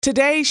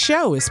Today's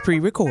show is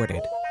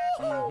pre-recorded.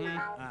 Y'all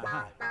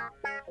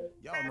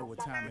know what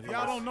time it is.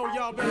 Y'all don't know,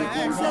 y'all better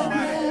ask somebody.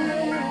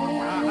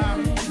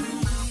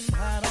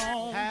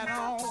 Hat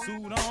on,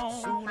 suit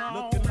on,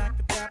 looking like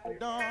a dapper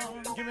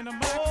dog, giving them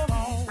all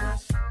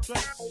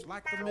dressed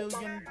like $1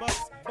 million,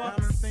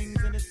 diamond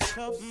things in its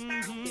cuffs.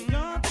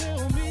 Y'all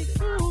tell me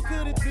who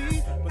could it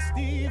be but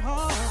Steve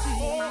Harvey?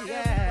 Everybody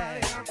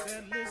out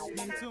there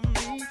listening to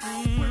me,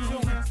 put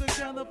your hands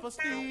together for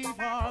Steve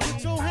Harvey.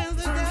 Put your hands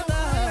together.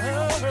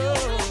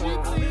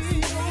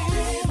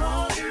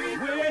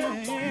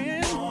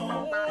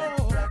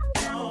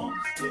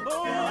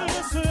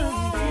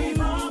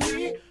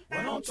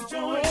 Why don't you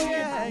join me?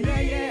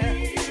 Yeah.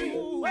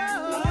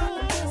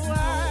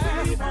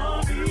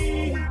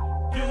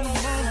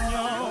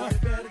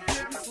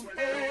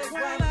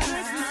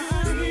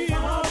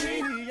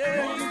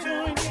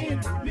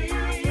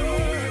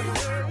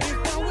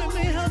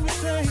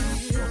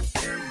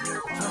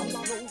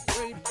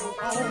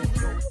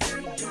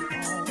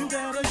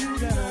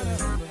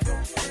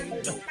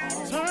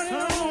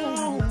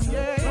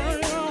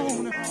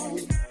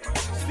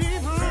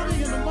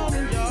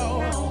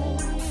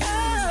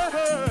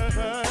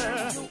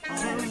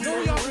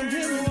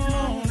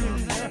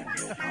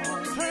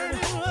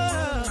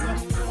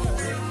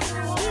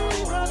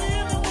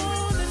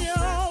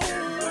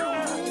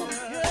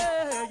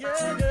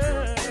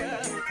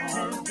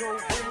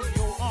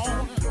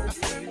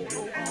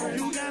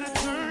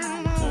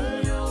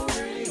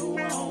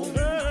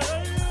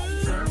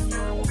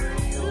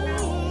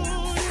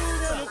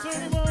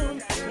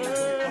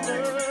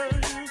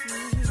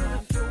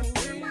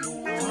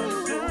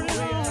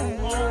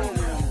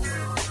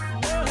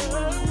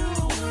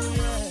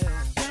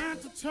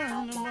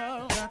 Turn them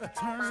out. Got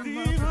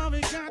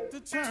to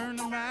turn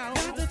them out.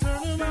 Got to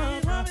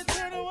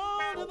turn them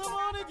on to the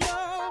morning,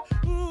 y'all.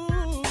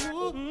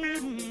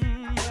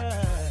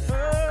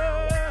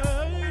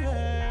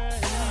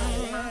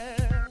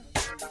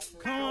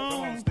 Come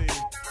on, Steve.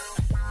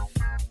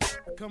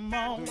 Come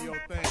on. Do your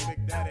thing,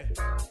 Big Daddy.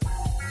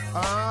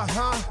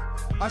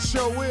 I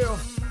sure will.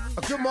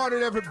 Good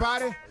morning,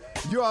 everybody.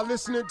 You are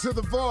listening to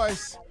The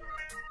Voice.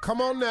 Come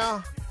on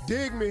now.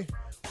 Dig me.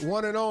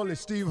 One and only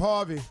Steve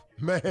Harvey.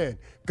 Man,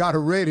 got a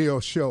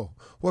radio show.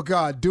 What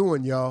God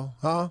doing, y'all?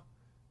 Huh?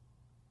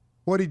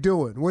 What he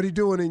doing? What he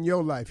doing in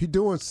your life? He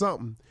doing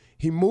something.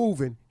 He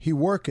moving. He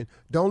working.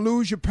 Don't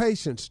lose your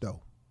patience,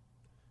 though.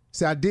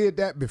 See, I did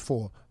that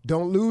before.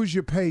 Don't lose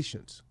your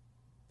patience.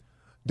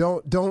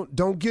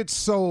 Don't get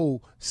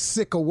so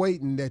sick of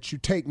waiting that you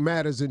take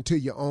matters into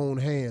your own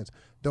hands.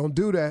 Don't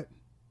do that.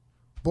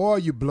 Boy,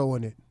 you're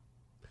blowing it.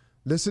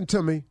 Listen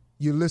to me.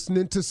 You're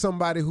listening to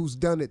somebody who's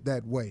done it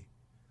that way.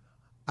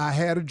 I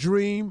had a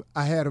dream.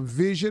 I had a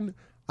vision.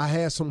 I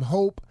had some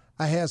hope,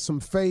 I had some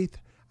faith,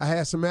 I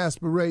had some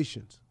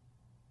aspirations.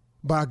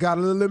 But I got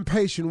a little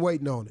impatient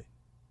waiting on it.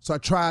 So I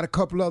tried a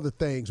couple other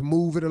things,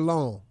 move it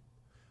along.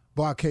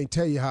 Boy, I can't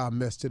tell you how I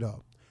messed it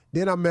up.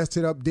 Then I messed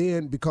it up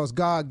because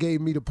God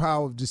gave me the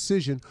power of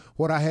decision.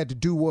 What I had to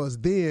do was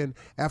then,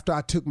 after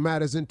I took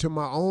matters into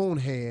my own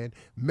hand,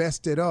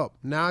 messed it up.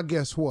 Now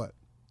guess what?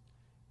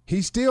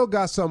 He still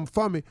got something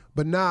for me,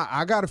 but now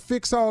I got to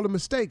fix all the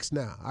mistakes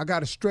now. I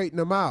got to straighten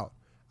them out.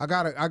 I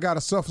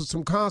gotta suffer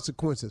some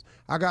consequences.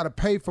 I gotta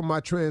pay for my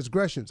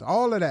transgressions.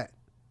 All of that.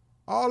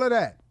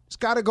 It's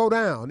gotta go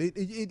down.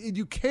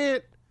 You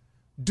can't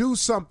do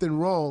something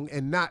wrong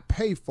and not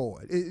pay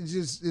for it.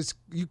 It's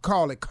you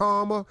call it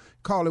karma,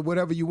 call it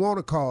whatever you want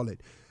to call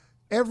it.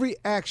 Every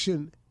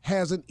action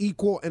has an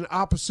equal and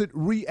opposite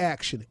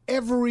reaction.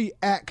 Every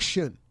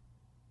action.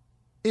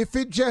 If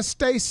it just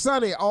stays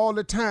sunny all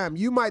the time,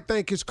 you might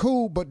think it's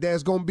cool, but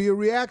there's going to be a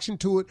reaction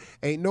to it.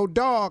 Ain't no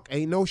dark,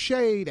 ain't no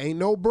shade, ain't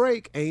no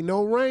break, ain't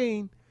no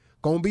rain.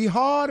 Going to be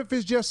hard if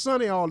it's just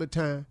sunny all the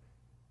time.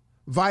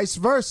 Vice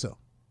versa.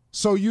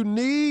 So you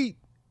need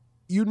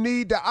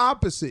the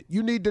opposite.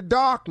 You need the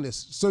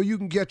darkness so you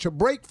can get your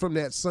break from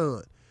that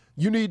sun.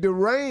 You need the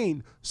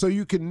rain so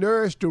you can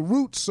nourish the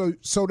roots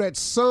so that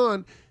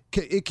sun,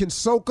 it can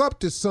soak up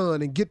the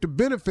sun and get the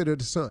benefit of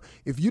the sun.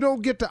 If you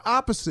don't get the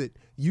opposite,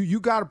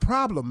 you got a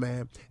problem,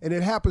 man. And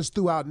it happens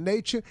throughout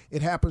nature.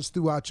 It happens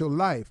throughout your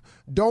life.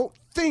 Don't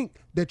think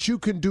that you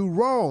can do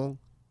wrong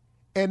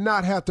and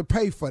not have to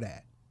pay for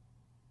that.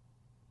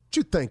 What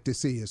you think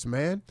this is,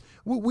 man?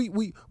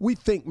 We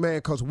think, man,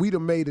 because we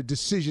done made a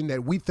decision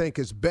that we think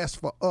is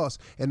best for us,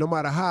 and no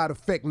matter how it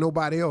affect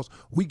nobody else,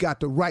 we got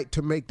the right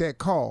to make that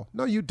call.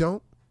 No, you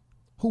don't.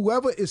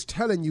 Whoever is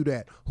telling you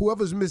that,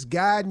 whoever's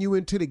misguiding you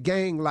into the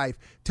gang life,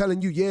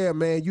 telling you, yeah,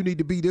 man, you need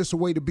to be this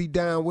way to be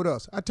down with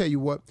us. I tell you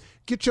what,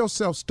 get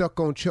yourself stuck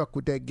on Chuck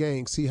with that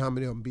gang, see how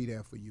many of them be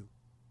there for you.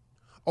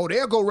 Oh,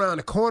 they'll go around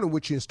the corner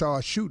with you and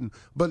start shooting.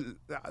 But,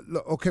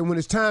 okay, when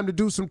it's time to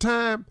do some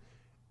time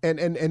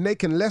and they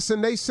can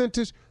lessen their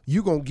sentence,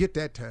 you going to get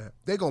that time.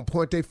 They going to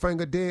point their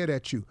finger dead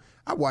at you.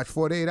 I watch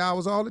 48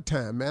 Hours all the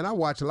time, man. I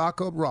watch Lock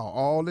Up Raw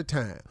all the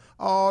time.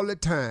 All the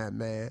time,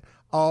 man.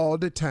 All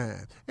the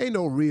time. Ain't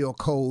no real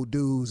cold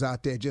dudes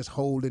out there just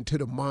holding to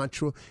the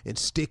mantra and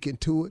sticking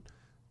to it.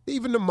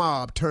 Even the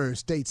mob turned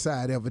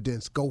stateside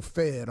evidence, go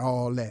fed,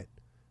 all that.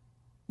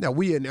 Now,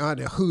 we in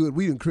the hood,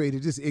 we done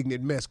created this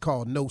ignorant mess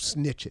called no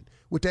snitching.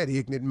 With that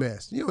ignorant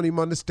mess, you don't even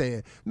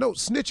understand. No,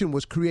 snitching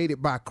was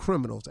created by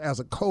criminals as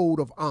a code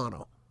of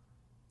honor.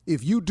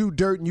 If you do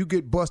dirt and you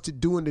get busted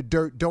doing the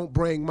dirt, don't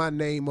bring my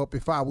name up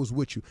if I was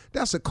with you.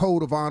 That's a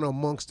code of honor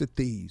amongst the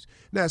thieves.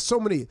 Now, so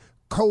many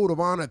code of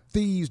honor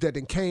thieves that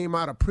done came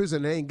out of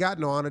prison and ain't got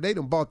no honor, they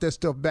done bought that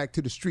stuff back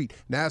to the street.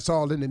 Now it's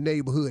all in the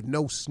neighborhood,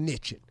 no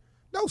snitching.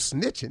 No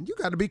snitching, you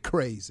got to be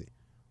crazy.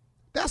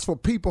 That's for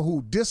people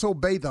who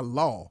disobey the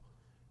law.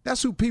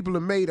 That's who people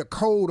have made a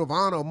code of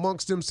honor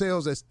amongst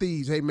themselves as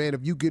thieves. Hey, man, if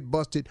you get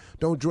busted,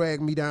 don't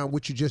drag me down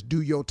with you, just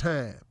do your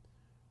time.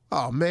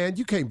 Oh, man,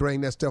 you can't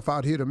bring that stuff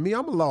out here to me.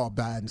 I'm a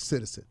law-abiding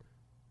citizen.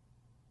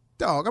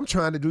 Dog, I'm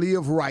trying to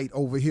live right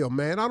over here,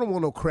 man. I don't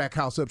want no crack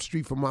house up the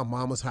street from my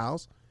mama's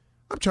house.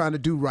 I'm trying to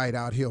do right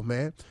out here,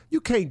 man.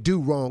 You can't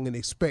do wrong and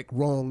expect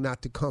wrong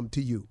not to come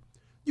to you.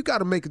 You got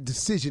to make a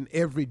decision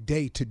every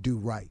day to do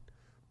right.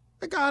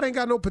 God ain't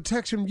got no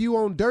protection from you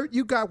on dirt.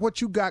 You got what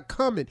you got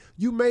coming.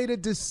 You made a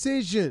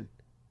decision.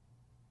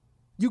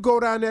 You go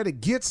down there to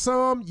get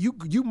some,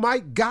 you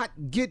might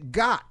get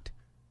got.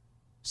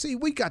 See,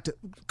 we got to,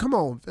 come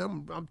on,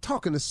 I'm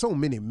talking to so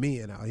many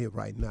men out here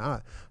right now.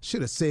 I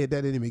should have said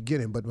that in the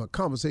beginning, but my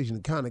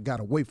conversation kind of got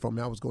away from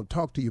me. I was going to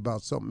talk to you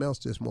about something else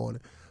this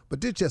morning.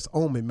 But this just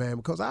on me, man,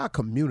 because our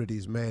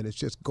communities, man, is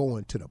just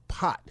going to the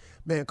pot,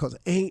 man, because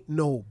ain't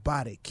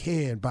nobody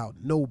caring about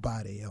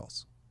nobody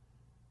else.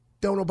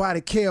 Don't nobody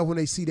care when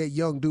they see that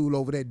young dude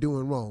over there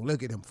doing wrong.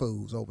 Look at them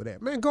fools over there.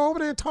 Man, go over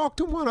there and talk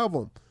to one of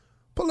them.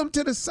 Pull them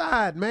to the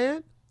side,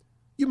 man.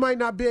 You might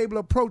not be able to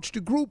approach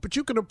the group, but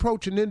you can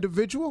approach an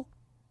individual.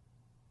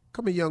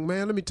 Come here, young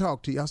man, let me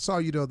talk to you. I saw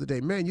you the other day.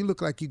 Man, you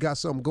look like you got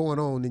something going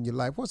on in your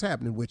life. What's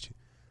happening with you?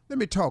 Let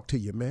me talk to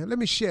you, man. Let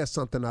me share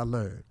something I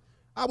learned.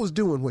 I was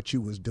doing what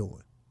you was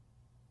doing.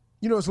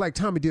 You know, it's like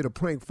Tommy did a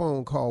prank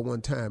phone call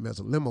one time as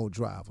a limo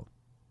driver.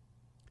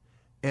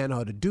 And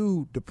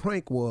the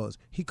prank was,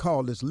 he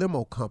called this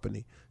limo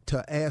company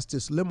to ask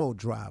this limo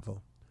driver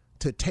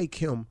to take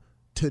him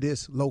to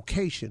this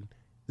location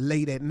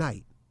late at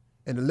night.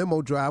 And the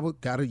limo driver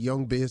got a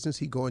young business.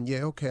 He going,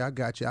 yeah, okay, I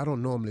got you. I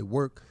don't normally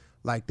work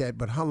like that,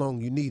 but how long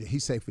you need it? He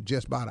said for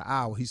just about an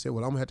hour. He said,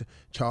 well, I'm going to have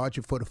to charge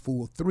you for the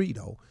full 3,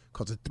 though,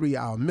 because it's a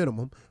 3-hour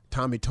minimum.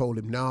 Tommy told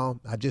him,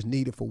 no, I just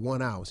need it for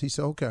 1 hour. He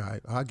said, okay, all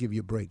right, I'll give you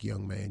a break,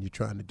 young man. You're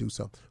trying to do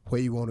something.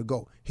 Where you want to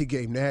go? He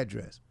gave him the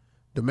address.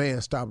 The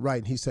man stopped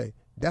writing. He said,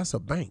 that's a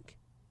bank.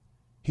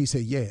 He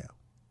said, yeah.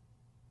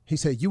 He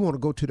said, you want to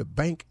go to the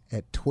bank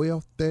at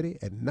 12:30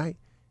 at night?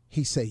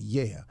 He said,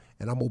 yeah,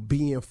 and I'm going to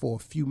be in for a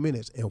few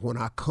minutes, and when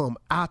I come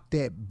out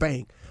that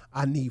bank,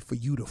 I need for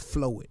you to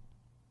flow it.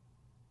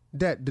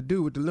 The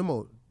dude with the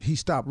limo, he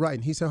stopped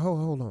writing. He said,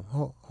 hold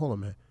on,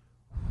 man.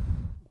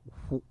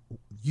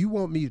 You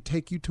want me to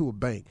take you to a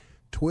bank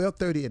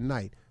 12:30 at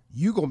night,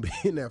 you going to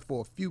be in there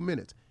for a few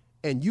minutes,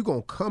 and you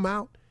going to come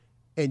out,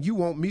 and you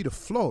want me to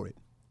floor it?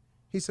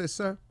 He said,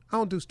 sir, I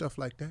don't do stuff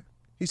like that.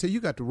 He said,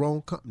 you got the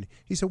wrong company.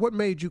 He said, what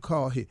made you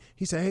call here?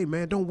 He said, hey,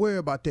 man, don't worry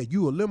about that.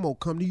 You a limo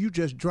company. You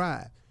just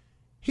drive.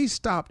 He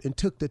stopped and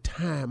took the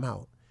time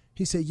out.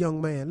 He said, young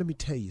man, let me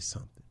tell you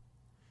something.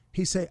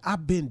 He said,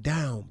 I've been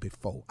down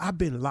before. I've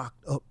been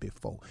locked up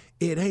before.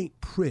 It ain't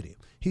pretty.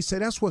 He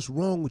said, that's what's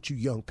wrong with you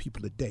young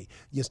people today.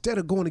 Instead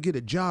of going to get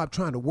a job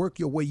trying to work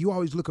your way, you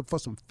always looking for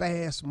some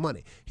fast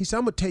money. He said,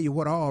 I'm going to tell you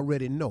what I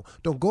already know.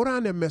 Don't go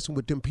down there messing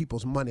with them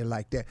people's money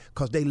like that,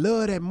 because they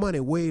love that money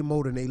way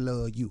more than they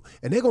love you.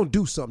 And they're going to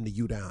do something to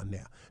you down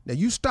there. Now,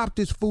 you stop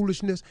this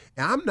foolishness,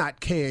 and I'm not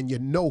carrying you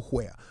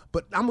nowhere,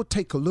 but I'm going to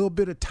take a little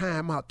bit of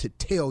time out to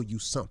tell you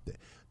something.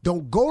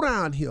 Don't go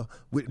down here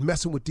with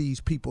messing with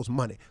these people's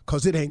money,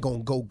 because it ain't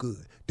going to go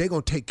good. They're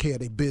going to take care of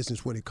their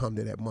business when it comes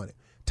to that money.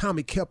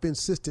 Tommy kept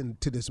insisting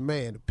to this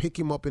man to pick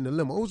him up in the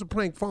limo. It was a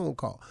prank phone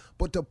call.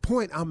 But the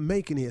point I'm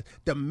making is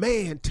the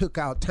man took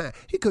out time.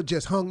 He could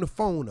just hung the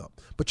phone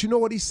up. But you know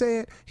what he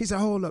said? He said,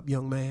 hold up,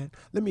 young man.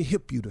 Let me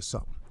hip you to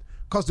something.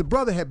 Because the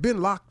brother had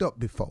been locked up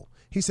before.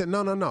 He said,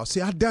 no. See,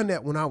 I done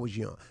that when I was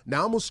young.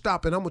 Now, I'm going to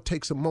stop and I'm going to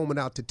take some moment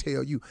out to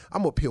tell you,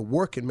 I'm up here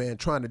working, man,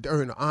 trying to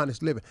earn an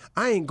honest living.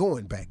 I ain't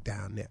going back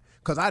down there,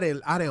 because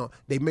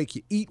they make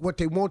you eat what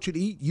they want you to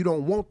eat. You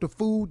don't want the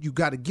food. You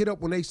got to get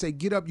up when they say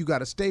get up. You got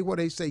to stay where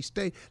they say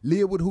stay.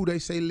 Live with who they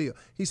say live.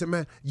 He said,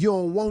 man, you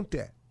don't want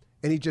that.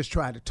 And he just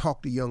tried to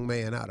talk the young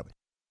man out of it.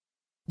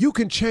 You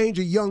can change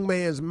a young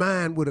man's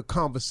mind with a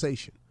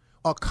conversation.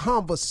 A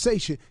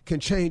conversation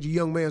can change a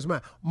young man's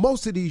mind.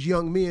 Most of these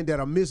young men that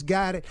are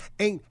misguided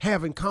ain't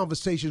having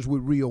conversations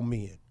with real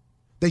men.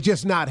 They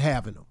just not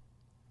having them.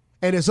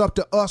 And it's up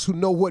to us who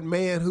know what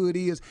manhood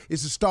is to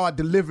start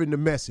delivering the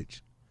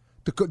message.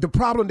 The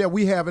problem that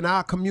we have in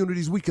our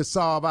communities, we can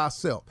solve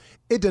ourselves.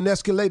 It done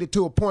escalated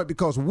to a point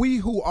because we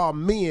who are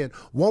men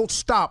won't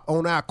stop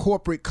on our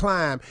corporate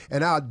climb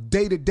and our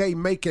day-to-day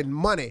making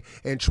money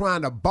and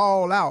trying to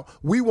ball out.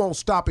 We won't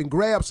stop and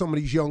grab some of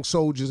these young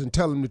soldiers and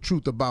tell them the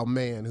truth about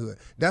manhood.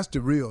 That's the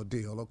real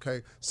deal,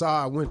 okay?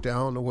 Sorry I went there. I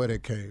don't know where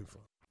that came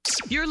from.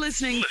 You're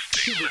listening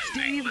to the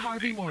Steve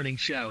Harvey Morning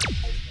Show.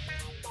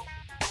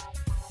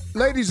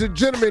 Ladies and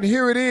gentlemen,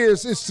 here it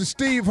is. It's the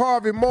Steve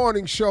Harvey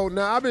Morning Show.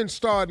 Now, I've been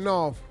starting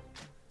off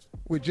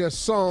with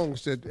just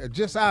songs that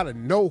just out of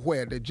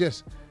nowhere that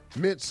just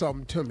meant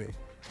something to me.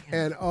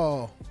 And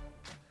I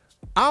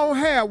don't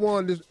have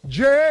one that's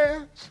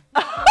jazz.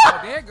 Oh,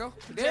 there you go.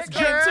 There's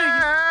Jazz,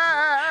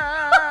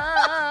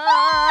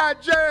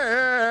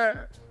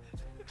 jazz,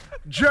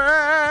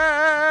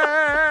 jazz.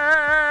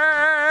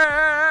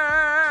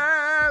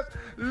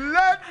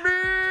 Let me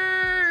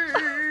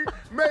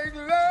make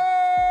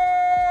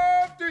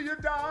love to you,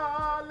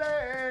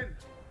 darling.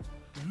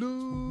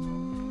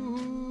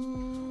 Lou.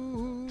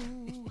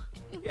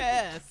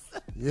 Yes.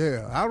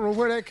 Yeah, I don't know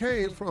where that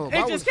came from.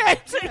 It just came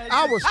to you.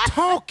 I was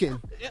talking,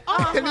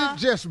 and it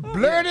just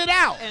blurted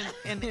out.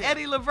 And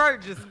Eddie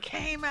Levert just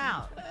came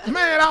out.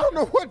 Man, I don't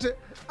know what to.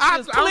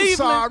 I'm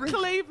sorry.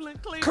 Cleveland.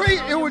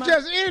 It was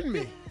just in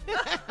me.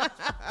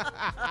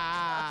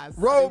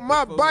 Rode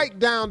my bike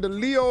down to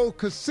Leo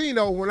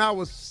Casino when I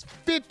was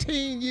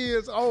 15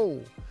 years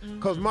old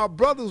because my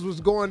brothers was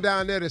going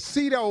down there to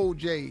see the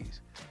OJs.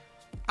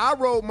 I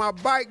rode my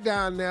bike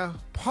down there,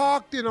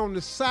 parked it on the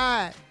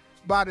side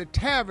by the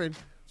tavern,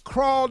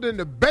 crawled in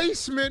the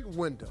basement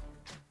window,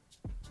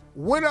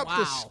 went up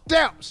the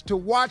steps to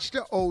watch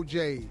the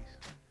OJs.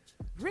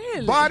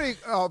 Really?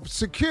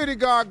 Security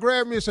guard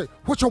grabbed me and said,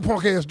 "What your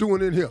punk ass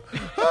doing in here?"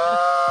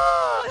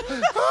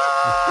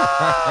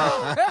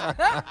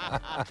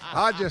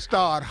 I just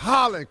started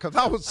hollering because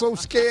I was so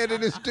scared of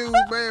this dude,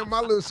 man,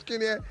 my little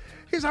skinny ass.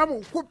 He said, "I'm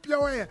going to whoop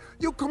your ass.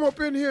 You come up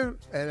in here."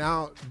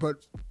 But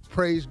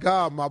praise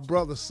God, my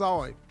brother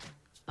saw it.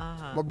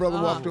 My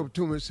brother walked up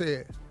to me and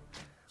said,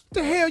 "What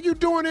the hell you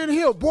doing in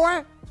here,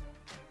 boy?"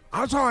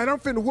 I was all right, I'm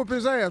finna whoop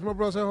his ass. My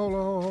brother said, hold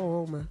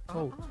on, man.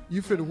 Oh,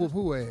 you finna whoop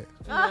who ass?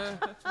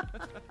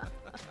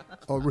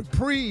 A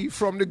reprieve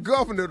from the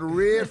governor, the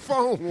red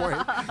phone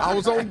rang. I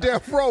was on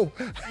death row.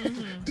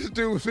 This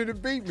dude was finna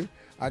beat me.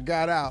 I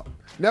got out.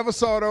 Never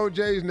saw the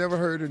OJs, never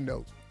heard a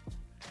note.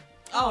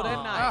 Oh,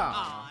 that night.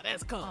 Oh,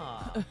 that's cool.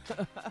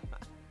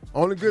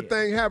 Only good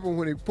thing happened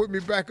when he put me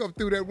back up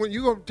through that window.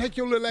 You gonna take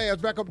your little ass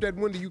back up that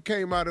window you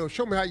came out of.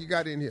 Show me how you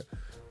got in here.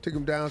 Took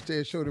him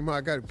downstairs, showed him how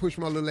I got to push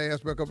my little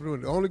ass back up the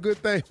window. The only good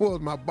thing was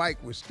my bike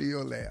was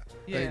still there.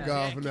 Thank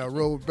God for that. I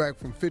rode back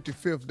from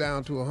 55th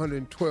down to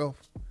 112th.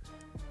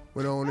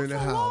 Went on in the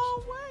house. That's a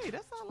long way.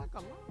 That sounds like a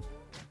long way.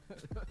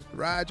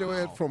 Ride your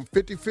ass from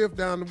 55th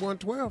down to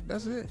 112th.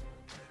 That's it.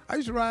 I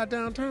used to ride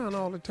downtown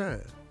all the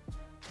time.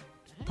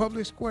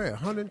 Public Square,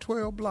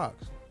 112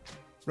 blocks.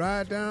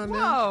 Ride down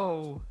there.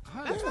 Whoa.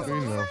 That's what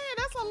I'm saying.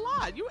 That's a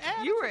lot. You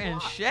were in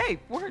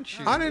shape, weren't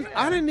you? I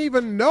didn't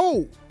even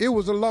know it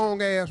was a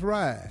long ass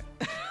ride.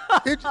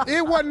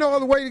 It wasn't no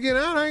other way to get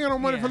out. I ain't got no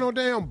money for no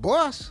damn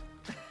bus.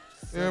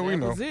 Yeah, we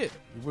know. That was it.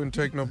 You wouldn't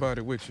take nobody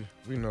with you.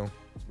 We know.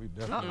 We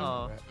definitely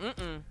know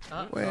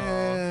that.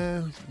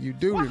 Well, you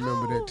do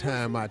remember that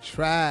time I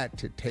tried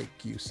to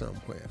take you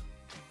somewhere.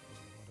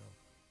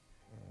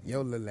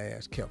 Your little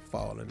ass kept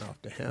falling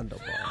off the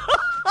handlebars.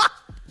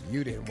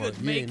 You didn't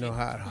know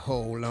how to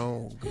hold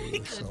on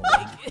good, so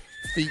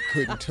feet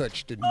couldn't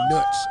touch the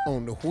nuts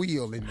on the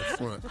wheel in the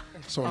front.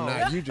 So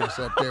now you just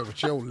up there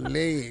with your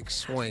legs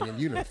swinging.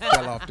 You done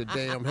fell off the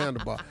damn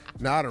handlebar.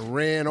 Now I done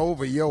ran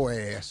over your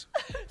ass.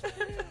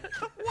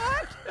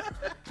 What?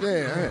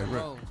 Yeah,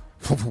 God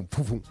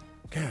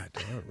damn, I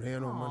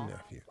ran over my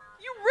nephew.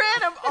 You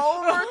ran him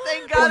over.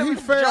 Thank God it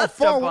was just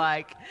a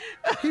bike.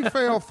 He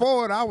fell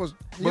forward. I was,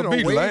 but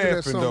be waving at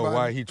laughing somebody. though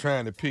while he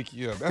trying to pick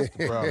you up. That's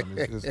the problem.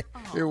 It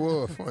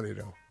was funny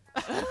though.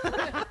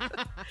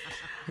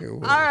 All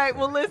right,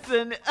 well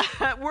listen,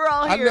 we're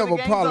all here. I never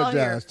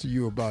apologized to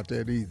you about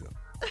that either.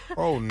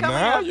 Oh,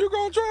 now you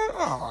gonna try?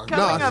 Oh,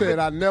 no, I said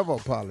I never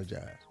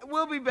apologized.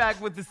 We'll be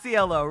back with the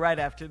CLO right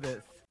after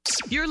this.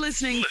 You're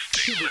listening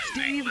to the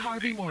Steve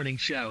Harvey Morning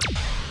Show.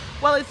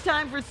 Well, it's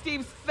time for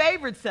Steve's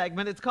favorite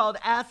segment. It's called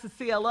Ask the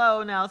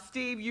CLO. Now,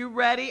 Steve, you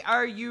ready?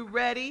 Are you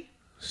ready?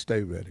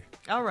 Stay ready.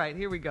 All right,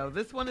 here we go.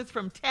 This one is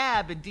from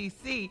Tab in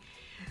D.C.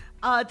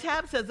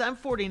 Tab says, I'm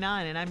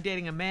 49 and I'm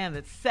dating a man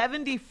that's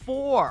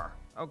 74,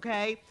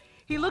 okay?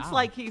 He looks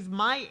like he's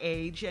my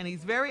age and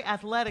he's very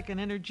athletic and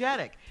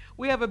energetic.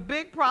 We have a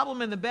big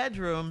problem in the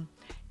bedroom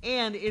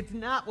and it's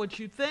not what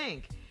you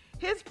think.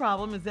 His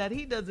problem is that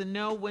he doesn't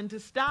know when to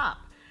stop.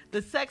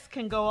 The sex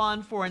can go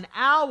on for an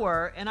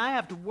hour, and I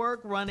have to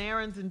work, run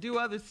errands, and do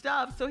other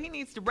stuff, so he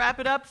needs to wrap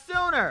it up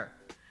sooner.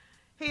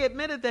 He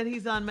admitted that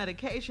he's on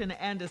medication,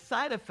 and a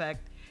side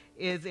effect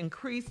is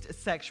increased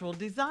sexual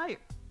desire.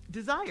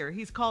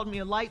 He's called me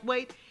a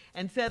lightweight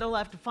and said he'll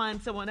have to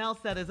find someone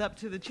else that is up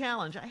to the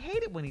challenge. I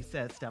hate it when he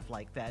says stuff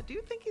like that. Do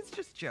you think he's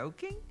just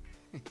joking?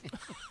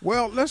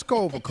 Well, let's go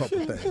over a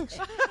couple things.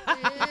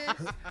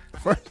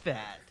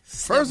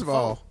 First of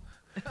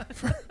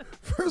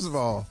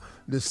all,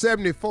 the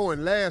 74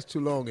 and last too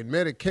long in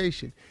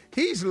medication,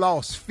 he's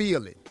lost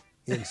feeling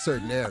in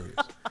certain areas.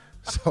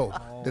 So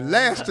the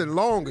lasting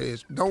longer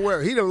is, don't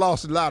worry, he done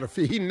lost a lot of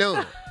feel. He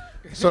numb.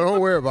 So don't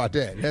worry about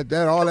that.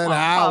 That all that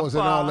hours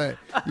and all that.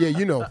 Yeah,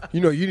 you know,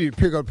 you need to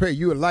pick up pay.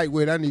 You a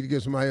lightweight. I need to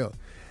get somebody else.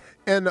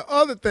 And the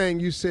other thing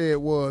you said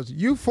was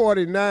you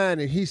 49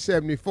 and he's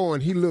 74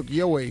 and he look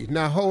your age.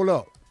 Now hold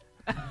up.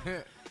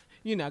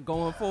 You're not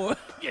going for it.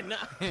 You're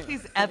not.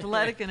 He's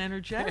athletic and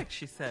energetic,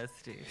 she says,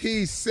 Steve.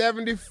 He's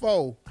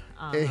 74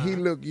 and he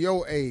look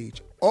your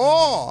age.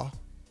 Or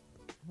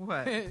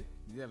what?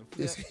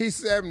 He's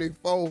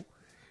 74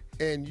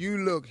 and you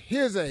look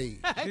his age.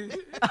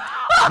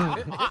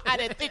 I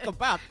didn't think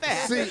about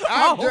that. See,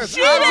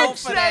 She didn't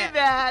say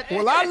that.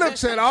 Well, I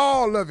looked at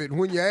all of it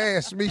when you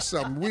asked me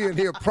something. We didn't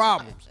hear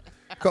problems.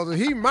 Because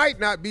he might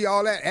not be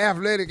all that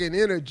athletic and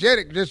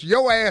energetic, just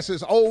your ass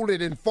is older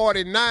than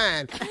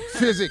 49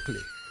 physically.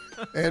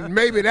 And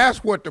maybe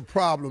that's what the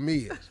problem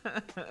is.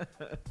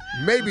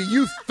 Maybe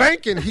you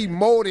thinking he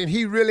more than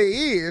he really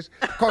is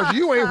because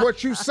you ain't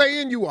what you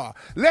saying you are.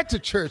 Let the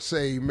church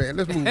say amen.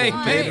 Let's move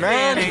on.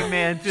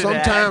 Amen to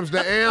Sometimes the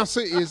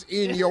answer is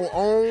in your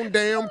own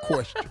damn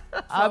question.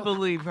 I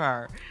believe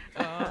her.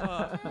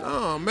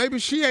 No, maybe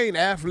she ain't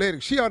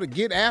athletic. She ought to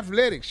get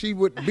athletic. She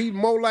would be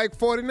more like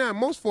 49.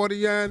 Most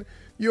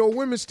 49-year-old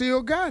women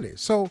still got it.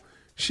 So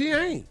she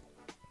ain't.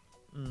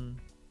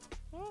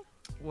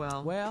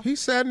 Well, he's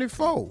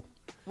 74.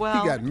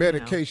 Well, he got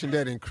medication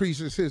that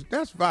increases his.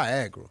 That's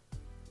Viagra.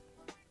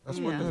 That's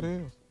what that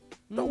is.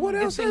 No, what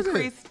else is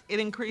it? It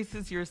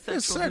increases your It's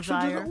sexual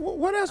desire.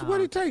 What else? What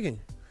are you taking?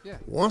 Yeah.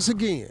 Once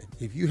again,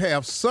 if you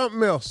have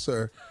something else,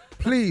 sir,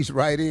 please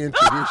write into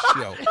this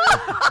show.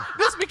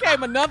 This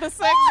became another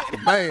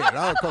segment. Man,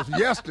 because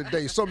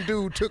yesterday some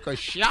dude took a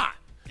shot.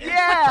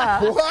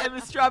 Yeah. What? In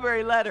the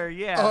strawberry letter,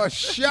 yeah. A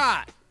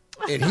shot.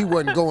 And he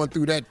wasn't going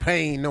through that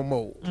pain no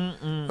more.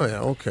 Oh,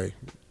 yeah, okay.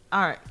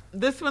 All right.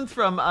 This one's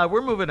from,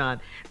 we're moving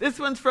on. This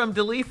one's from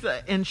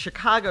Delisa in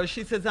Chicago.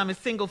 She says, I'm a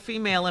single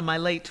female in my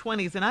late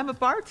 20s, and I'm a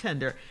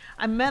bartender.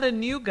 I met a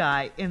new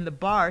guy in the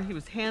bar. He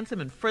was handsome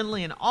and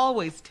friendly and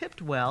always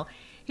tipped well.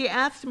 He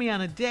asked me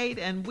on a date,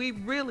 and we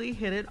really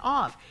hit it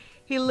off.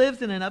 He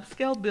lives in an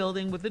upscale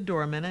building with a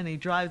doorman, and he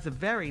drives a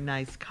very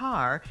nice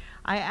car.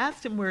 I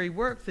asked him where he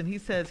works, and he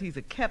says he's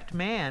a kept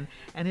man,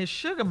 and his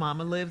sugar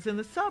mama lives in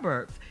the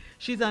suburbs.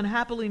 She's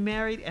unhappily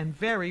married and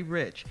very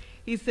rich.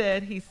 He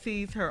said he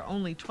sees her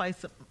only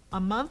twice a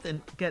month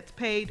and gets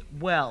paid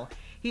well.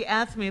 He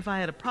asked me if I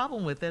had a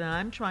problem with it, and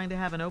I'm trying to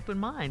have an open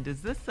mind.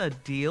 Is this a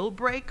deal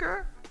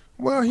breaker?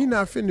 Well, he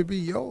not finna be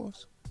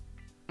yours.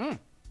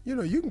 You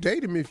know, you can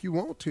date him if you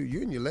want to.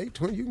 You're in your late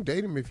 20s. You can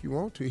date him if you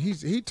want to.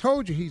 He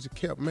told you he's a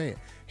kept man.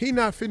 He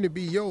not finna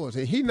be yours,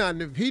 and he not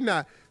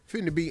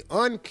finna be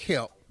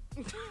unkept.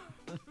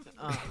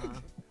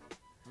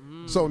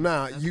 So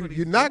now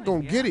you're not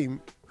gonna get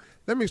him.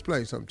 Let me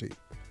explain something to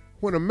you.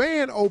 When a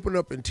man open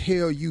up and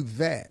tell you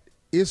that,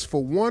 it's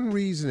for one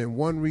reason and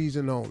one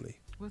reason only.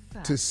 What's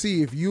that? To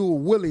see if you're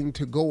willing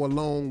to go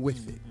along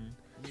with it.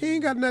 He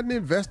ain't got nothing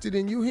invested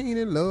in you. He ain't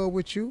in love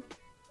with you.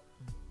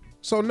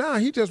 So now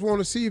he just want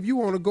to see if you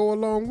want to go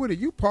along with it.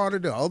 You part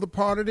of the other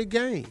part of the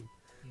game.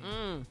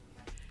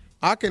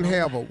 I can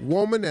have a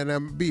woman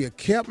and be a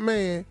kept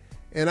man,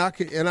 and I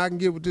can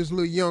get with this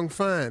little young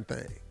fine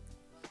thing.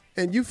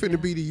 And you finna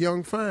be the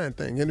young fine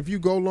thing. And if you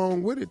go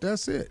along with it,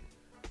 that's it.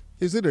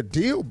 Is it a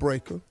deal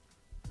breaker?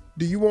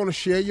 Do you want to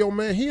share your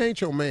man? He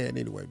ain't your man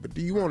anyway, but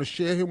do you want to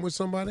share him with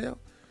somebody else?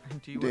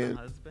 Do you want a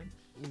husband?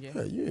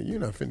 Yeah, you're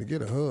not finna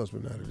get a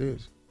husband out of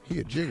this. He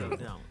a gigolo.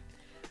 Don't.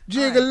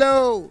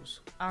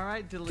 Gigolos. All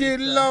right, Delisa. Get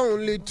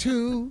lonely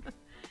too.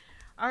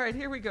 All right,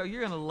 here we go.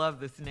 You're going to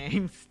love this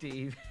name,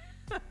 Steve.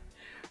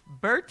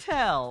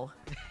 Bertel.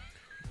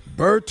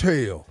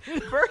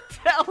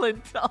 Bertel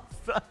in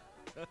Tulsa.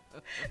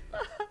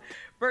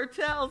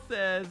 Bertel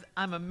says,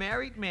 I'm a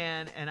married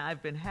man and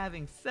I've been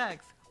having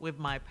sex with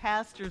my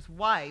pastor's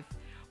wife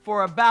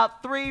for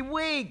about 3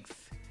 weeks.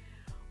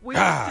 We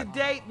used to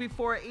date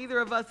before either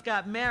of us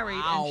got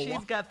married, and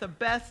she's got the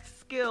best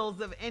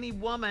skills of any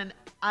woman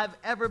I've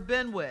ever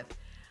been with.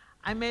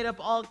 I made up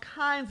all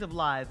kinds of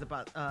lies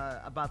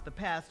about the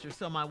pastor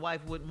so my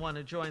wife wouldn't want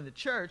to join the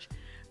church,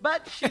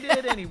 but she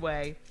did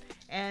anyway,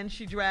 and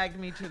she dragged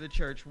me to the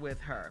church with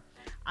her.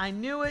 I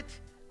knew it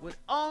would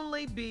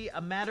only be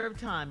a matter of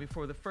time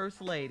before the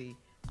first lady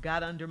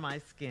got under my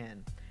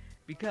skin,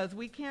 because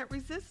we can't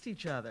resist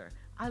each other.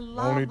 I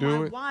love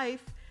my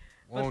wife,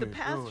 but the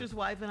pastor's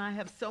wife and I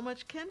have so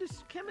much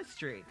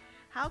chemistry.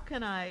 How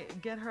can I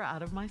get her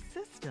out of my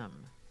system?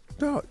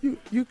 No, you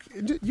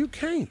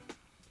can't.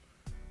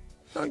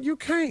 No, you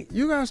can't.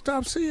 You gotta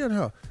stop seeing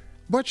her.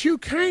 But you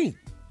can't.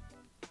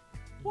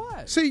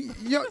 What? See,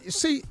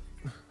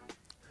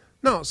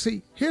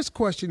 his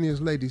question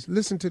is, ladies,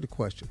 listen to the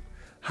question.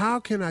 How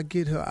can I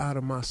get her out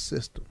of my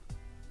system?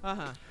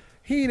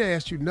 He ain't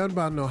asked you nothing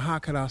about how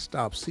can I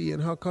stop seeing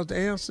her, because the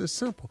answer is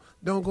simple.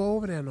 Don't go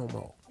over there no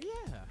more. Yeah.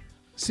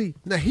 See,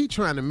 now he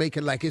trying to make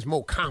it like it's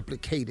more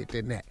complicated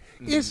than that.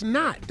 It's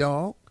not,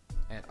 dog.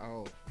 At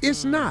all.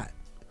 It's not.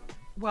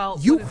 Well,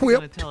 you what is he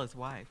going to tell his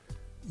wife?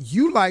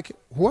 You like it.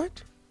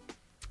 What?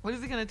 What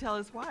is he going to tell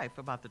his wife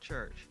about the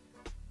church?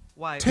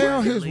 Why?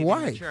 Tell his leaving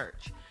wife. the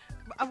church.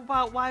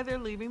 About why they're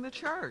leaving the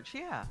church,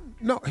 yeah.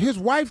 No, his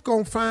wife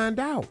gonna find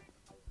out.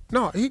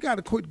 No, he got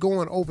to quit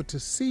going over to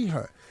see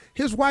her.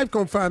 His wife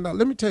gonna find out.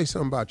 Let me tell you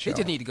something about you. They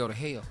just need to go to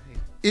hell.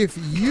 If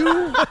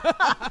you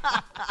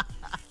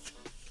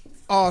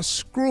are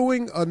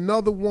screwing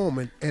another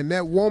woman and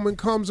that woman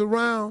comes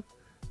around,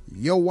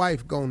 your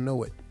wife gonna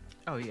know it.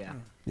 Oh, yeah.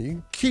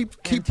 You can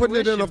keep putting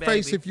it in her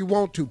face if you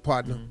want to,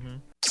 partner. Mm-hmm.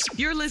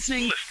 You're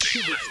listening to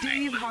the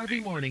Steve Harvey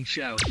Morning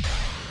Show.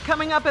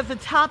 Coming up at the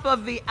top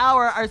of the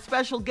hour, our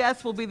special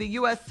guest will be the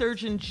U.S.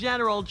 Surgeon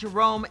General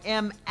Jerome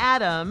M.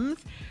 Adams.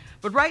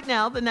 But right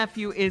now, the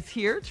nephew is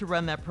here to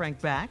run that prank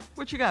back.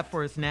 What you got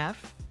for us,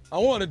 Neff? I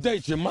want to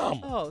date your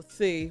mama. Oh,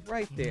 see,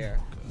 right there.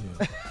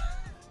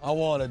 I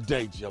want to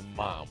date your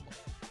mama.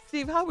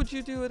 Steve, how would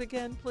you do it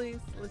again, please?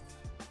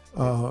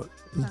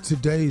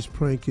 Today's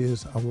prank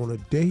is I want to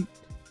date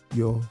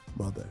your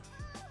mother.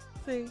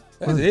 See?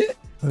 That's it?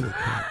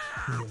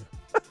 Yeah.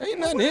 Ain't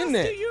nothing in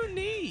there. What else do you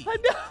need? I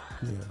know.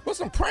 Yeah. Put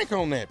some prank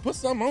on that. Put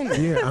something on there.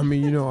 Yeah,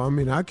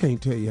 I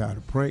can't tell you how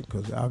to prank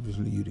because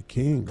obviously you're the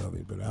king of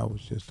it, but I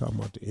was just talking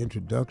about the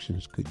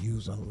introductions could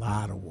use a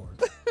lot of work.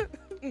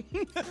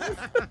 You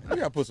got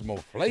to put some more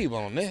flavor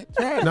on that.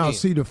 Try it Now, again.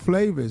 see, the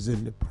flavor is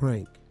in the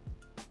prank.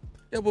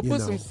 Yeah, but you put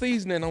know. some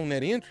seasoning on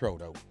that intro,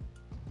 though.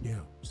 Yeah,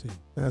 see,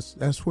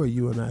 that's where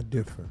you and I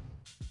differ.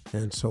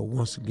 And so,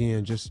 once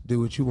again, just do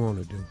what you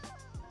want to do.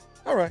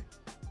 All right.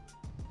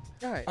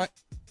 All right.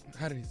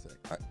 How did he say?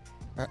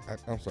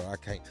 I'm sorry, I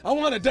can't. I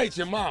want to date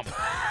your mama.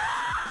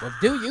 Well,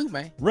 do you,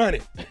 man? Run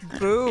it.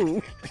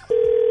 Boo.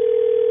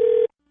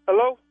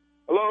 Hello,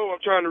 I'm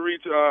trying to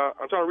reach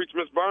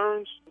Miss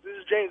Burns. This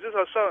is James. This is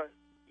her son.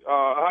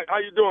 How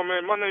you doing,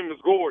 man? My name is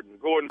Gordon.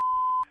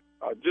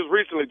 I just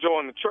recently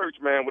joined the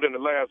church, man, within the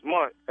last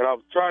month, and I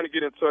was trying to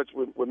get in touch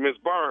with Miss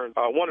Burns.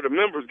 One of the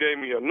members gave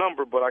me a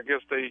number, but I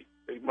guess they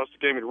must have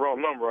gave me the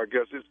wrong number. I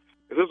guess is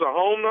this a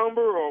home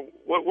number or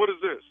what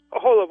is this?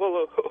 Hold up.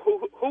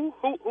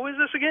 Who is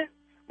this again?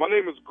 My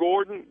name is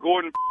Gordon.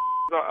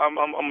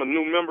 I'm a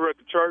new member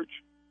at the church.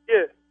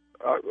 Yeah.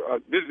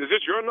 Is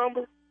this your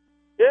number?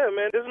 Yeah,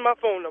 man. This is my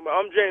phone number.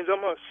 I'm James.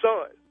 I'm her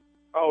son.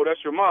 Oh,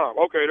 that's your mom.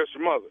 Okay, that's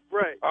your mother.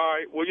 Right. All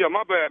right. Well, yeah,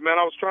 my bad, man.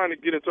 I was trying to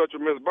get in touch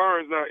with Miss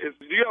Burns. Now,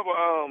 do you have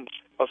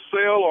a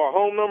cell or a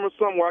home number or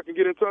something where I can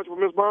get in touch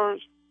with Miss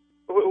Burns?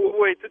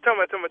 Wait. Tell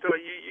me.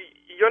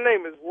 Your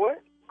name is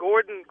what?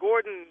 Gordon.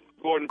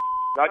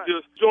 I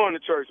just joined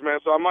the church, man,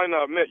 so I might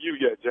not have met you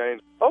yet, James.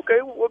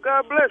 Okay. Well,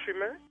 God bless you,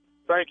 man.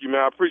 Thank you,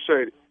 man. I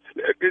appreciate it.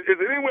 Is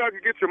there any way I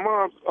could get your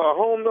mom's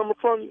home number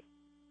from you?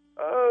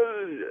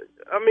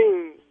 I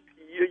mean,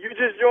 you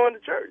just joined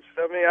the church.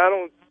 I mean, I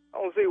don't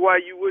see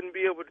why you wouldn't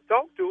be able to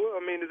talk to her.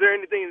 I mean, is there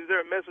a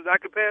message I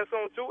could pass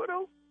on to her,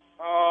 though?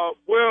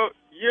 Well,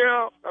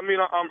 yeah. I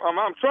mean,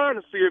 I'm trying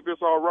to see if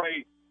it's all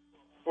right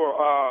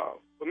for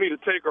me to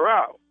take her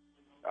out.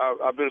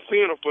 I've been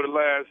seeing her for the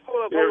last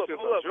Hold up. Tell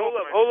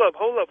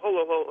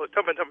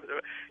me,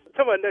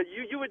 now,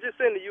 you were just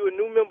saying that you were a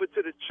new member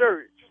to the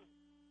church,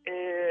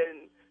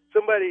 and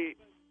somebody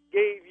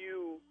gave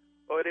you,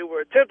 or they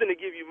were attempting to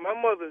give you my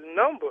mother's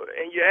number,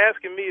 and you're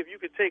asking me if you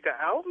could take her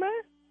out,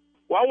 man?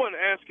 Well, I wasn't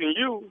asking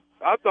you.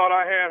 I thought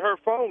I had her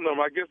phone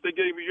number. I guess they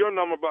gave me your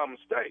number by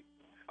mistake.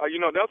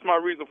 That's my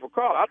reason for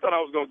calling. I thought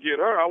I was going to get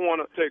her. I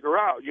want to take her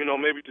out,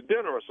 maybe to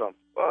dinner or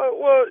something.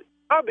 Well,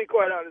 I'll be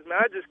quite honest, man.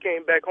 I just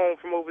came back home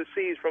from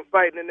overseas from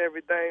fighting and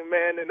everything,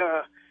 man. And,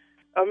 my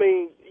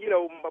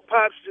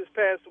pops just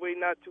passed away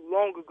not too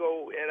long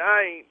ago, and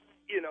I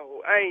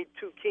ain't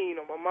too keen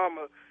on my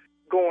mama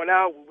going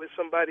out with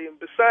somebody. And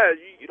besides,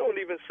 you don't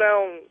even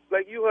sound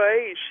like you her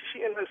age.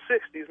 She in her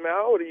 60s, man.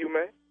 How old are you,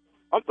 man?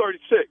 I'm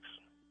 36. Get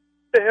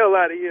the hell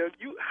out of here.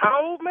 You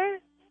how old, man?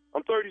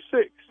 I'm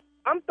 36.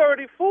 I'm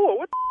 34.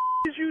 What the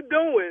is you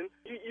doing?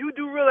 You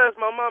do realize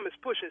my mom is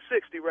pushing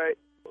 60, right?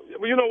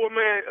 Well, you know what,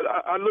 man?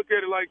 I look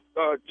at it like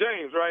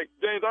James, right?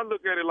 James, I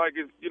look at it like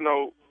it's,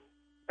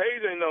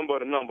 age ain't nothing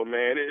but a number,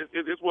 man.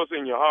 It's what's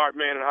in your heart,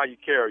 man, and how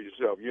you carry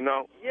yourself,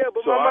 Yeah,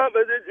 but so my mom,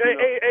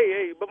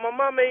 but my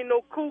mom ain't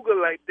no cougar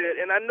like that,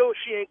 and I know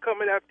she ain't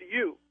coming after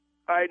you.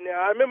 All right,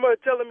 now, I remember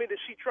her telling me that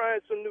she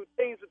trying some new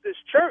things at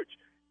this church,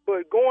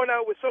 but going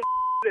out with some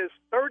that's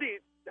 30,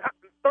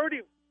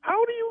 how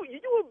old are you?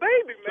 You a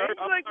baby, man.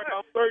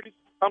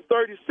 I'm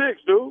 36,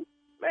 dude.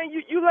 Man,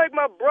 you like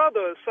my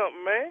brother or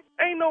something, man.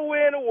 Ain't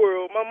nowhere in the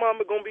world my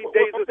mama gonna be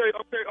dating.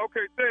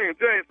 Okay, James,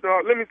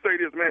 let me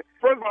say this, man.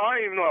 First of all, I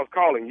didn't even know I was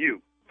calling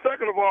you.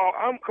 Second of all,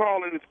 I'm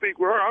calling to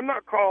speak with her. I'm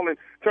not calling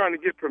trying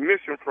to get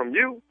permission from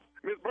you.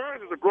 Miss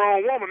Burns is a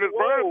grown woman. Miss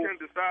Burns can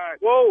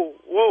decide. Whoa.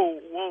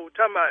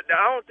 Time out. Now,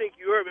 I don't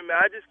think you heard me, man.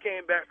 I just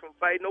came back from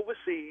fighting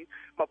overseas.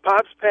 My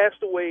pops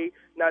passed away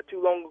not too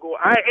long ago.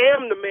 I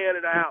am the man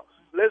of the house.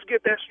 Let's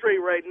get that straight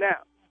right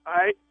now, all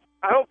right?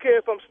 I don't care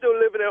if I'm still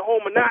living at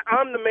home or not.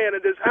 I'm the man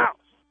of this house,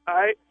 all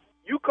right?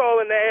 You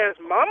calling to ask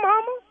my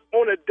mama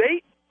on a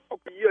date?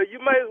 Okay. Yeah,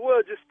 you might as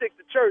well just stick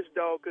to church,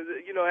 dog, because,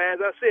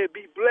 as I said,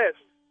 be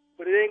blessed.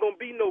 But it ain't going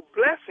to be no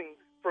blessing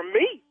from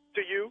me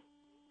to you.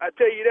 I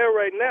tell you that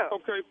right now.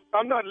 Okay,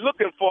 I'm not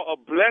looking for a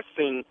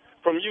blessing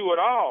from you at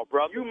all,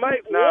 brother. You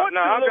might want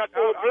to look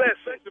for a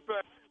blessing.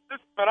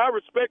 I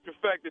respect the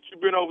fact that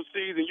you've been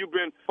overseas and you've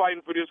been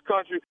fighting for this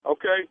country,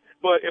 okay?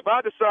 But if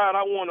I decide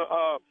I want to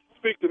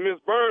speak to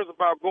Miss Burns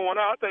about going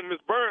out, I think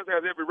Miss Burns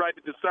has every right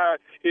to decide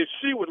if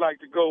she would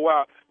like to go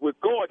out with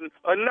Gordon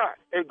or not.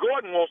 And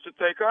Gordon wants to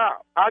take her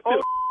out.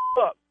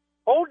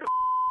 Hold the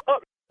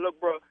up.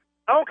 Look, bro,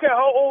 I don't care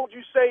how old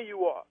you say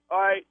you are, all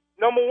right?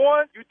 Number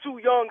one, you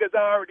too young, as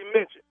I already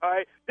mentioned, all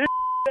right? This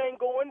ain't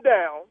going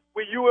down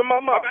with you and my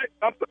mom.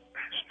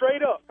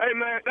 Straight up. Hey,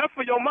 man, that's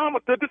for your mama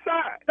to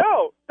decide.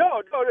 No.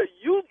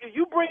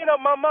 You bringing up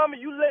my mama,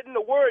 you letting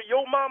the word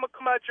your mama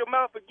come out your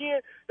mouth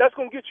again, that's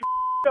going to get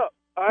you up,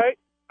 all right?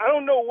 I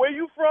don't know where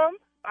you from.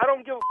 I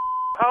don't give a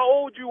how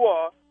old you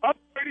are. I'm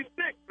 36,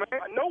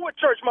 man. I know what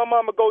church my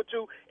mama go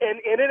to, and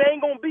it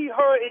ain't going to be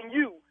her and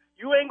you.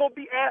 You ain't going to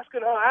be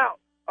asking her out,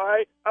 all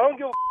right? I don't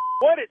give a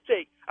what it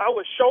takes. I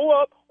will show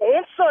up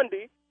on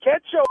Sunday,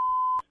 catch your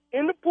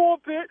in the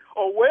pulpit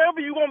or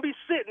wherever you're going to be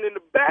sitting, in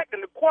the back,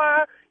 in the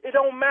choir. It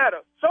don't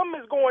matter. Something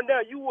is going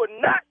down. You are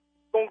not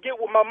going to get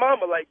with my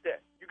mama like that.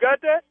 You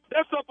got that?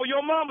 That's up for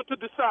your mama to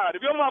decide.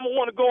 If your mama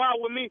want to go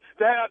out with me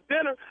to have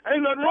dinner,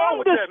 ain't nothing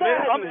wrong with that,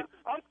 man.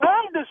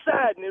 I'm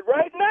deciding it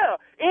right now.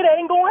 It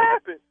ain't going to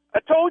happen. I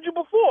told you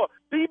before,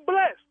 be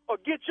blessed or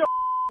get your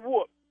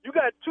whooped. You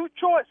got two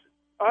choices,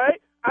 all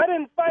right? I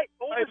didn't fight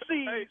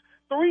overseas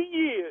 3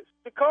 years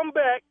to come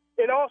back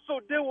and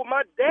also deal with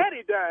my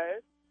daddy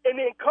dying and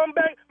then come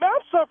back. Man,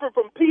 I'm suffering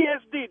from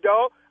PSD,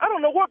 dog. I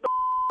don't know what the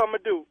I'm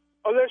going to do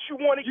unless you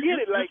want to get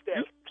it like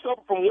that. You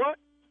suffer from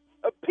what?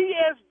 A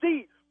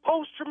PSD,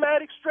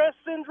 post-traumatic stress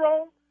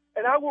syndrome,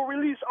 and I will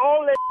release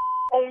all that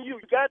on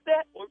you. You got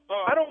that?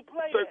 I don't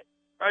play that.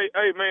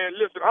 Hey, man,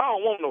 listen, I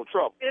don't want no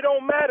trouble. It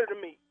don't matter to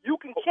me. You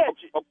can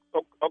catch it.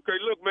 Okay,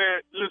 look,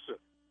 man,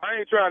 listen. I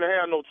ain't trying to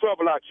have no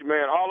trouble out you,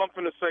 man. All I'm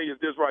finna say is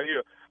this right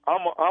here.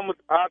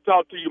 I'll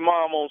talk to your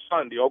mom on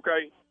Sunday,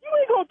 okay? You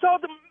ain't gonna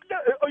talk to me.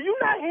 Are you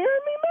not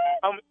hearing me,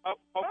 man?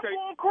 Okay.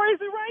 I'm going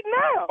crazy right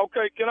now.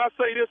 Okay, can I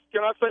say this?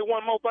 Can I say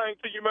one more thing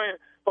to you, man,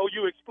 before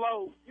you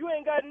explode? You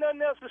ain't got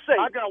nothing else to say.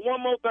 I got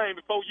one more thing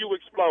before you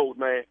explode,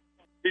 man.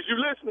 Is you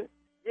listening?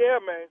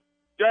 Yeah, man.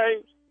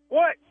 James?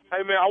 What?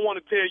 Hey, man, I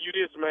want to tell you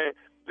this, man.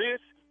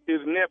 This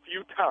is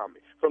nephew Tommy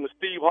from the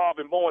Steve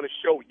Harvey Morning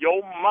Show.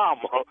 Your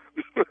mama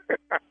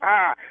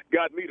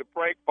got me to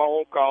prank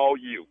phone call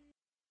you.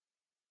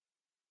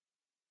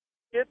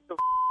 Get the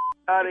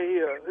out of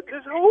here.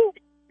 This who?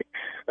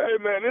 Hey,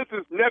 man, this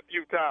is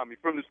nephew Tommy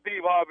from the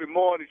Steve Harvey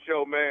Morning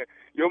Show, man.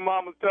 Your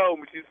mama told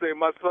me, she said,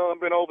 my son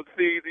been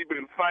overseas. He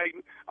been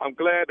fighting. I'm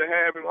glad to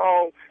have him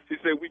home. She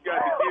said, we got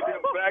to get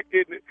him back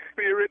in the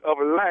spirit of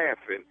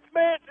laughing.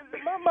 Man,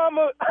 my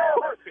mama,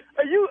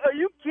 are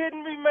you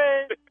kidding me,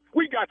 man?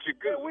 We got you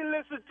good. Man, we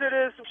listen to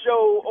this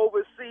show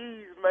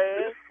overseas,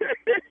 man.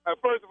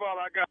 First of all,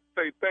 I got to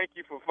say thank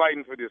you for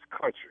fighting for this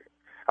country.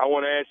 I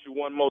want to ask you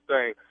one more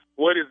thing.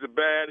 What is the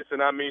baddest,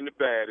 and I mean the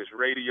baddest,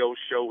 radio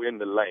show in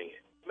the land?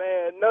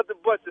 Man, nothing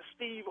but the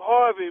Steve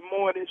Harvey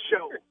Morning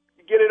Show.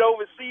 You get it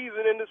overseas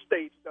and in the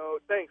States,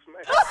 dog. Thanks,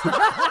 man.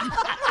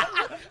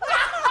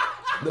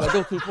 Did I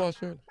go too far,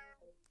 Shirley?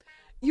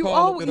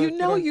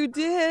 You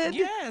did.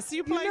 Yes,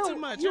 you play too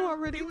much. You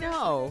already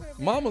know.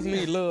 Mamas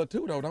need love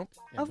too, though, don't they?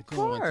 Yeah, Of you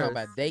don't wanna course. talk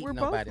about dating We're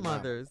nobody, both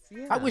mothers.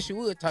 Yeah. I wish you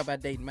would talk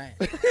about dating mine.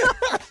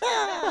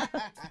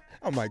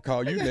 I might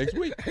call you next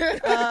week. All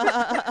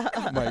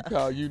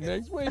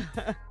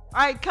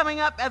right, coming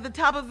up at the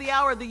top of the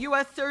hour, the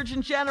U.S.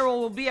 Surgeon General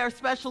will be our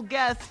special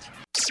guest.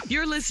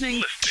 You're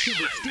listening to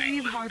the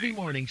Steve Harvey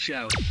Morning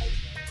Show.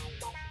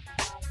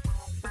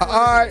 All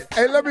right,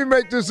 hey, let me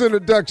make this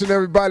introduction,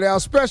 everybody.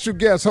 Our special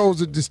guest holds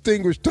the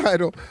distinguished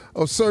title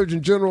of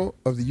Surgeon General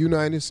of the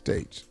United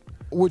States,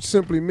 which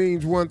simply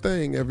means one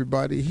thing,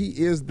 everybody. He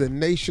is the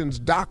nation's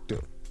doctor.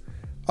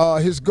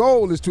 His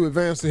goal is to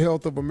advance the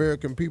health of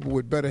American people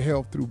with better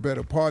health through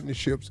better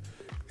partnerships.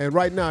 And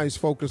right now he's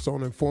focused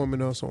on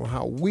informing us on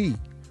how we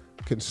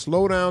can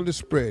slow down the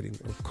spreading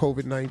of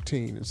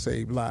COVID-19 and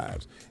save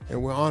lives.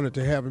 And we're honored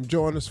to have him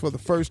join us for the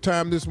first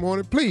time this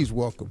morning. Please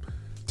welcome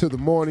to the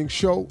morning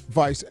show,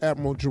 Vice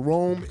Admiral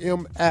Jerome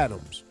M.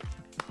 Adams.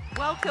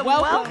 Welcome.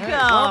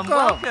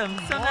 Welcome.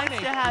 So nice to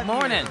have you.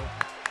 Morning.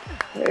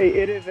 Hey,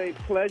 it is a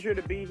pleasure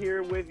to be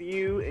here with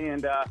you,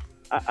 and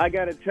I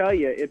got to tell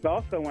you, it's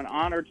also an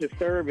honor to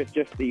serve as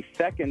just the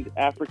second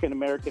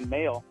African-American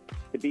male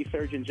to be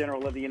Surgeon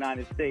General of the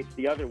United States.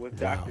 The other was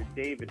Dr.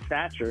 David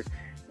Thatcher,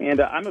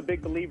 and I'm a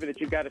big believer that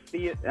you've got to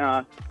see it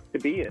to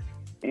be it.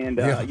 And,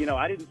 you know,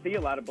 I didn't see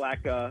a lot of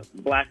black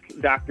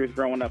doctors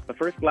growing up. The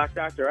first black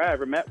doctor I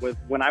ever met was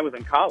when I was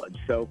in college.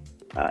 So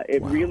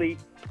it really,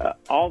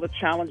 all the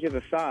challenges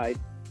aside,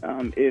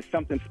 is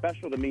something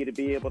special to me to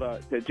be able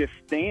to just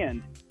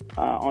stand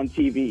on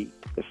TV,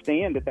 to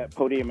stand at that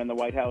podium in the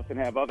White House and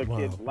have other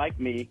kids like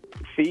me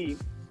see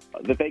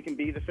that they can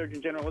be the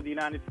Surgeon General of the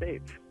United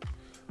States.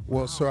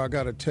 Well, sir, I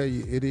got to tell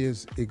you, it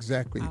is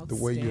exactly the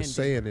way you're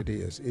saying it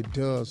is. It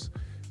does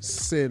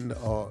send,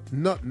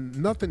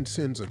 nothing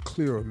sends a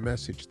clearer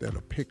message than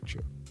a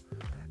picture.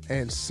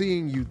 and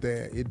seeing you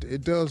there,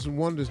 it does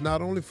wonders not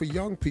only for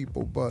young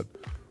people, but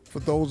for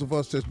those of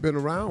us that's been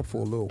around for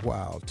a little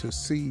while, to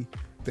see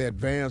the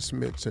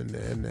advancements and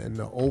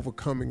the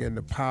overcoming and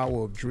the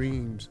power of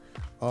dreams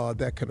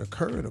that can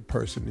occur in a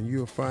person. And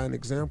you're a fine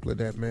example of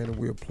that, man, and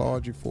we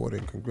applaud you for it,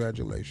 and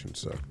congratulations,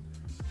 sir.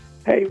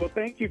 Hey, well,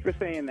 thank you for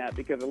saying that,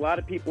 because a lot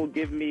of people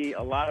give me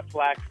a lot of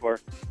flack for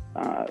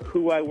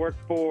who I work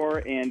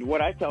for, and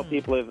what I tell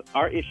people is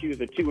our issues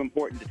are too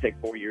important to take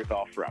 4 years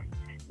off from.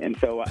 And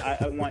so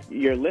I want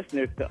your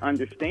listeners to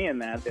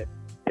understand that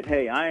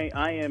hey,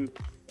 I am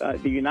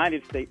the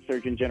United States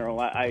Surgeon General.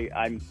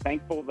 I'm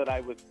thankful that I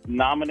was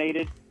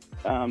nominated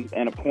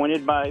and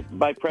appointed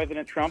by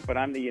President Trump, but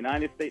I'm the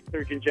United States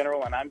Surgeon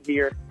General, and I'm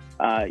here.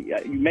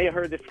 You may have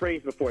heard this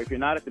phrase before: if you're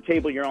not at the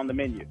table, you're on the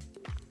menu.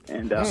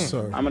 And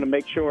I'm going to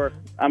make sure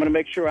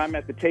I'm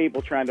at the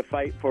table trying to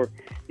fight for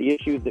the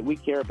issues that we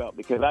care about,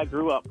 because I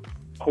grew up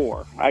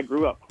poor. I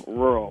grew up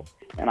rural,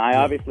 and I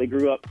obviously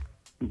grew up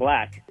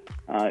black.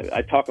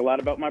 I talk a lot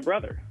about my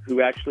brother,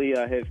 who actually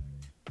has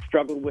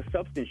struggled with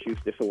substance use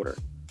disorder.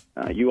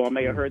 You all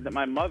may have heard that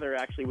my mother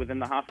actually was in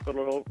the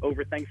hospital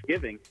over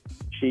Thanksgiving.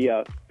 She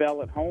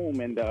fell at home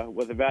and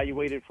was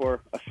evaluated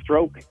for a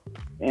stroke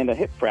and a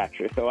hip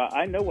fracture. So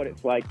I know what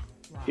it's like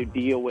to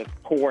deal with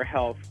poor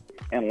health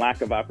and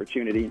lack of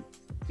opportunity,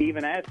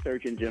 even as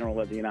Surgeon General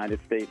of the United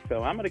States.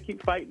 So I'm going to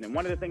keep fighting. And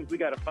one of the things we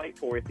got to fight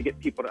for is to get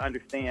people to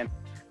understand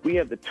we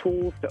have the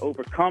tools to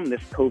overcome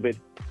this COVID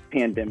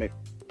pandemic,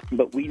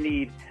 but we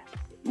need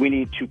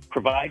to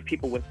provide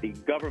people with the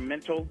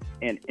governmental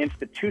and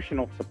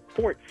institutional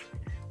supports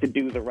to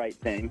do the right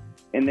thing.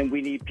 And then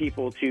we need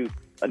people to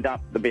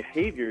adopt the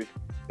behaviors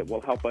that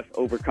will help us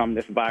overcome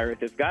this virus.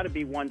 It's got to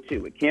be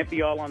 1-2. It can't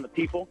be all on the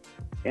people,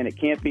 and it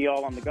can't be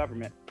all on the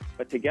government.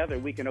 But together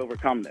we can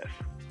overcome this.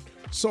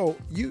 So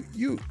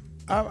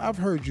I've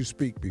heard you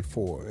speak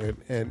before,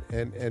 and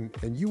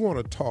you want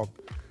to talk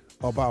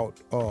about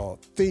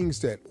things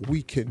that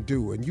we can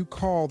do, and you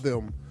call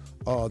them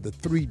the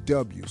 3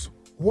 W's.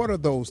 What are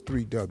those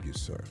 3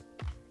 W's, sir?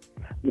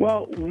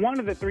 Well, one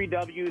of the 3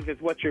 W's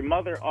is what your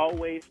mother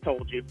always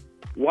told you: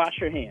 wash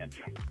your hands.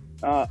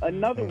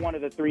 Another one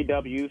of the 3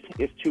 W's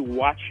is to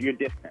watch your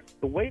distance.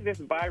 The way this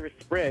virus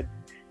spreads,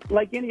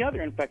 like any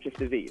other infectious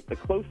disease, the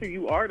closer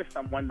you are to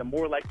someone, the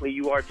more likely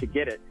you are to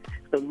get it.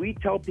 So we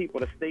tell people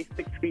to stay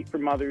 6 feet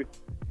from others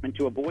and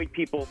to avoid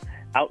people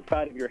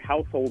outside of your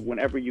household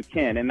whenever you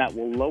can, and that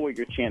will lower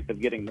your chance of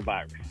getting the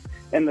virus.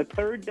 And the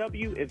 3rd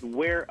W is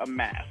wear a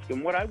mask.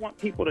 And what I want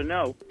people to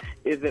know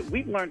is that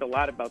we've learned a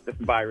lot about this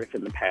virus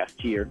in the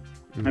past year.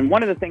 And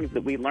one of the things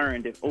that we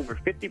learned is over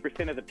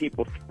 50% of the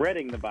people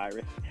spreading the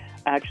virus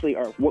actually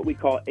are what we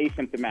call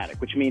asymptomatic,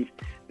 which means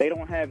they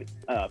don't have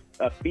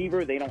a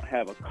fever, they don't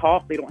have a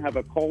cough, they don't have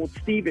a cold.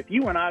 Steve, if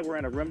you and I were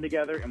in a room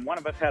together and one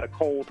of us had a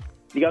cold,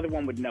 the other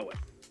one would know it.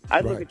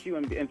 I'd look at you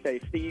and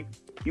say, Steve,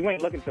 you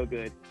ain't looking so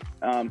good.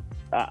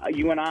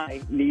 You and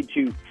I need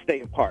to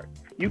stay apart.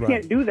 You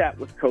can't do that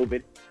with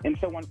COVID. And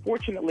so,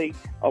 unfortunately,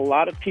 a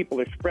lot of people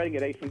are spreading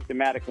it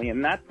asymptomatically,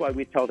 and that's why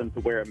we tell them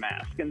to wear a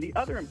mask. And the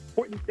other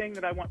important thing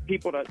that I want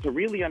people to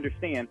really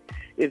understand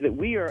is that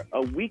we are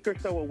a week or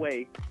so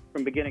away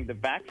from beginning to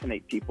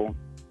vaccinate people.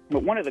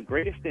 But one of the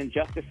greatest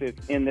injustices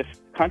in this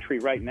country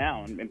right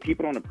now, and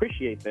people don't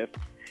appreciate this,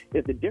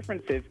 is the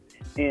differences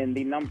in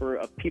the number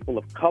of people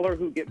of color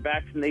who get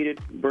vaccinated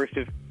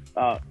versus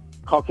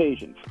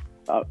Caucasians.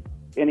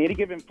 In any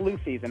given flu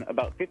season,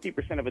 about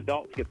 50% of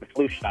adults get the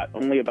flu shot.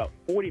 Only about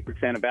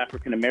 40% of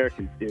African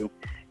Americans do.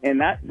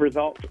 And that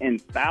results in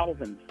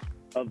thousands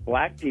of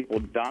black people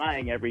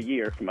dying every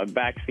year from a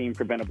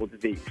vaccine-preventable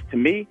disease. To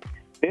me,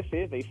 this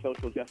is a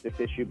social justice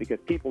issue because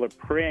people are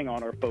preying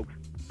on our folks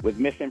with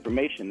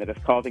misinformation that is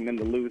causing them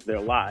to lose their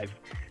lives.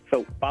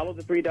 So follow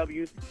the 3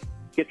 W's,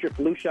 get your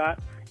flu shot.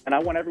 And I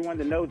want everyone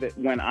to know that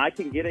when I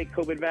can get a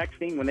COVID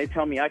vaccine, when they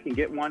tell me I can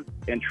get one,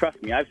 and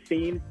trust me, I've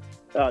seen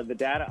the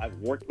data. I've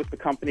worked with the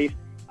companies.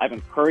 I've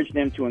encouraged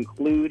them to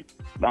include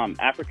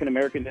African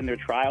Americans in their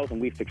trials, and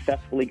we've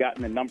successfully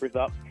gotten the numbers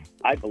up.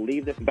 I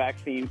believe this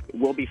vaccine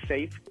will be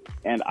safe,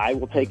 and I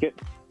will take it.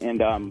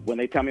 And when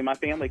they tell me my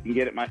family can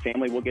get it, my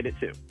family will get it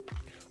too.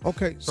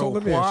 Okay, so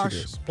let me ask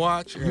you this.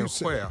 Watch, and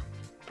where?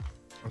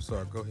 I'm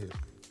sorry, go ahead.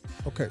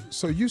 Okay,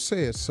 so you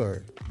said,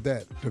 sir,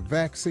 that the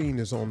vaccine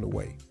is on the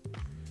way.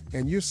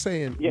 And you're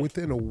saying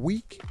within a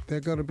week they're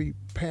going to be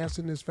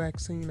passing this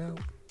vaccine out?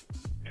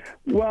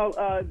 Well,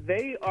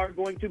 they are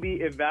going to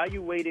be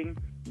evaluating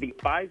the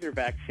Pfizer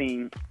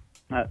vaccine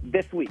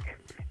this week.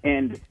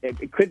 And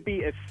it could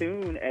be as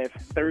soon as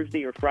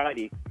Thursday or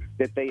Friday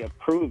that they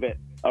approve it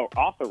or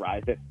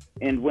authorize it.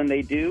 And when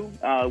they do,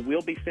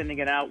 we'll be sending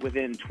it out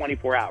within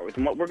 24 hours.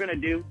 And what we're going to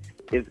do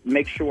is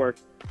make sure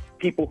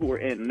people who are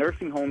in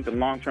nursing homes and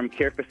long-term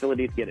care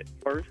facilities get it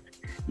first.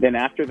 Then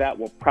after that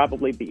will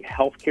probably be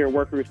healthcare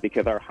workers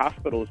because our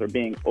hospitals are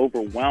being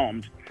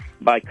overwhelmed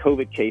by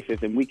COVID cases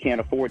and we can't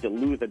afford to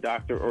lose a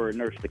doctor or a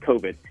nurse to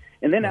COVID.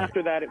 And then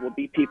after that, it will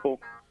be people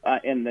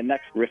in the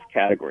next risk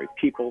category,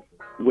 people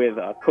with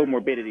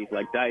comorbidities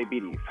like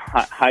diabetes,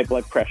 high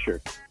blood pressure,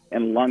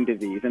 and lung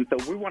disease. And so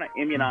we want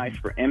to immunize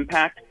for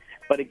impact.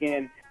 But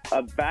again,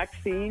 a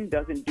vaccine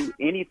doesn't do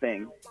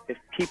anything if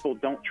people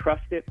don't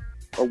trust it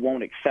or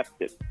won't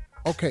accept it.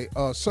 Okay,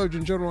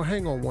 Surgeon General,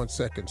 hang on 1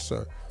 second,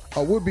 sir.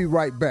 We'll be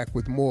right back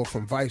with more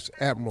from Vice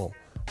Admiral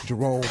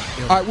Jerome.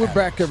 All right, we're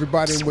back,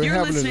 everybody, and we're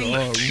having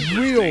a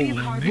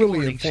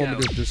really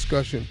informative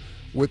discussion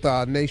with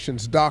our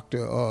nation's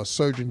doctor,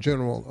 Surgeon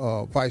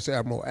General Vice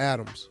Admiral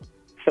Adams.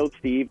 So,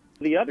 Steve,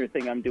 the other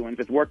thing I'm doing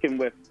is working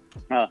with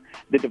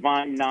the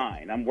Divine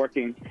Nine. I'm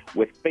working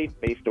with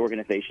faith-based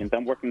organizations.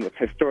 I'm working with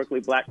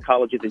historically black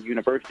colleges and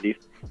universities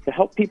to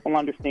help people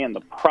understand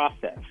the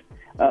process.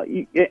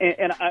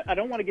 And I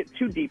don't want to get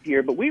too deep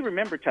here, but we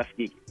remember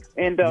Tuskegee.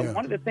 And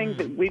one of the things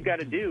that we've got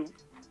to do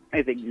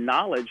is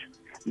acknowledge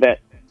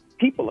that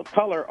people of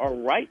color are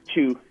right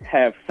to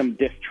have some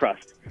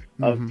distrust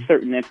of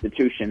certain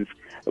institutions.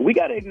 We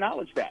got to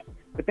acknowledge that.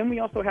 But then we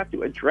also have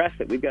to address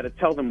it. We've got to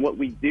tell them what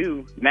we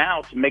do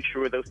now to make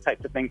sure those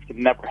types of things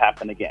can never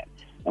happen again.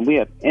 And we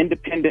have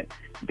independent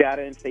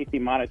data and safety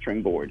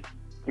monitoring boards.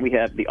 We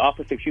have the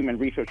Office of Human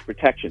Resource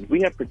Protection.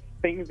 We have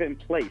things in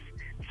place,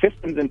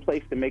 systems in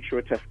place to make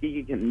sure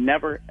Tuskegee can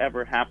never,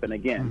 ever happen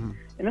again.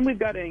 And then we've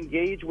got to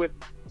engage with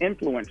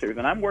influencers.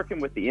 And I'm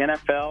working with the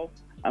NFL.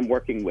 I'm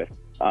working with,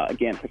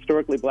 again,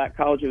 historically black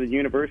colleges and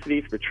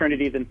universities,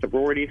 fraternities and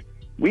sororities.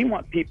 We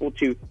want people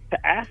to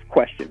ask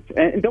questions.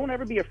 And don't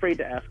ever be afraid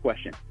to ask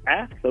questions.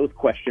 Ask those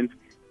questions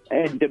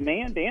and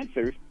demand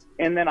answers.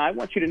 And then I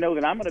want you to know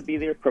that I'm going to be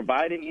there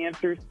providing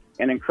answers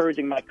and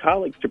encouraging my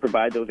colleagues to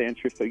provide those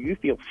answers so you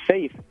feel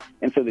safe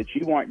and so that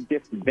you aren't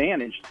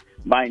disadvantaged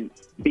by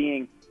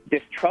being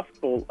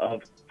distrustful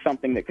of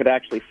something that could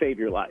actually save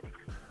your life.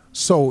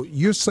 So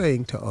you're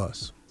saying to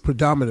us,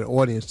 predominant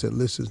audience that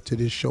listens to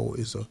this show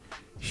is a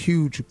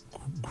huge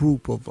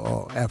group of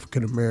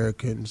African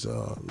Americans,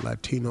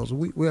 Latinos.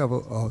 We have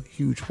a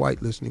huge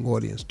white listening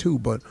audience too,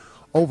 but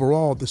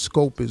overall the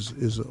scope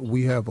is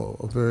we have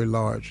a very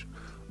large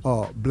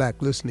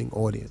black listening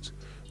audience.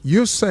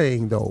 You're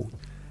saying though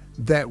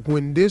that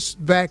when this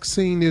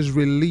vaccine is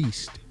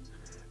released,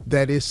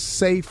 that it's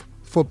safe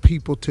for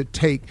people to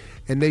take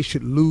and they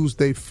should lose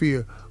their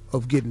fear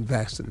of getting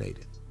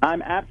vaccinated?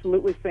 I'm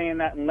absolutely saying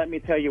that, and let me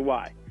tell you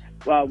why.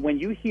 When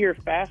you hear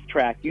fast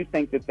track, you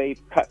think that they've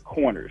cut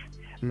corners.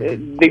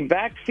 The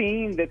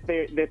vaccine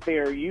that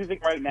they're using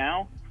right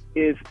now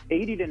is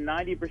 80 to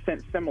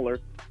 90% similar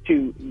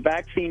to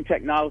vaccine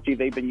technology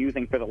they've been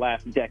using for the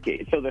last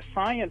decade. So the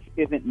science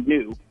isn't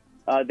new.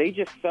 They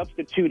just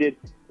substituted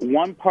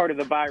one part of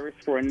the virus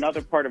for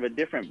another part of a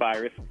different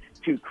virus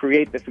to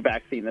create this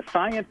vaccine. The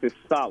science is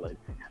solid.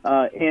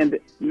 And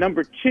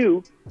number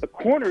two, the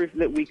corners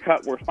that we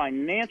cut were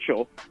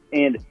financial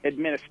and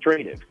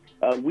administrative.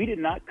 We did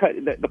not cut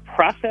the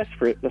process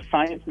for the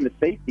science and the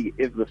safety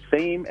is the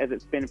same as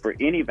it's been for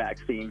any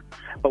vaccine.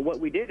 But what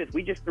we did is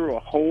we just threw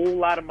a whole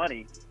lot of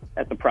money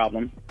at the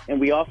problem,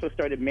 and we also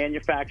started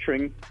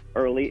manufacturing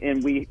early,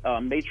 and we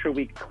made sure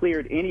we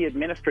cleared any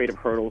administrative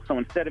hurdles. So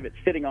instead of it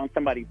sitting on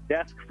somebody's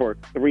desk for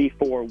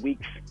 3-4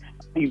 weeks,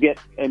 you get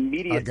an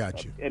immediate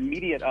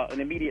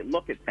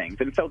look at things.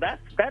 And so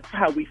that's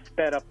how we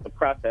sped up the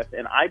process,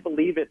 and I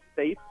believe it's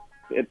safe.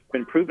 It's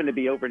been proven to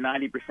be over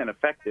 90%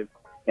 effective.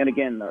 And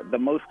again, the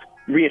most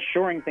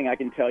reassuring thing I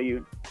can tell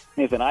you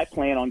is that I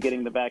plan on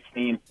getting the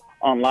vaccine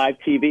on live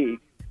TV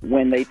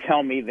when they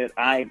tell me that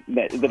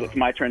it's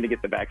my turn to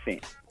get the vaccine.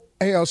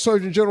 Hey,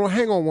 Surgeon General,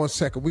 hang on 1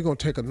 second. We're going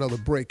to take another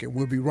break, and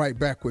we'll be right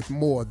back with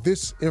more.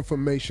 This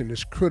information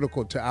is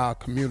critical to our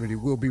community.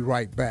 We'll be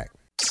right back.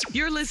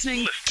 You're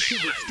listening to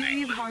the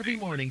Steve Harvey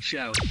Morning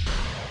Show.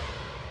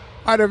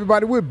 All right,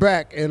 everybody, we're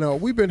back,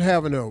 and we've been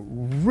having a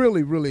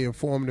really, really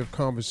informative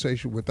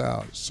conversation with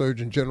our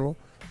Surgeon General,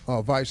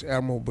 Vice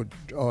Admiral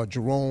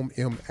Jerome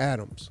M.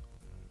 Adams.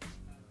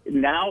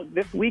 Now,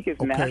 this week is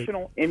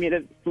National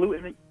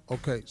Flu.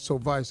 Okay, so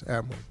Vice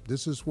Admiral,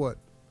 this is what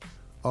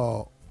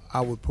I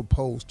would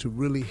propose to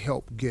really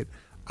help get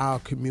our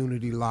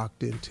community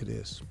locked into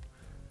this.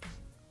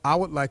 I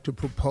would like to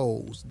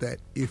propose that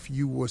if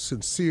you were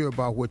sincere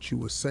about what you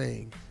were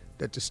saying,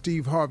 that the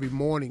Steve Harvey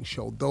Morning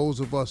Show, those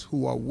of us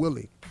who are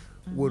willing,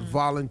 would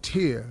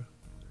volunteer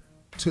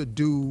to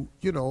do,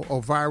 a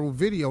viral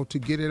video to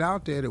get it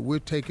out there that we're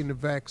taking the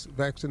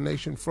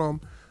vaccination from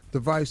the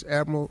Vice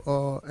Admiral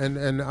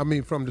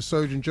from the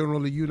Surgeon General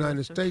of the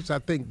United States. I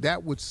think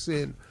that would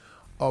send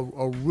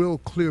a real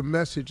clear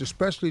message,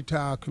 especially to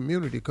our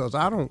community, because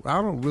I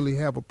don't really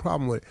have a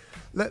problem with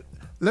it.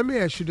 Let me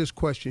ask you this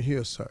question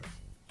here, sir.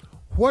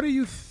 What do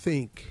you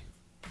think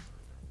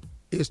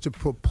is the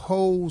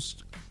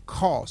proposed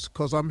cost?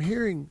 Because I'm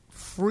hearing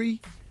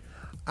free,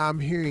 I'm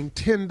hearing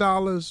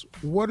 $10.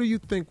 What do you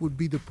think would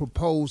be the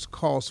proposed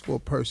cost for a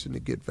person to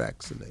get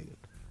vaccinated?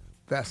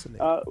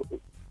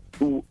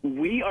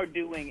 We are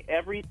doing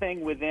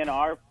everything within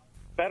our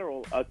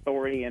federal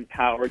authority and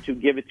power to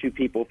give it to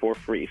people for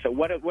free. So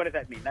what does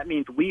that mean? That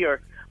means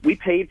we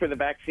paid for the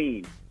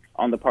vaccine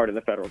on the part of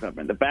the federal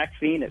government. The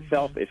vaccine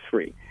itself is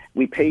free.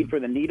 We paid for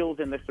the needles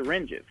and the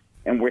syringes,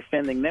 and we're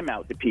sending them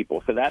out to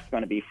people, so that's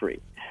going to be free.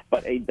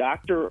 But a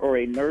doctor or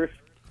a nurse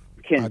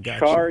I got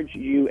charge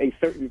you a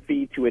certain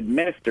fee to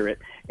administer it,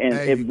 and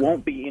it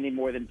won't be any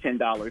more than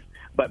 $10.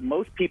 But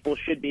most people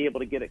should be able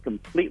to get it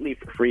completely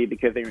for free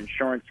because their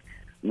insurance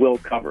will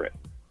cover it.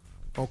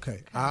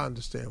 Okay, I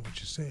understand what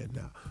you're saying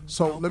now.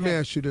 So let me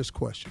ask you this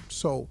question.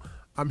 So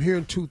I'm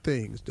hearing two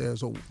things.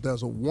 There's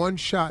a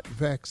one-shot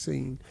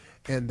vaccine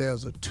and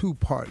there's a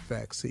two-part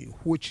vaccine.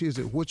 Which is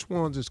it? Which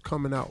ones is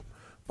coming out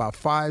by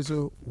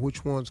Pfizer?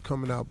 Which one's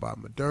coming out by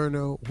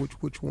Moderna?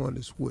 Which one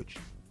is which?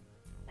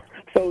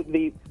 So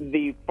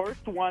the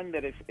first one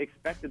that is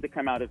expected to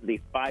come out is the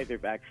Pfizer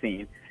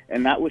vaccine,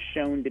 and that was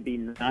shown to be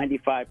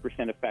 95%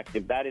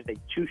 effective. That is a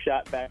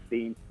two-shot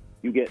vaccine.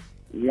 You get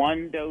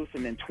one dose,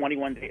 and then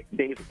 21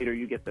 days later,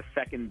 you get the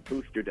second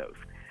booster dose.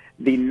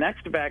 The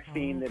next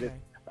vaccine that is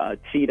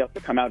teed up to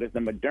come out is the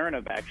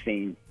Moderna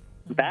vaccine.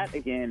 That,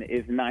 again,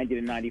 is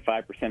 90 to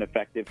 95%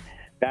 effective.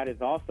 That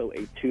is also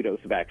a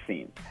two-dose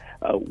vaccine.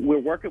 We're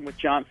working with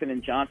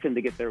Johnson & Johnson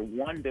to get their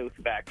one-dose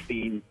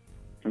vaccine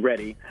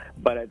ready,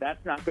 but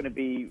that's not going to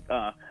be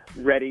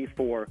ready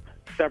for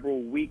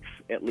several weeks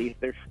at least.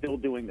 They're still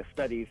doing the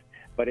studies.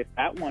 But if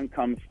that one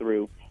comes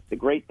through, the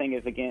great thing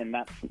is, again,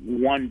 that's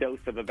one dose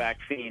of a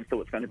vaccine,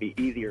 so it's going to be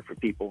easier for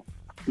people.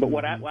 But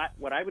what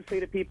I would say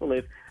to people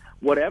is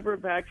whatever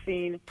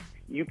vaccine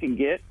you can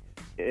get,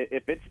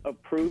 if it's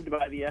approved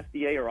by the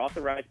FDA or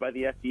authorized by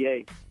the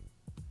FDA,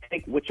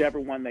 take whichever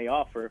one they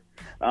offer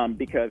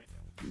because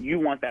you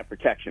want that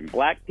protection.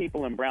 Black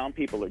people and brown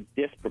people are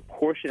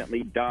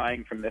disproportionately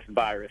dying from this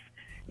virus.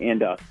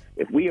 And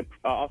if we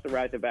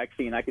authorize a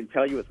vaccine, I can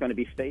tell you it's going to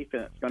be safe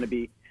and it's going to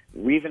be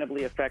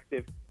reasonably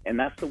effective, and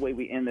that's the way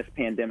we end this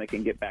pandemic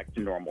and get back to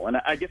normal. And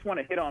I just want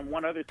to hit on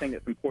one other thing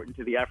that's important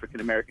to the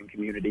African-American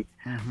community.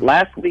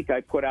 Last week,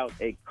 I put out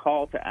a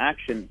call to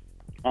action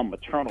on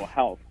maternal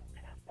health,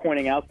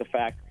 pointing out the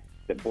fact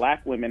that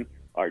black women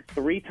are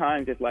 3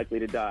 times as likely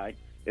to die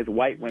as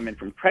white women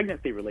from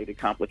pregnancy-related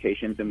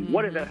complications. And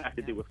what does that have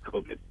to do with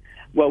COVID?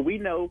 Well, we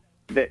know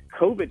that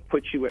COVID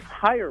puts you at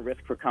higher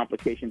risk for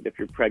complications if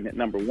you're pregnant,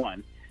 number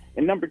one.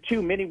 And number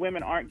two, many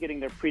women aren't getting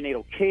their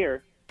prenatal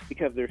care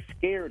because they're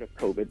scared of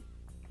COVID.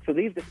 So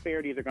these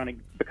disparities are going to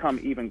become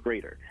even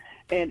greater.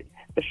 And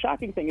the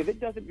shocking thing is it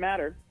doesn't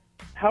matter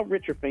how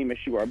rich or famous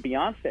you are.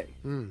 Beyonce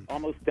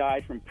almost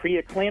died from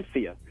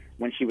preeclampsia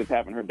when she was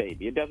having her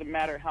baby. It doesn't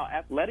matter how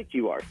athletic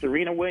you are.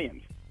 Serena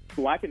Williams,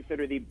 who I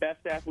consider the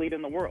best athlete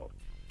in the world,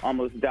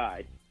 almost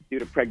died due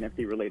to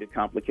pregnancy-related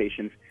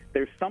complications.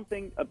 There's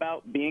something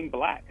about being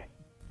black,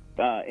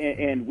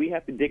 and we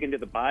have to dig into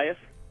the bias,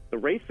 the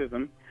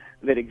racism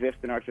that exists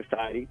in our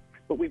society,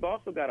 but we've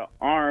also got to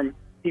arm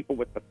people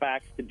with the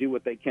facts to do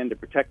what they can to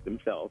protect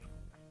themselves.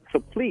 So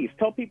please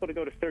tell people to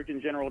go to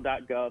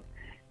surgeongeneral.gov,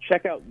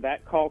 check out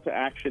that call to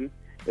action,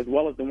 as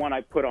well as the one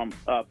I put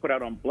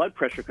out on blood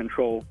pressure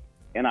control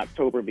in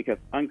October, because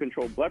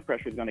uncontrolled blood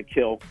pressure is going to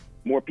kill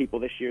more people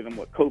this year than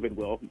what COVID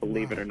will,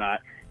 believe it or not.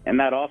 And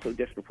that also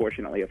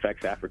disproportionately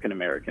affects African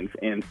Americans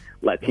and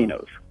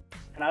Latinos.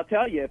 And I'll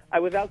tell you, I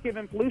was out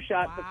giving flu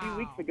shots a few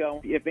weeks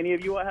ago. If any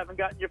of you haven't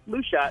gotten your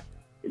flu shot,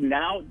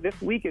 now this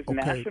week is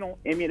National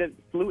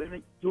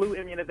Flu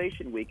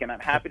Immunization Week, and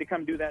I'm happy to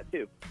come do that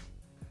too.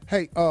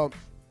 Hey,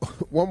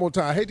 one more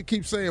time. I hate to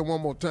keep saying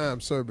one more time,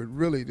 sir, but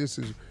really this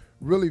is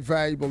really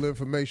valuable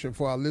information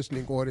for our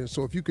listening audience.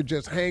 So if you could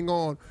just hang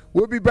on,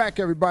 we'll be back,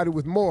 everybody,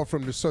 with more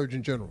from the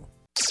Surgeon General.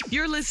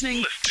 You're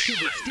listening to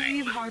the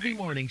Steve Harvey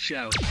Morning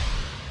Show.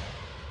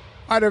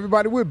 All right,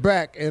 everybody, we're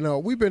back,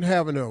 and we've been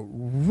having a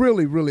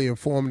really, really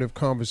informative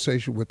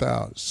conversation with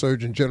our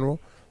Surgeon General,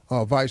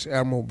 Vice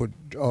Admiral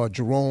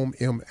Jerome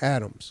M.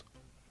 Adams.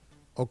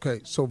 Okay,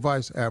 so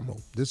Vice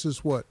Admiral, this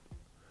is what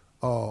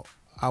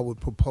I would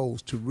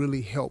propose to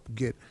really help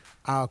get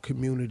our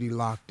community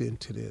locked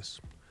into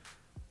this.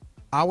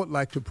 I would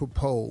like to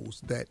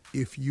propose that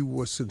if you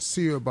were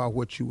sincere about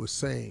what you were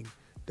saying,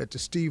 that the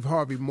Steve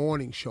Harvey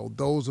Morning Show,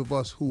 those of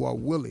us who are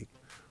willing,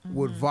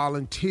 would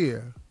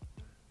volunteer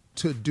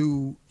to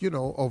do,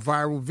 a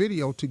viral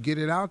video to get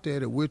it out there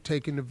that we're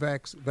taking the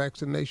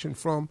vaccination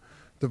from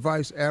the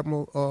Vice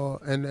Admiral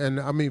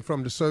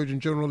from the Surgeon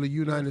General of the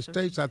United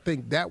States. I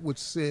think that would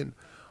send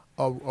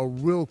a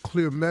real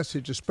clear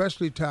message,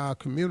 especially to our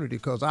community,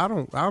 because I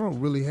don't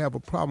really have a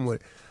problem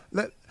with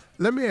it.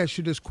 Let me ask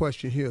you this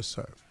question here,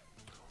 sir.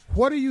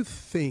 What do you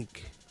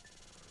think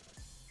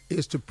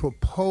is the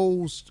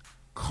proposed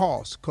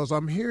cost? Because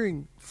I'm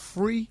hearing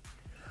free,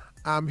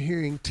 I'm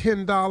hearing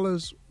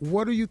 $10.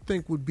 What do you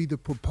think would be the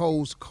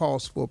proposed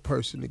cost for a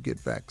person to get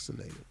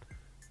vaccinated?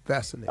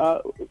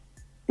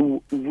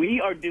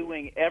 We are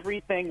doing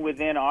everything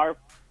within our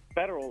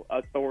federal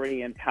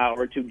authority and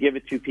power to give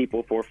it to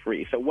people for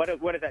free. So what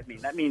does that mean?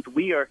 That means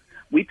we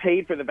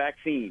paid for the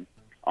vaccine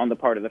on the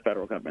part of the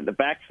federal government. The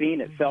vaccine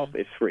itself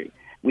is free.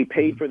 We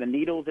paid for the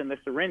needles and the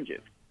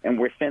syringes, and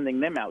we're sending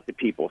them out to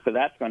people, so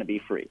that's going to be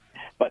free.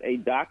 But a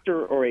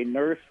doctor or a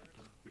nurse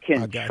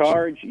can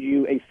charge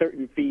you a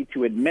certain fee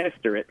to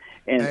administer it,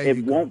 and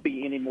it won't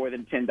be any more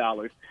than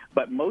 $10.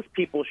 But most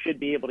people should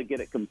be able to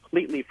get it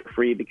completely for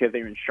free because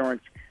their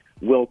insurance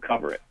will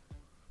cover it.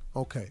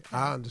 Okay,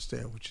 I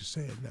understand what you're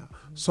saying now.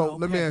 So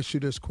let me ask you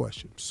this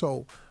question.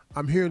 So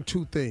I'm hearing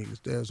two things.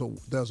 There's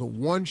a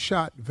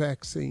one-shot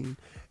vaccine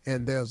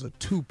and there's a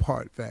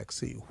two-part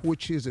vaccine.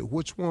 Which is it?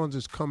 Which ones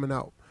is coming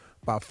out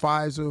by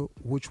Pfizer?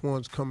 Which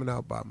one's coming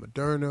out by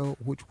Moderna?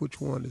 Which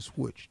one is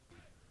which?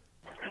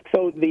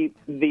 So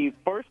the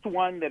first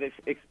one that is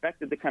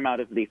expected to come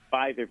out is the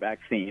Pfizer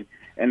vaccine,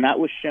 and that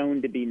was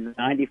shown to be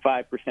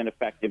 95%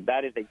 effective.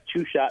 That is a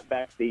two-shot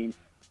vaccine.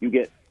 You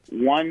get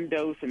one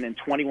dose, and then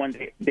 21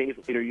 days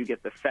later, you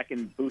get the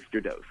second booster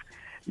dose.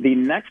 The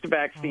next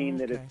vaccine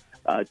that is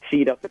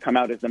teed up to come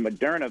out is the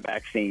Moderna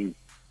vaccine.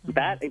 Mm-hmm.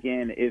 That,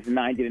 again, is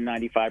 90 to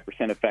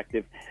 95%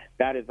 effective.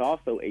 That is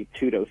also a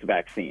two-dose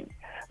vaccine.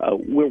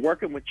 We're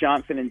working with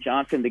Johnson &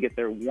 Johnson to get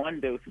their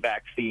one-dose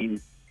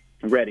vaccine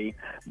ready,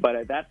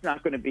 but that's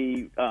not going to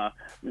be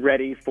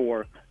ready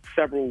for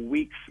several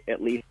weeks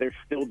at least. They're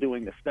still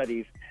doing the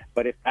studies.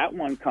 But if that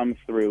one comes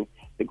through,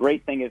 the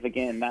great thing is,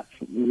 again, that's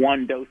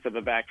one dose of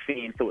a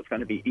vaccine, so it's going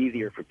to be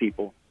easier for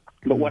people.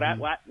 But what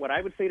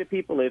I would say to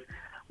people is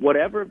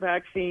whatever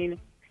vaccine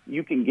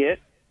you can get,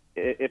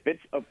 if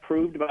it's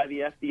approved by the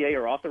FDA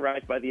or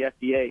authorized by the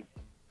FDA,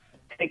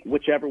 take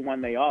whichever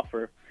one they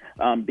offer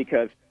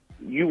because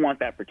you want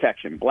that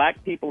protection.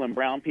 Black people and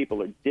brown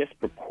people are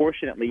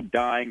disproportionately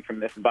dying from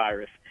this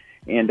virus.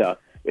 And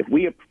if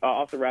we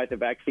authorize a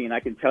vaccine, I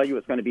can tell you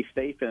it's going to be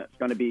safe and it's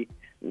going to be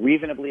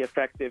reasonably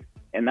effective.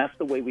 And that's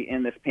the way we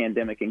end this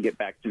pandemic and get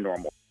back to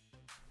normal.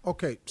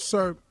 Okay,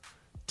 sir,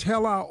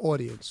 tell our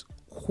audience,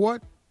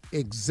 what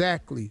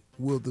exactly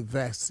will the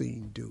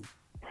vaccine do?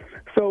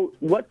 So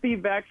what the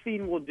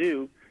vaccine will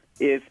do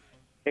is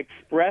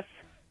express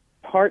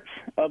parts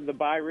of the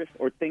virus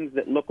or things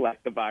that look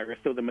like the virus.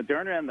 So the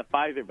Moderna and the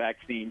Pfizer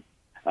vaccine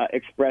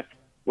express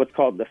what's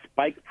called the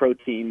spike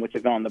protein, which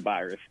is on the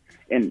virus,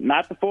 and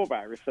not the full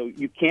virus. So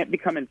you can't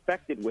become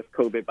infected with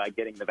COVID by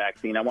getting the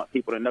vaccine. I want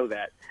people to know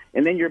that.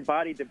 And then your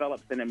body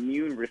develops an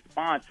immune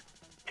response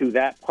to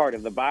that part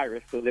of the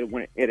virus so that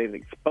when it is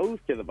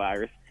exposed to the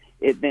virus,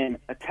 it then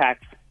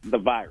attacks the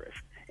virus.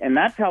 And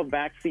that's how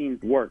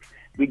vaccines work.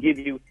 We give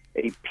you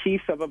a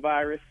piece of a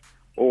virus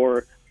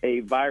or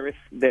a virus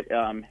that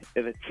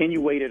is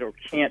attenuated or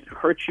can't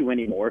hurt you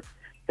anymore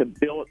to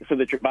build so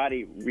that your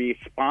body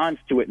responds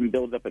to it and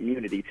builds up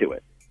immunity to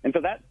it. And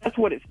so that's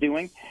what it's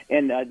doing.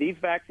 And these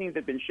vaccines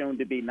have been shown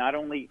to be not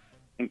only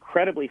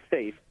incredibly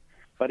safe,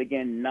 but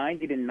again,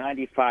 90 to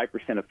 95%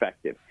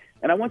 effective.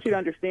 And I want you to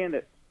understand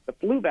that the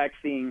flu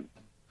vaccine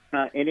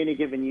in any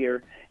given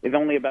year is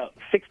only about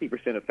 60%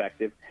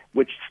 effective,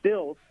 which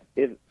still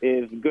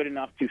is good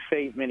enough to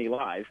save many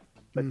lives.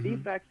 But these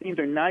vaccines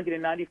are 90 to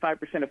 95%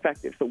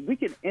 effective. So we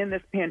can end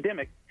this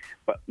pandemic.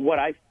 But what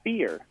I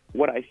fear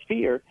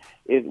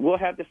is we'll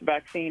have this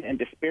vaccine and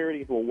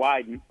disparities will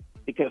widen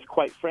because,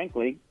 quite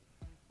frankly,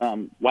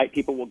 white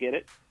people will get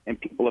it and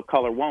people of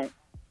color won't.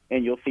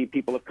 And you'll see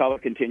people of color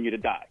continue to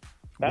die.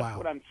 That's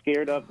what I'm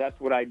scared of. That's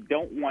what I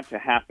don't want to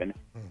happen.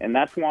 And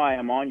that's why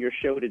I'm on your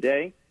show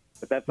today.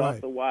 But that's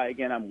also why,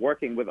 again, I'm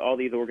working with all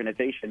these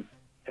organizations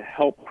to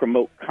help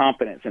promote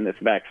confidence in this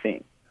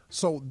vaccine.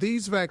 So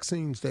these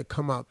vaccines that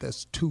come out,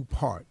 that's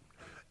two-part.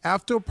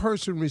 After a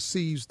person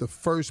receives the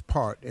first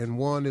part, and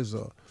one is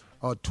a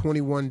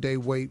 21-day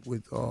wait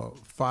with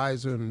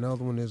Pfizer, and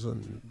another one is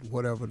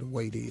whatever the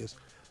wait is,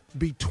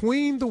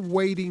 between the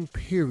waiting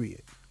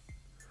period,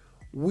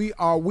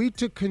 are we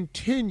to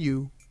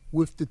continue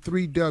with the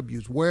 3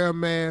 W's, wear a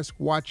mask,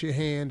 watch your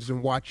hands,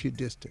 and watch your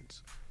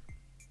distance?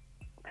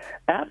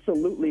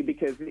 Absolutely,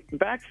 because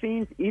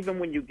vaccines, even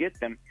when you get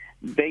them,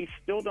 they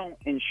still don't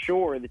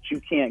ensure that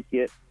you can't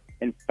get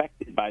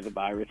infected by the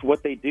virus.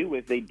 What they do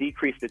is they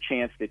decrease the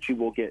chance that you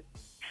will get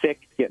sick,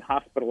 get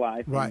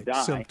hospitalized, and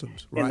die.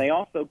 Symptoms. And they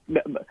also,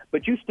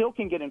 but you still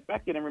can get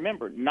infected. And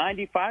remember,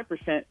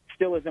 95%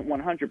 still isn't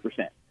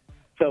 100%.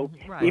 So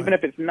even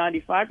if it's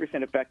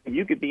 95% effective,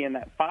 you could be in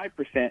that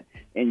 5%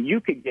 and you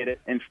could get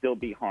it and still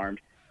be harmed.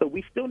 So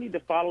we still need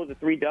to follow the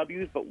 3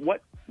 W's, but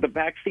what the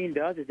vaccine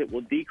does is it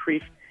will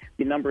decrease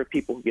the number of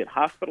people who get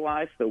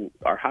hospitalized, so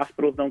our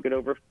hospitals don't get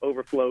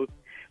overflowed.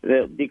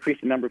 They'll decrease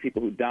the number of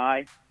people who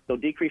die. They'll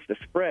decrease the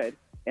spread.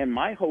 And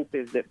my hope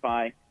is that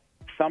by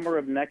summer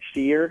of next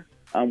year,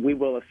 we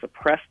will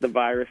suppress the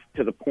virus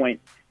to the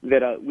point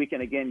that we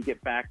can, again,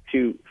 get back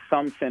to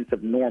some sense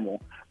of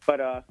normal.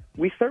 But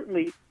we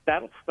certainly,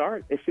 that'll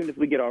start as soon as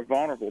we get our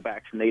vulnerable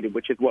vaccinated,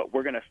 which is what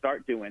we're going to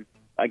start doing,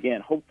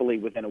 again, hopefully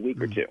within a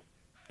week or two.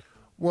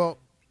 Well,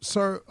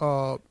 sir,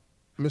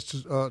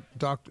 Mr.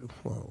 Doctor,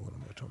 what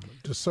am I talking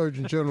about? The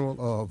Surgeon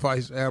General,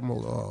 Vice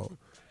Admiral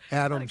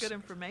Adams. Good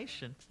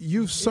information.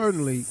 You've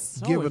certainly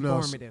given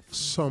us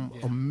some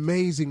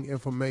amazing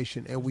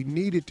information, and we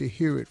needed to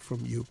hear it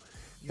from you.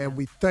 Yeah. And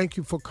we thank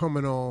you for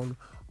coming on.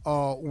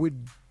 We're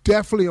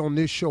definitely on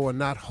this show are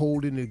not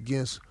holding it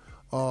against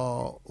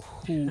who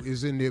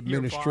is in the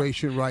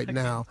administration right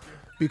now,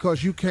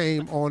 because you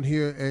came on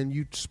here and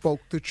you spoke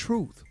the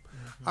truth.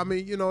 I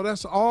mean,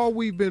 that's all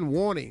we've been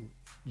wanting.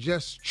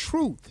 Just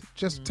truth.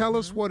 Just tell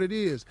us what it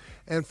is.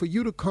 And for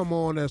you to come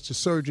on as the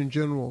Surgeon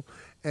General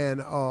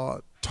and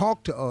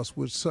talk to us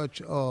with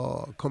such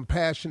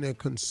compassion and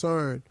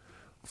concern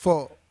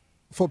for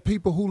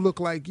people who look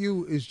like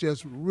you is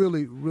just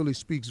really, really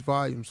speaks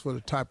volumes for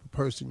the type of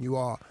person you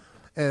are.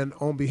 And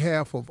on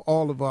behalf of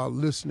all of our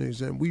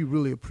listeners, and we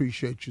really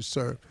appreciate you,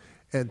 sir,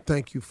 and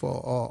thank you for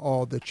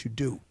all that you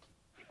do.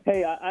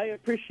 Hey, I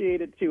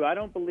appreciate it, too. I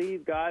don't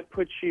believe God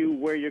puts you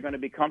where you're going to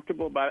be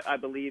comfortable, but I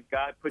believe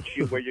God puts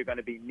you where you're going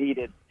to be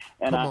needed.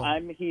 And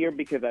I'm here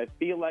because I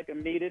feel like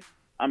I'm needed.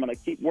 I'm going to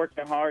keep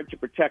working hard to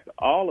protect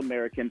all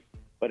Americans,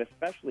 but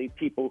especially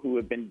people who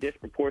have been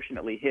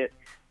disproportionately hit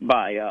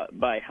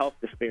by health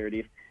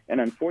disparities. And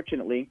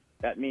unfortunately,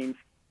 that means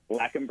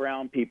black and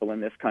brown people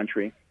in this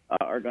country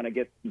are going to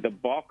get the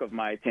bulk of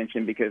my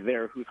attention because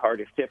they're who's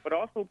hardest hit, but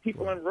also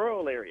people in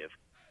rural areas.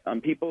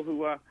 People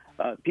who are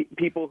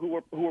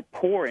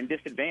poor and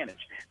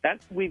disadvantaged.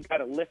 That's what we've got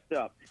to lift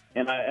up,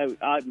 and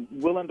I'm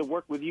willing to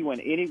work with you in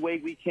any way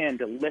we can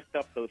to lift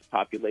up those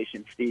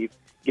populations, Steve.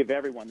 Give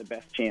everyone the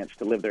best chance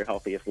to live their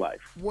healthiest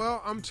life.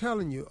 Well, I'm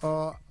telling you,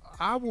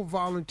 I will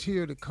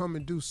volunteer to come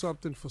and do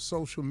something for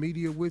social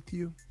media with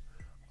you.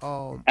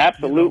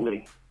 Absolutely. You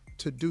know,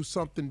 to do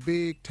something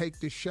big,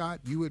 take the shot.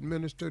 You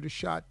administer the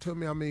shot to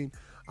me. I mean,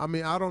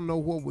 I don't know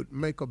what would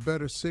make a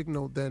better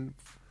signal than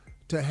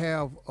to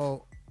have a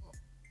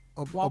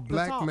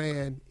black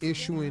man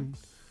issuing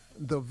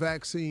the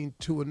vaccine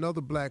to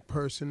another black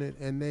person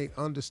and they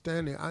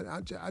understand it.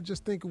 I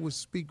just think it would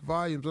speak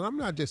volumes. And I'm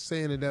not just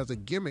saying it as a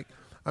gimmick.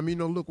 I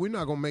mean, look, we're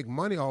not going to make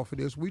money off of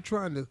this. We're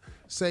trying to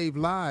save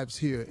lives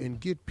here and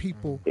get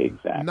people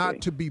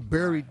not to be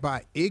buried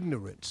by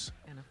ignorance.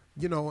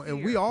 You know,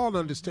 and we all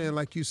understand,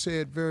 like you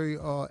said very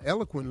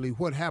eloquently,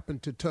 what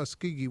happened to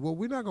Tuskegee. Well,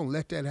 we're not going to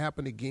let that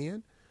happen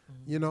again,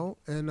 you know.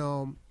 And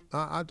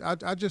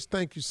I just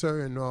thank you,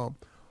 sir, and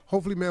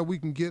hopefully, man, we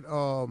can get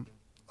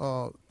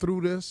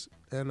through this,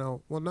 and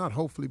well, not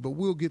hopefully, but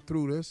we'll get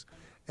through this,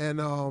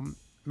 and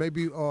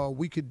maybe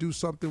we could do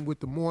something with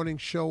the morning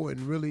show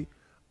and really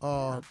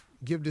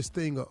give this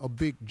thing a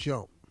big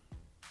jump.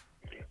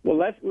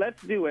 Well,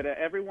 let's do it.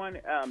 Everyone,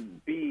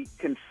 be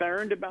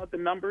concerned about the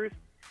numbers,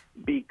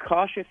 be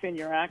cautious in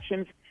your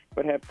actions,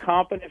 but have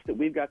confidence that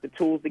we've got the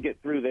tools to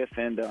get through this.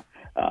 And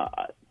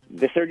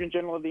the Surgeon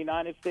General of the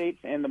United States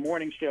and the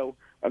morning show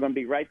are going to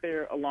be right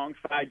there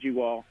alongside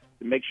you all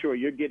to make sure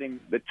you're getting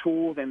the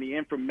tools and the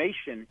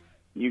information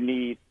you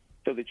need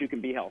so that you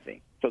can be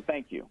healthy. So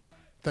thank you.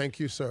 Thank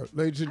you, sir.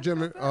 Ladies and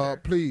gentlemen,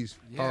 please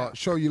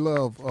show your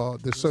love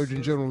the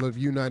Surgeon General of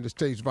the United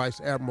States,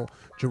 Vice Admiral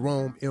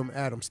Jerome M.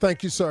 Adams.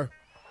 Thank you, sir.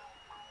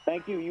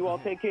 Thank you. You all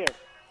take care.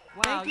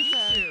 Wow, you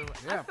too.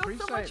 Yeah, I feel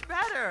so much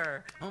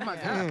better. Oh, my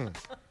God.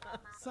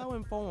 So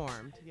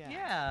informed.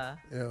 Yeah.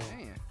 Man.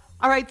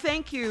 All right,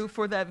 thank you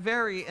for that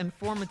very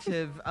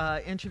informative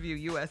interview,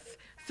 U.S.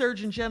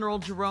 Surgeon General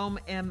Jerome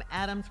M.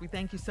 Adams. We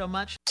thank you so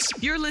much.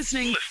 You're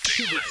listening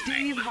to the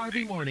Steve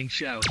Harvey Morning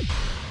Show.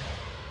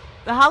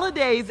 The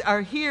holidays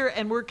are here,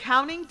 and we're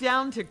counting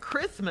down to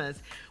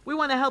Christmas. We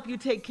want to help you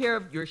take care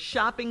of your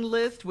shopping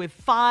list with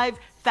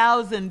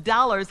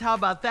 $5,000. How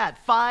about that?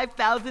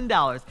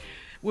 $5,000.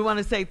 We want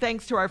to say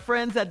thanks to our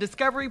friends at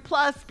Discovery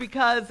Plus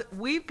because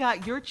we've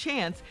got your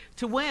chance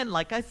to win,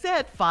 like I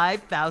said,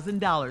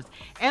 $5,000.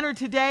 Enter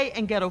today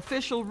and get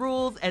official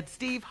rules at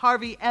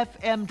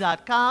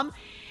steveharveyfm.com.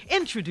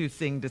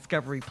 Introducing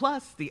Discovery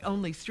Plus, the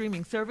only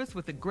streaming service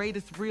with the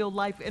greatest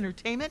real-life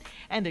entertainment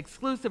and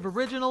exclusive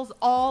originals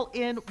all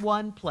in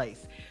one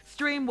place.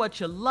 Stream what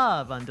you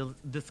love on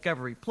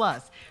Discovery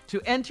Plus.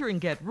 To enter and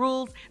get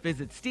rules,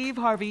 visit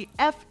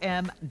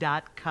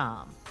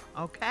steveharveyfm.com.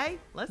 Okay,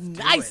 let's do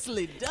it.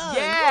 Nicely done.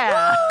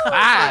 Yeah.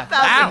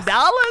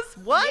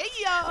 $5,000? What?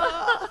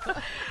 Yeah.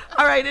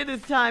 All right, it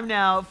is time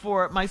now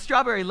for my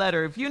strawberry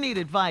letter. If you need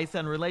advice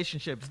on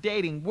relationships,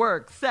 dating,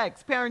 work,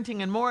 sex,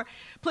 parenting, and more,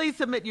 please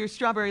submit your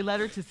strawberry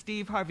letter to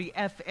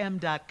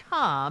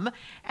steveharveyfm.com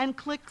and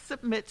click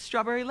Submit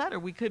Strawberry Letter.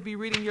 We could be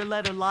reading your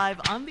letter live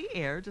on the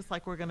air, just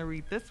like we're going to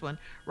read this one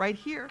right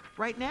here,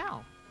 right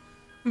now.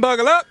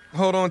 Buckle up.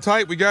 Hold on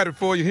tight. We got it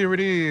for you. Here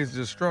it is,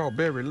 the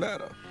strawberry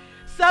letter.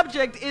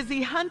 Subject, is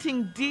he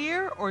hunting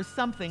deer or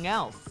something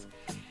else?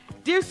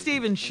 Dear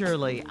Steve and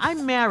Shirley, I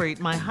married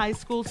my high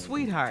school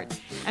sweetheart,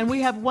 and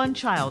we have one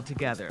child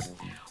together.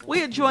 We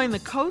had joined the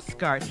Coast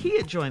Guard, he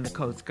had joined the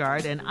Coast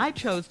Guard, and I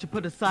chose to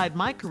put aside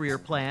my career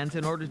plans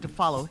in order to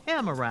follow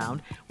him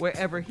around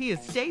wherever he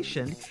is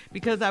stationed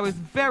because I was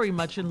very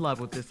much in love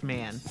with this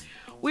man.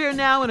 We are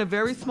now in a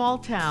very small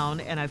town,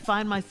 and I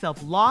find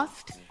myself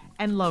lost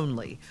and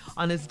lonely.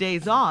 On his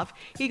days off,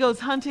 he goes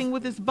hunting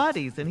with his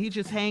buddies, and he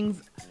just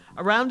hangs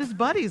around his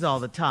buddies all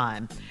the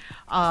time,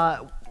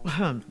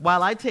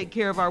 while I take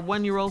care of our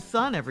 1-year-old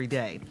son every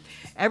day.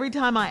 Every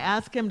time I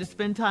ask him to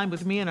spend time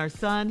with me and our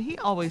son, he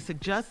always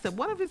suggests that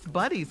one of his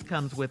buddies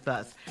comes with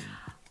us.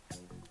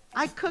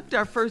 I cooked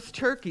our first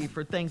turkey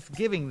for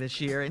Thanksgiving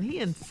this year, and he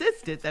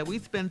insisted that we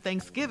spend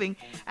Thanksgiving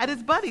at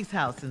his buddy's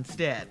house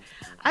instead.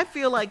 I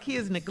feel like he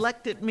has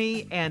neglected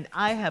me, and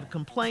I have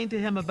complained to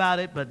him about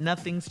it, but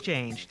nothing's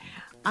changed.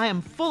 I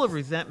am full of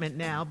resentment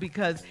now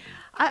because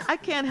I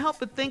can't help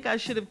but think I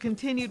should have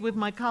continued with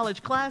my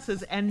college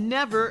classes and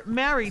never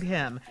married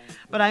him.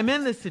 But I'm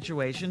in this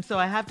situation, so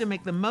I have to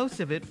make the most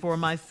of it for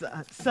my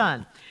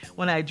son.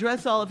 When I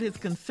address all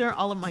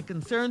of my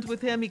concerns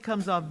with him, he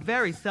comes off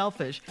very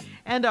selfish,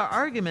 and our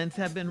arguments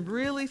have been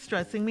really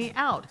stressing me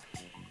out.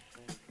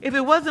 If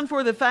it wasn't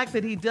for the fact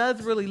that he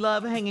does really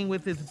love hanging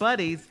with his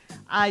buddies,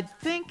 I'd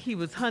think he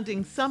was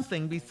hunting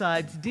something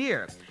besides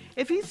deer.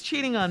 If he's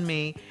cheating on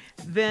me,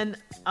 then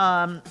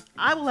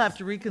I will have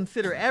to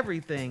reconsider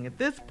everything. At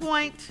this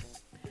point,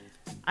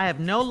 I have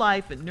no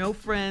life and no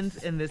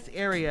friends in this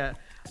area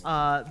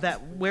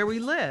where we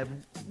live.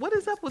 What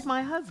is up with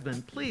my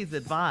husband? Please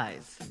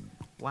advise.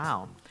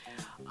 Wow.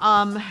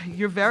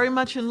 You're very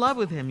much in love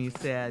with him, you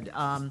said.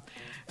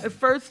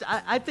 First,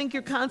 I think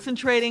you're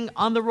concentrating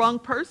on the wrong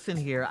person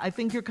here. I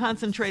think you're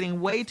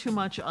concentrating way too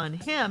much on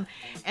him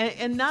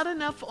and not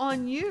enough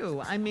on you.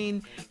 I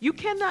mean, you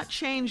cannot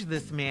change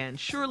this man.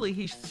 Surely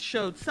he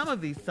showed some of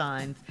these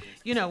signs,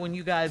 when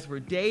you guys were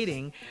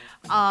dating.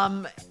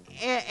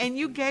 And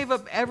you gave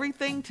up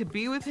everything to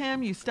be with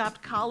him. You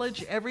stopped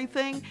college,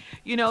 everything.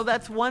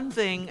 That's one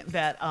thing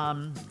that,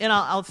 and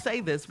I'll say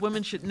this,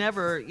 women should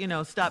never,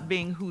 stop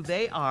being who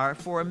they are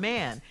for a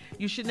man.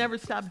 You should never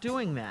stop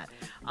doing that.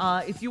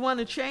 If you want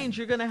to change,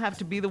 you're going to have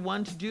to be the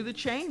one to do the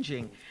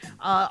changing.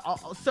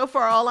 So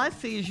far, all I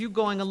see is you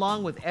going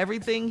along with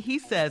everything he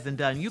says and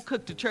done. You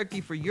cooked a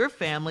turkey for your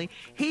family.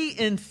 He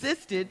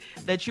insisted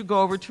that you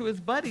go over to his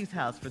buddy's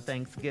house for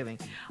Thanksgiving.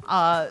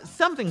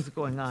 Something's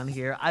going on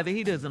here. Either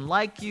he doesn't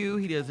like you,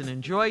 he doesn't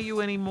enjoy you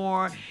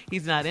anymore,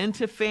 he's not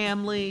into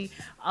family,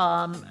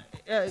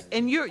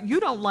 and you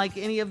don't like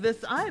any of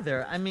this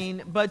either. I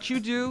mean, but you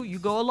do. You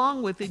go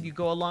along with it. You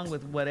go along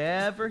with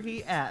whatever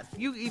he asks.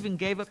 You even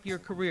gave up your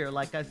career,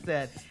 like I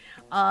said.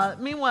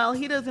 Meanwhile,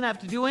 he doesn't have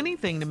to do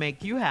anything to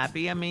make you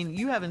happy. I mean,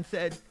 you haven't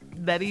said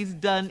that he's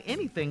done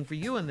anything for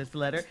you in this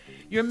letter.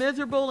 You're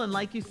miserable, and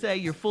like you say,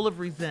 you're full of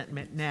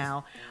resentment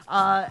now.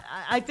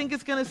 I think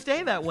it's going to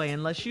stay that way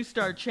unless you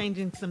start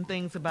changing some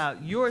things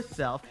about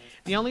yourself.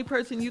 The only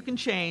person you can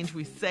change,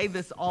 we say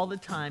this all the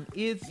time,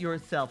 is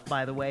yourself,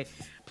 by the way.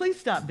 Please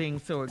stop being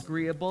so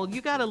agreeable.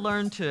 You got to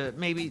learn to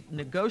maybe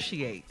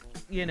negotiate,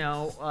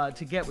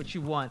 to get what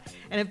you want.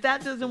 And if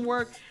that doesn't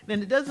work,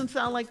 then it doesn't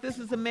sound like this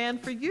is a man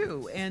for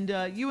you.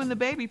 And you and the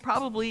baby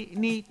probably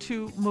need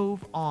to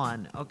move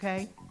on,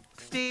 okay?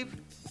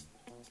 Steve?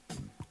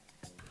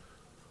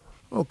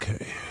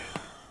 Okay.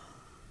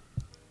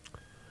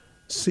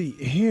 See,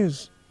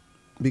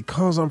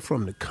 because I'm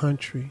from the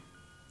country,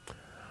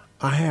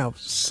 I have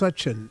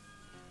such an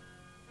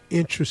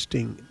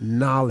interesting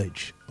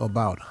knowledge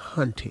about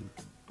hunting.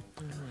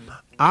 Mm-hmm.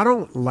 I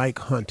don't like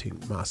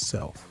hunting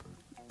myself.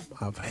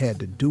 I've had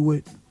to do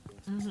it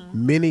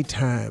many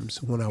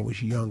times when I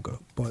was younger,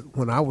 but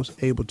when I was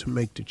able to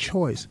make the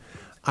choice,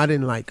 I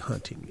didn't like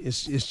hunting.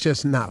 It's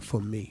just not for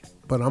me.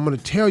 But I'm going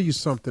to tell you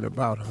something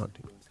about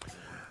hunting.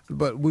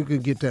 But we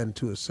could get that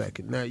into a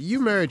second. Now, you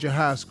married your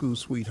high school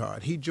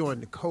sweetheart. He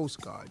joined the Coast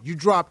Guard. You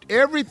dropped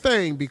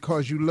everything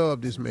because you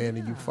loved this man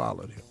and you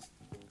followed him.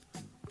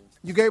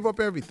 You gave up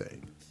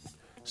everything.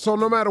 So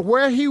no matter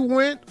where he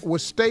went,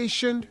 was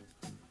stationed,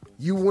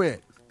 you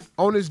went.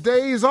 On his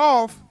days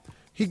off,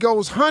 he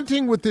goes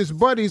hunting with his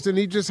buddies, and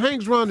he just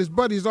hangs around his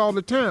buddies all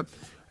the time.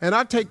 And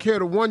I take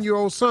care of the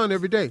 1-year-old son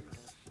every day.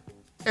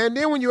 And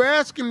then when you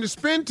ask him to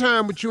spend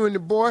time with you and the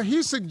boy,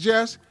 he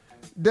suggests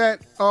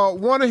that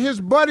one of his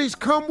buddies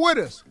come with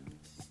us.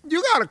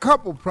 You got a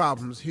couple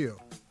problems here.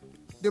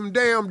 Them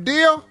damn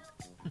deer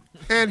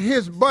and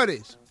his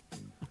buddies.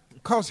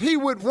 Because he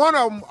with one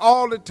of them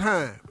all the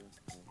time.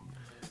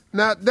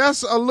 Now,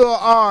 that's a little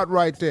odd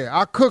right there.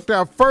 I cooked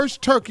our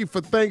first turkey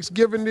for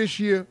Thanksgiving this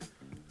year.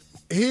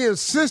 He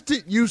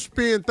insisted you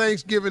spend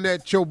Thanksgiving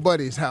at your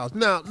buddy's house.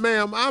 Now,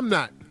 ma'am, I'm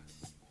not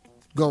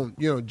going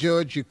to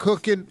judge your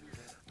cooking.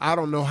 I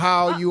don't know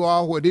how you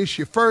are. Well, this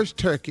your first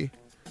turkey.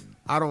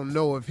 I don't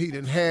know if he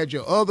done had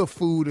your other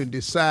food and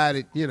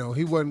decided, he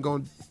wasn't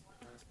going to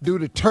do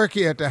the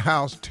turkey at the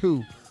house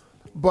too.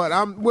 But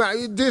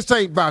this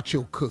ain't about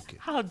your cooking.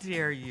 How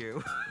dare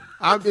you?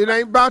 It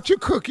ain't about your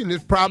cooking.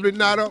 It's probably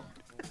not up.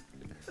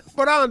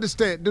 But I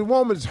understand. The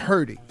woman's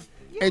hurting.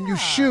 Yeah. And you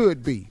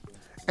should be.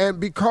 And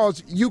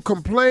because you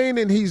complain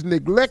and he's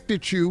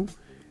neglected you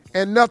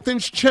and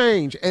nothing's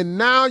changed. And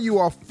now you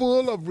are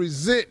full of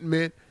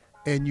resentment,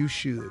 and you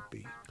should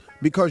be.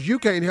 Because you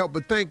can't help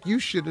but think you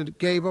should have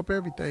gave up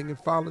everything and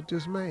followed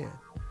this man.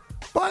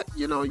 But,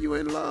 you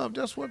in love.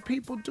 That's what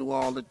people do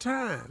all the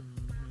time.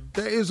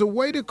 There is a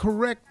way to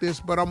correct this,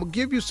 but I'm going to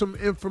give you some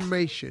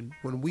information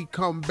when we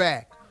come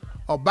back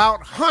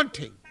about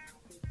hunting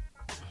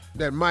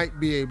that might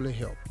be able to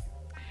help.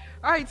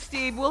 All right,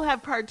 Steve, we'll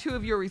have part 2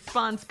 of your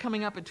response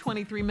coming up at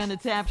 23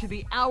 minutes after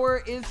the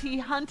hour. Is he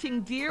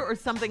hunting deer or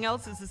something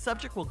else is the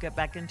subject? We'll get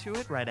back into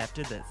it right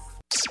after this.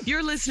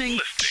 You're listening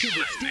to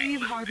the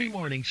Steve Harvey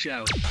Morning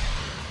Show.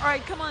 All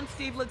right, come on,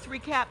 Steve. Let's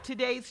recap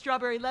today's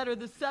Strawberry Letter.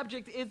 The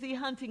subject, is he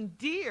hunting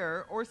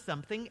deer or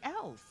something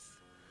else?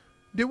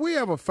 Did we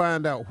ever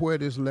find out where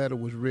this letter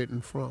was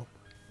written from?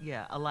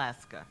 Yeah,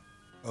 Alaska.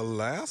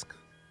 Alaska?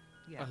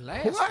 Yeah.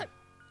 Alaska? What?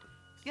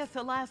 Yes,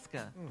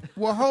 Alaska.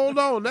 Well, hold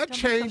on. That Don't be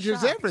so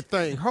changes shocked.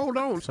 everything. Hold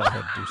on. So I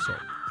had to do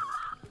something.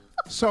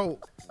 So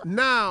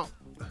now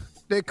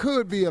there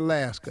could be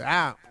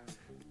Alaska.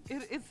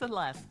 It's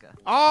Alaska.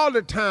 All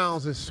the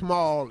towns are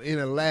small in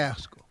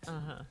Alaska.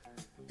 Uh-huh.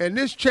 And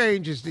this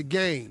changes the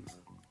game.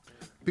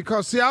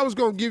 Because, see, I was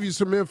going to give you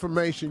some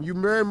information. You're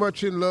very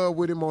much in love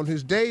with him. On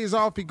his days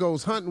off, he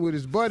goes hunting with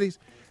his buddies,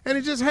 and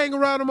he just hang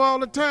around them all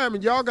the time.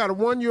 And y'all got a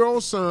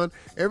 1-year-old son.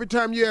 Every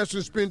time you ask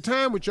him to spend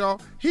time with y'all,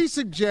 he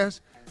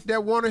suggests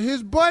that one of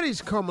his buddies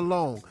come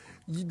along.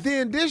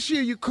 Then this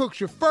year you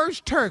cooked your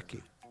first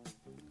turkey.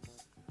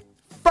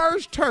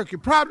 First turkey.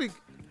 Probably,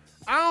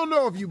 I don't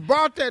know if you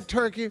bought that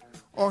turkey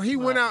or he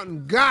went out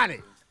and got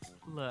it.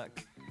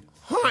 Look.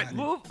 Hunting.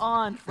 Move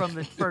on from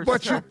the first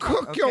But turkey, you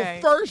cook okay?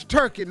 your first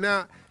turkey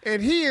now,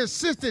 and he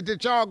insisted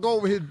that y'all go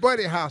over his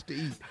buddy's house to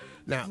eat.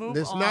 Now, Move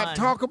let's on. not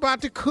talk about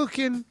the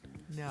cooking.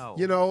 No.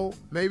 You know,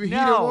 maybe he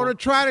No. didn't want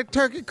to try the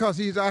turkey because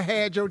I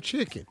had your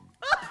chicken.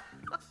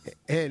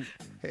 and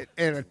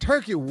a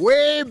turkey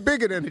way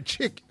bigger than a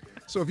chicken.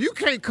 So if you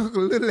can't cook a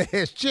little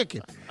ass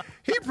chicken,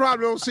 he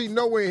probably don't see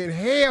no way in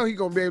hell he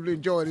gonna be able to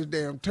enjoy this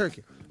damn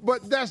turkey.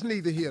 But that's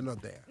neither here nor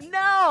there.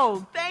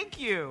 No, thank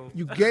you.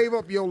 You gave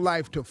up your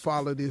life to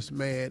follow this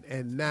man,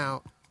 and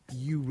now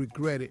you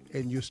regret it,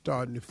 and you're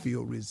starting to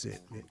feel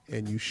resentment,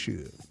 and you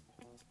should.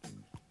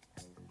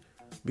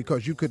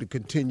 Because you could have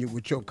continued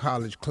with your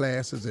college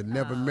classes and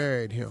never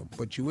married him.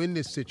 But you in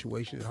this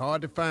situation. It's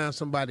hard to find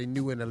somebody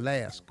new in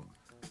Alaska.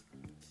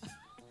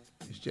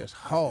 It's just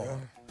hard.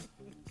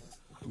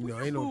 You know,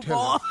 ain't no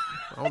telling.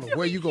 I don't know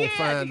where you gonna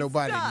find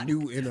nobody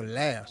new in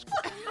Alaska.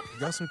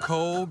 Got some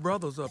cold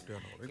brothers up there,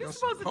 though. They You're got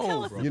some supposed to cold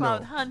tell us brothers.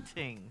 about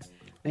hunting.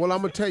 Well, I'm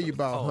going to tell you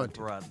about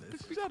hunting.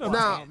 Brothers.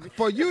 Now,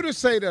 for you to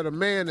say that a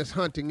man is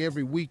hunting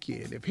every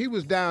weekend, if he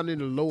was down in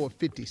the lower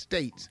 50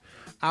 states,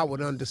 I would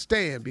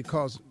understand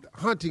because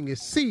hunting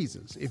is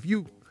seasons.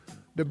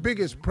 The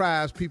biggest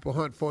prize people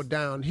hunt for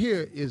down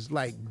here is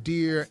like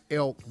deer,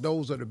 elk.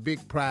 Those are the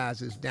big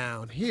prizes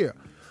down here.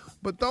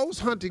 But those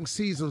hunting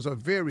seasons are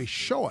very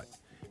short.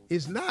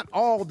 It's not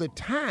all the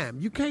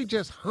time. You can't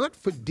just hunt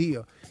for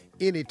deer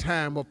any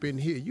time up in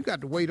here. You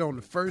got to wait on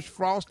the first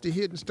frost to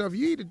hit and stuff.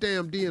 You eat a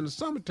damn deer in the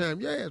summertime,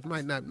 your ass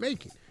might not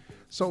make it.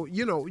 So,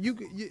 you know,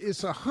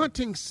 it's a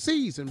hunting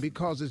season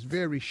because it's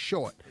very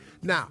short.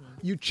 Now,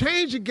 you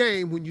change the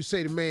game when you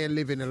say the man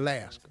live in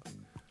Alaska.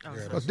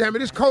 Because, damn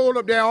it, it's cold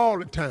up there all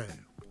the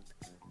time.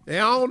 And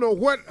I don't know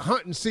what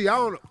hunting see. I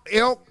don't know,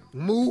 elk,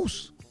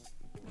 moose,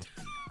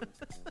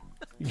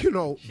 you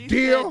know, She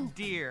deer, said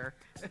deer.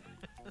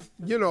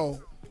 you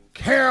know,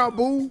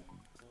 caribou.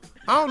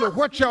 I don't know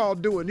what y'all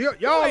doing.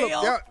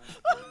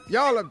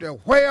 Y'all up there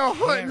whale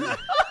hunting.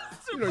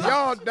 You know,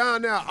 y'all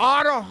down there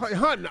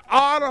hunting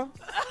otter,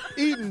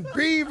 eating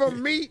beaver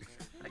meat.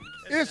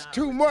 It's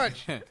too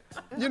much.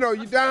 You know,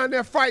 you down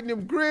there fighting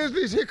them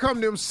grizzlies. Here come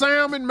them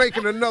salmon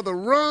making another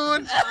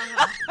run.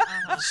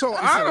 So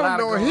I don't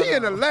know. He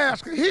in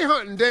Alaska. He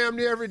hunting damn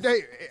near every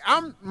day.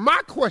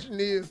 My question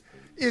is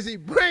he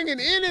bringing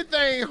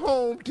anything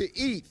home to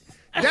eat?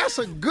 That's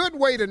a good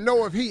way to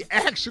know if he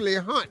actually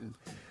hunting.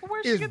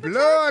 Is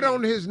blood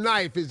on his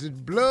knife? Is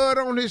it blood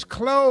on his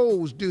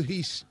clothes? Do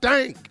he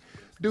stink?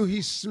 Do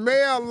he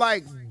smell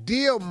like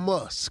deer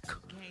musk?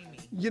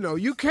 You know,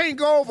 you can't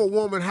go over a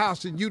woman's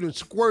house and you done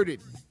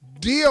squirted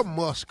deer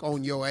musk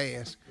on your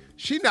ass.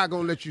 She not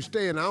gonna let you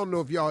stay in. I don't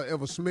know if y'all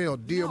ever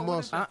smelled deer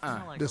musk.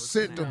 The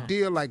scent of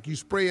deer, like you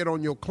spray it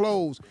on your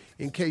clothes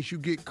in case you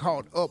get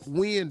caught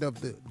upwind of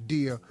the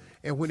deer.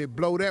 And when it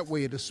blow that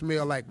way, it'll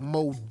smell like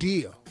more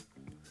deer.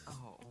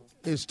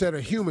 Instead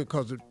of human,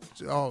 because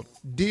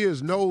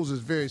deer's nose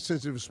is very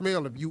sensitive to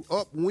smell. If you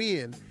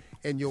upwind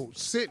and your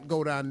scent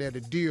go down there,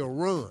 the deer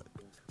run.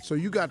 So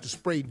you got to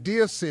spray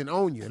deer scent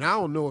on you. And I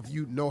don't know if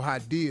you know how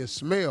deer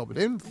smell, but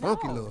them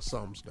funky little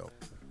somethings, though.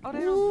 Oh, they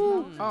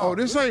don't smell. Oh,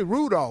 this ain't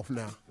Rudolph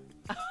now.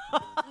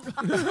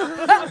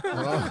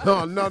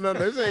 No,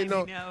 this ain't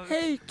no.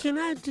 Hey, can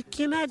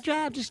I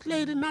drive this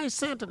lady nice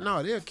Santa?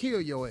 No, they'll kill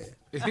your ass.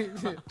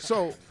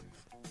 So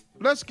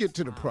let's get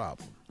to the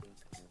problem.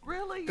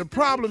 Really? The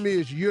problem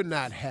is you're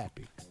not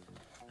happy.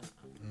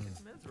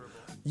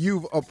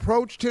 You've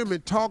approached him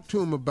and talked to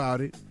him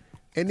about it,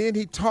 and then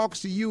he talks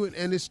to you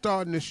and it's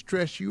starting to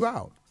stress you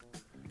out.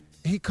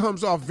 He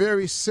comes off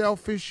very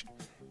selfish,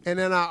 and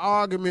then our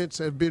arguments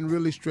have been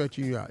really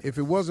stretching you out. If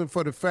it wasn't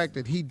for the fact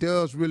that he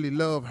does really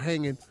love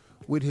hanging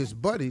with his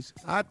buddies,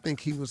 I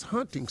think he was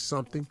hunting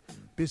something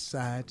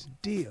besides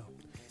deer.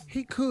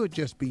 He could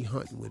just be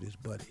hunting with his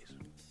buddies.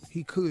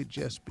 He could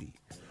just be.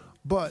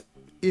 But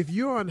if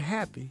you're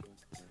unhappy,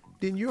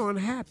 then you're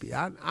unhappy.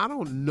 I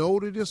don't know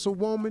that it's a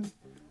woman,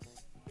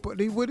 but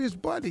he with his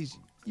buddies,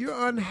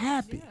 you're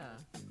unhappy. Yeah.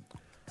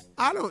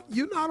 I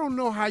don't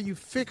know how you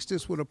fix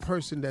this with a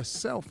person that's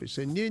selfish,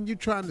 and then you're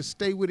trying to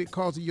stay with it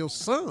because of your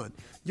son.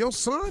 Your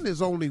son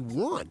is only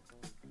one.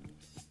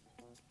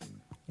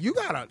 You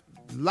got a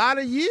lot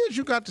of years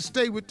you got to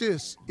stay with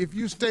this. If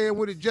you staying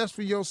with it just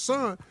for your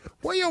son,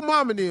 where your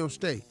mom and them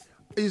stay?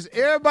 is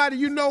everybody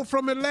you know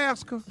from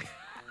Alaska?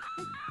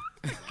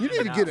 You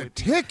need to get a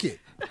ticket.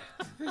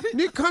 You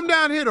need to come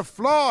down here to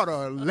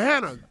Florida,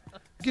 Atlanta.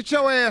 Get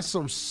your ass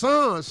some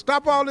sun.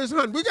 Stop all this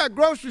hunting. We got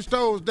grocery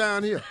stores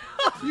down here.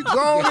 You go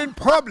on in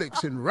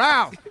Publix and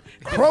Ralph,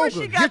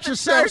 Kroger. Get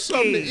yourself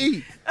something to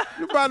eat.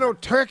 You buy no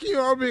turkey. You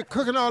all been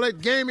cooking all that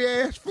gamey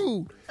ass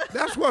food.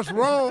 That's what's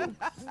wrong.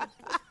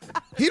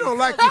 He don't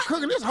like you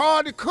cooking. It's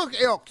hard to cook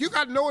elk. You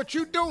got to know what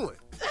you're doing.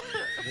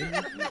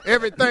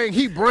 Everything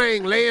he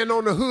bring laying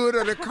on the hood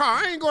of the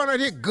car. I ain't going out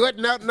here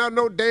gutting out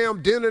no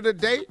damn dinner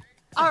today.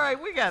 All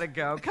right, we got to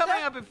go.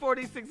 Coming up at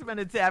 46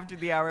 minutes after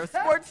the hour,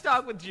 Sports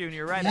Talk with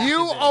Junior right after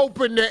You this.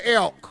 open the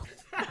elk.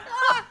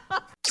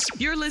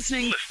 You're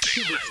listening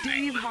to the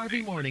Steve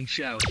Harvey Morning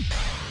Show.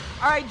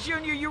 All right,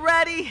 Junior, you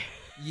ready?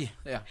 Yeah.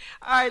 All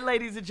right,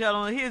 ladies and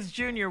gentlemen, here's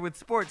Junior with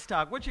Sports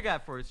Talk. What you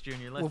got for us,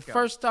 Junior? Let's go.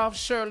 First off,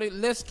 Shirley,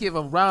 let's give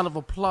a round of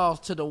applause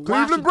to the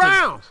Cleveland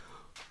Browns.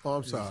 Oh,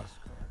 I'm sorry.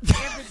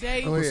 Every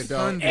day, Go ahead,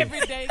 dog. every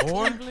day,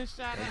 Cleveland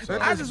shout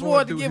out. I just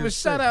wanted to give a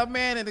shout out,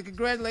 man, and a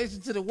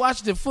congratulations to the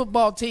Washington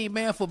football team,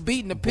 man, for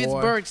beating the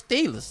Pittsburgh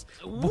Steelers.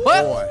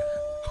 What?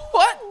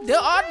 There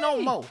are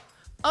no more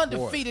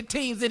undefeated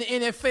teams in the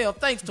NFL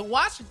thanks to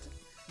Washington.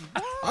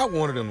 I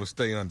wanted them to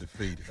stay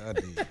undefeated. I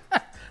did.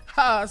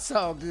 It's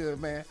all good,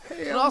 man.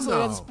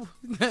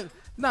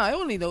 No,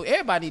 only know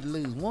everybody need to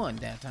lose one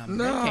that time.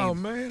 No,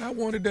 man. I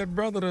wanted that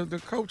brother, the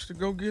coach, to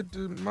go get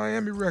the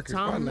Miami record.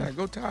 Why not?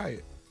 Go tie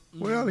it.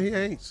 Well, he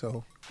ain't,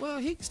 so. Well,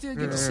 he can still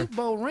get the Super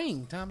Bowl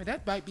ring, Tommy.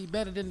 That might be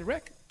better than the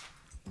record.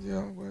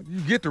 Yeah, well, you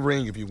get the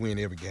ring if you win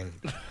every game.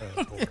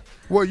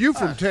 Well, you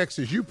from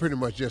Texas. You pretty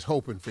much just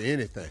hoping for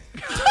anything.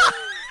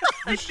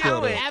 I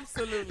knew it.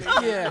 Absolutely.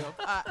 Yeah.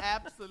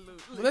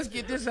 Absolutely. Let's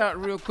get this out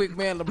real quick,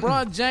 man.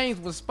 LeBron James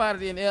was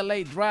spotted in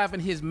L.A. driving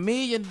his $1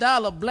 million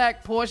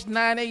black Porsche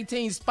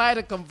 918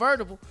 Spider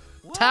convertible,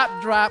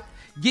 top drop,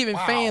 giving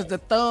fans the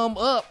thumb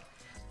up.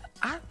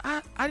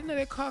 I didn't know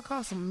that car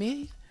cost $1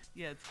 million.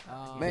 Yeah,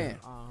 it's Man.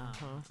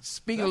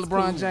 Speaking of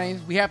LeBron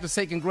James, we have to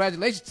say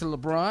congratulations to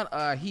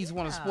LeBron. He's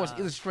one of Sports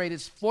Illustrated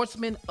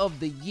Sportsman of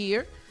the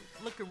Year,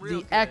 looking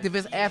real the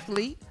activist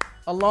athlete,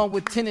 along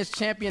with tennis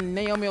champion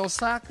Naomi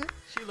Osaka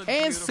and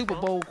beautiful. Super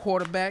Bowl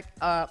quarterback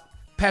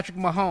Patrick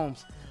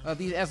Mahomes.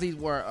 These athletes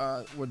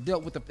were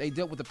dealt with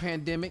the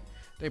pandemic,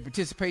 their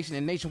participation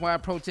in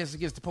nationwide protests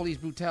against the police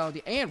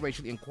brutality and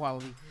racial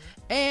inequality,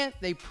 and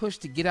they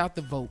pushed to get out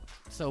the vote.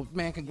 So,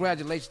 man,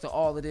 congratulations to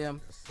all of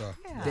them.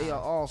 Yeah. They are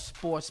all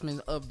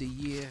Sportsmen of the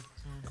Year.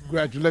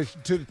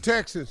 Congratulations to the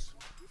Texans.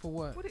 For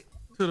what?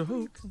 To the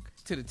who?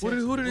 To the Who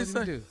Texans. did he we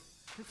say? do?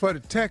 For the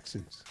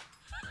Texans.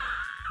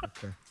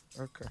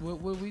 Okay.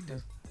 What we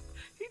do?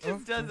 He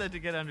just does that to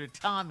get under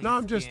Tommy's No,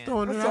 I'm just skin.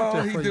 throwing it That's out all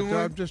there he for you, doing.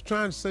 dog. I'm just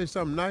trying to say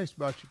something nice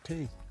about your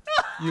team.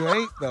 You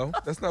ain't, though.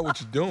 That's not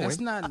what you're doing.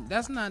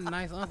 That's not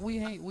nice, Uncle. We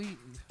ain't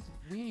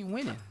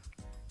winning.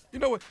 You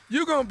know what?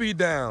 You're going to be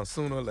down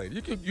sooner or later.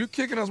 You're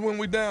kicking us when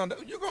we down.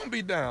 You're going to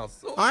be down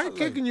sooner I or ain't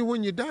later. kicking you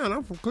when you're down.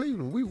 I'm from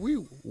Cleveland.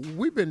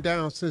 We've been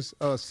down since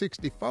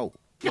 64.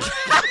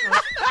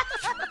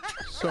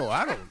 So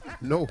I don't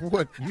know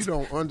what you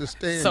don't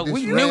understand. So this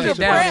we knew rash the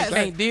down about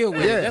can't deal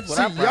with it. Yeah, That's what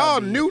see, I'm y'all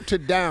new to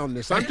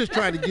downness. I'm just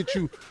trying to get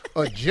you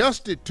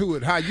adjusted to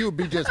it. How you'll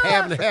be just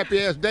having a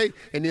happy ass day,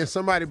 and then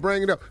somebody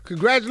bring it up.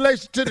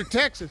 Congratulations to the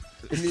Texans.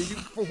 And then you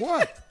for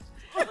what?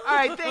 All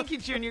right, thank you,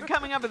 Junior.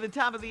 Coming up at the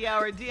top of the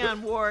hour,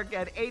 Dionne Warwick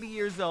at 80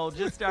 years old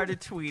just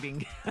started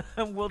tweeting.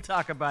 We'll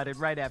talk about it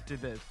right after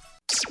this.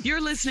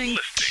 You're listening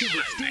to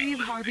the Steve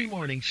Harvey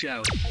Morning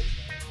Show.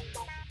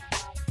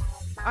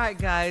 All right,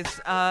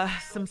 guys,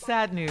 some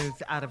sad news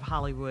out of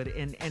Hollywood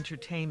in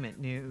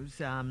entertainment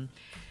news.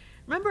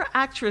 Remember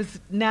actress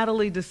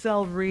Natalie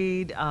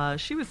Desselle-Reid?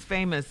 She was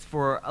famous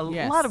for a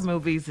lot of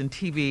movies and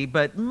TV,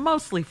 but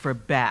mostly for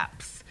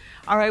Baps.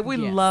 All right, we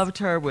loved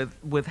her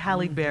with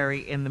Halle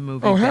Berry in the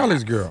movie. Oh, Baps.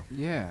 Halle's girl.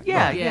 Yeah.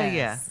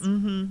 Yes.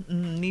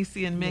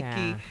 Niecy and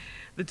Mickey,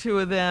 the two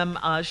of them.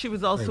 She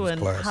was also in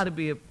classic.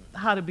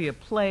 How to Be a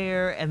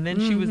Player, and then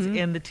she was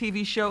in the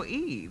TV show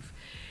Eve.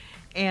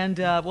 And,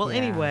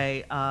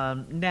 anyway,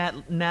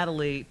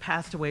 Natalie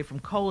passed away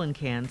from colon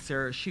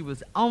cancer. She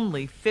was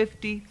only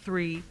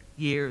 53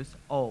 years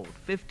old.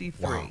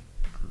 53. Wow.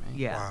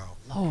 Yeah. Wow.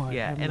 Lord,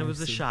 Yeah, have and it was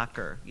a mercy.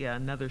 shocker. Yeah,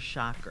 another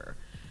shocker.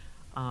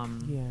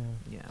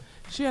 Yeah.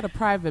 She had a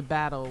private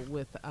battle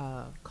with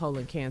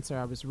colon cancer,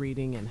 I was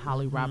reading, and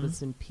Holly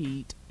Robinson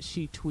Pete,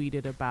 she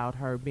tweeted about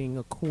her being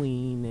a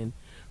queen and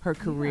her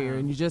career,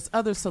 and just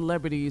other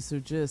celebrities are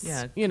just,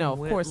 of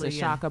course, a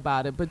shock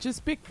about it, but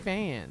just big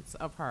fans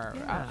of her.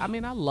 Yeah. I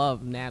mean, I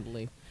love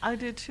Natalie. I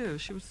did too.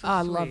 She was so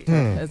I sweet. loved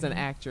her as an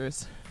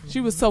actress. She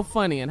was so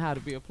funny in How to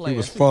Be a Player. She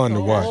was fun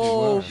to watch.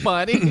 Oh,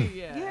 funny.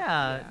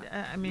 Yeah.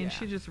 I mean,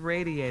 she just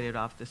radiated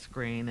off the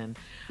screen. And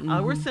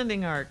we're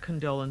sending our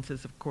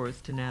condolences, of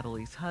course, to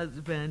Natalie's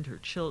husband, her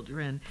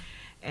children,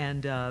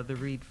 and the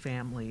Reid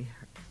family.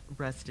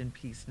 Rest in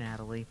peace,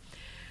 Natalie.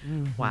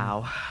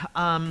 Wow.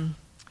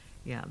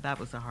 Yeah, that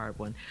was a hard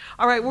one.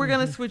 All right, we're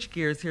going to switch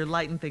gears here,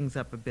 lighten things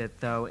up a bit,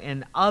 though.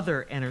 In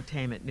other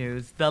entertainment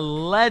news, the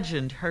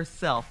legend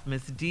herself,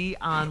 Miss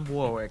Dionne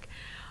Warwick,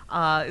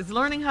 is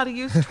learning how to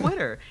use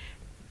Twitter.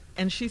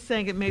 And she's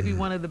saying it may be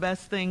one of the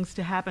best things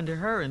to happen to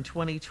her in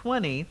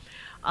 2020.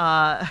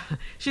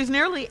 She's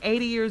nearly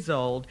 80 years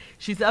old.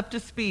 She's up to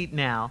speed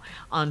now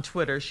on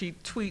Twitter. She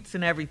tweets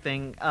and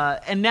everything.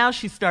 And now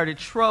she started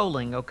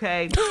trolling,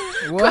 okay?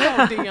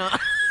 What, Dionne?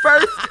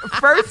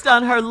 First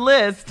on her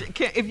list,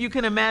 if you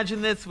can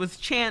imagine this, was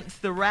Chance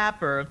the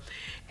Rapper.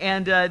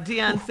 And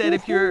Dionne said,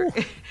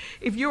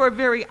 if you are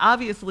very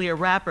obviously a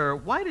rapper,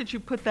 why did you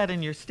put that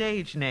in your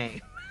stage name?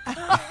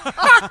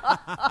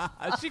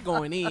 She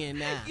going in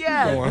now.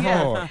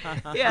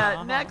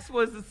 Yeah. Next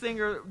was the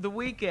singer The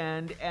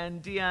Weeknd,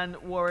 and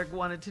Dionne Warwick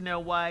wanted to know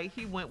why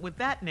he went with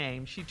that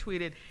name. She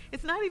tweeted,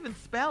 "It's not even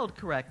spelled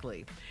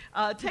correctly."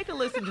 Take a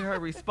listen to her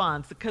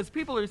response, because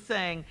people are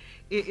saying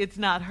it's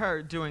not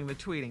her doing the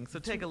tweeting. So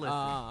take a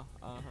listen.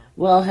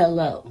 Well,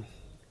 hello.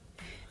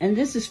 And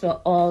this is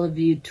for all of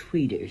you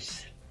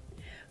tweeters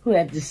who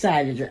have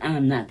decided that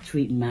I'm not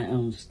tweeting my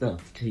own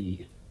stuff to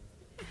you.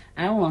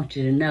 I want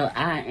you to know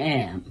I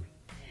am,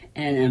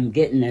 and I'm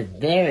getting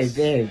very,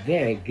 very,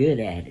 very good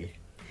at it.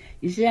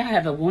 You see, I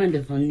have a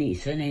wonderful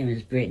niece. Her name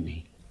is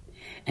Brittany.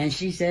 And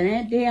she said,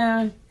 Aunt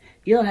Dionne,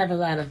 you'll have a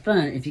lot of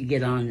fun if you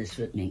get on this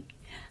with me.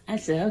 I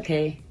said,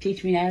 okay,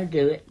 teach me how to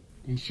do it.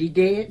 And she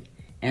did,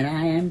 and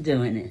I am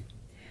doing it.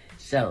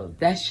 So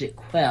that should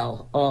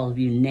quell all of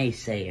you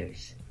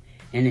naysayers.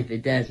 And if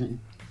it doesn't,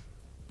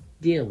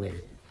 deal with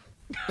it.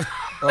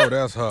 Oh,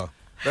 that's her.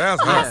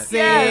 That's her. I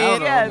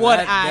said what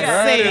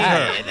I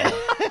said.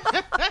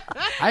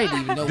 I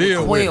didn't even know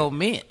Deal what quail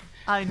meant.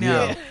 I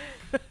know.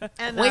 Yeah.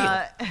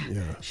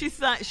 And she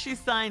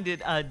signed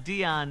it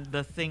Dionne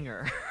the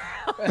Singer.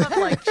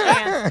 Like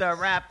Chance the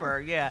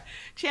Rapper. Yeah.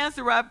 Chance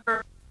the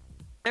Rapper,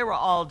 they were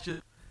all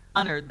just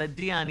honored that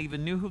Dionne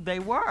even knew who they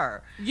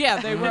were. Yeah,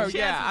 they were. Chance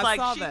Yeah, was I like,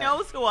 saw she that.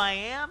 knows who I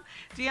am.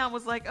 Dionne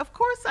was like, of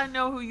course I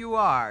know who you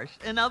are.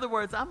 In other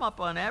words, I'm up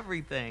on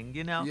everything,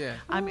 you know? Yeah.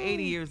 I'm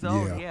 80 years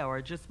old,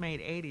 or just made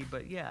 80,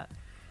 but yeah.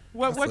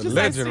 What That's you a say,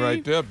 legend Steve?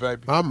 right there,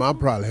 baby. I'll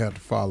probably have to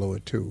follow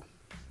it too.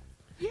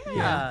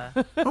 Yeah.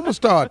 I'm gonna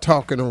start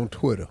talking on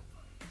Twitter.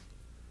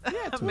 Yeah,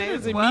 May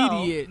Twitter's as well.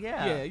 immediate.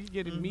 Yeah. You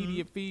get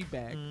immediate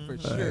feedback for I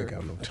sure. ain't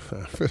got no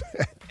time for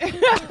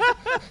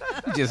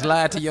that. You just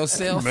lied to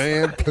yourself.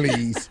 Man,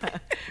 please.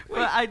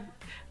 Well,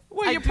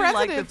 Well, your do like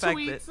president the fact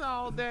tweets that-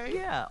 all day.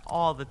 Yeah,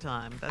 all the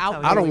time. That's I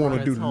how he I don't really want to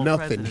runs do his whole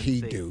nothing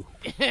he presidency. do.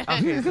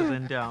 Okay, so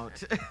then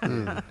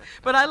don't.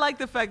 But I like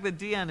the fact that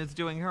Dionne is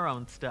doing her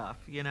own stuff,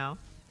 you know,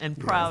 and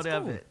proud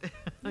of cool. it.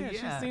 Yeah,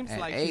 she seems At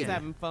like 80. she's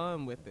having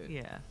fun with it.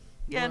 Yeah.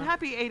 Yeah, and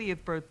happy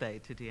 80th birthday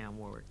to Dionne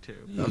Warwick, too.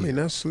 I mean,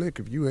 that's slick.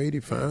 If you 80,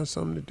 find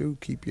something to do.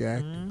 Keep you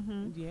active.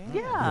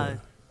 Yeah.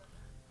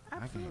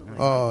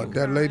 Absolutely.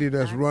 That lady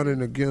that's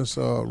running against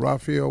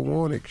Raphael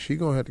Warwick, she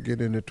gonna have to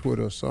get into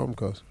Twitter or something,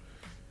 because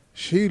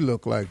she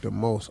looked like the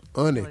most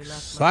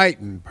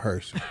unexciting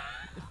person.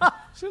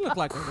 She looked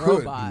like a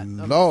Good robot.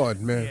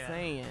 Lord, man.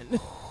 Saying.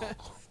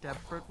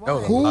 Stepford That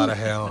was a Wives. lot of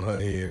hair on her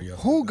head. Yo.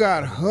 Who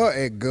got her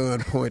at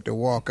gunpoint to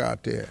walk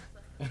out there?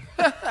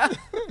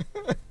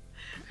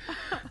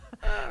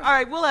 All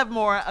right, we'll have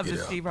more of the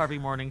Steve Harvey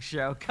Morning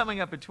Show coming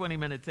up at 20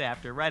 minutes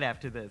after, right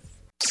after this.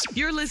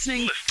 You're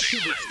listening to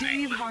the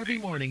Steve Harvey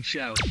Morning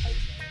Show.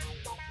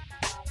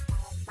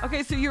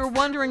 Okay, so you're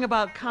wondering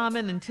about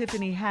Common and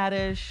Tiffany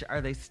Haddish.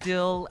 Are they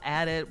still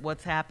at it?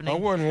 What's happening? I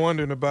wasn't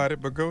wondering about it,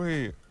 but go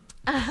ahead.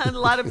 A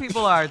lot of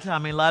people are,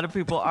 Tommy. A lot of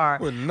people are.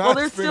 Well, not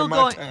they're spending still my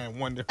going. time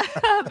wondering.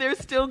 They're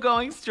still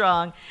going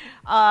strong.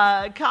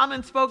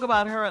 Common spoke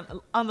about her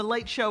on the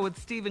Late Show with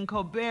Stephen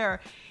Colbert.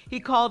 He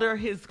called her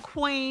his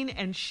queen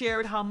and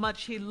shared how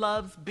much he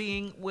loves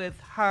being with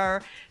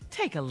her.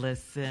 Take a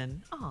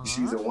listen. Aww.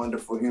 She's a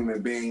wonderful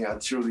human being.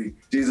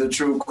 She's a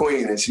true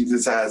queen, and she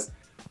just has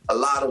a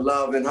lot of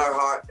love in her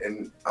heart,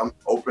 and I'm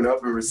open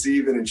up and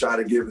receiving and try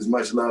to give as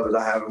much love as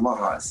I have in my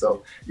heart.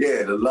 So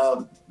yeah, the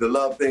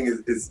love thing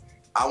is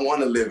I want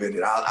to live in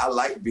it. I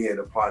like being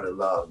a part of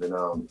love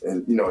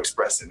and you know,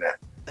 expressing that.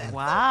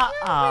 Wow.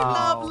 We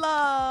love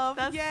love.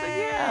 That's, Yay.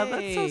 yeah,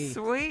 that's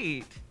so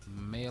sweet.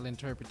 Male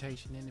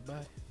interpretation,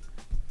 anybody?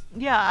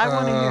 Yeah, I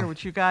want to hear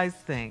what you guys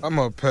think. I'm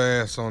going to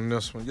pass on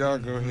this one. Y'all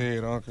go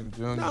ahead, Uncle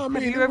Junior. No, I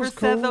mean, Have you it ever was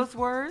said cool. those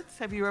words?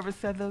 Have you ever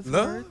said those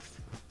Love? words?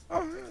 Oh,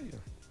 hell yeah.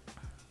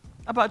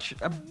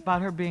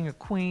 About her being a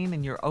queen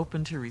and you're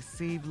open to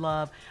receive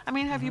love. I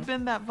mean, have you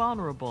been that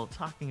vulnerable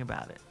talking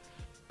about it?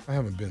 I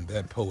haven't been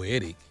that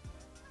poetic,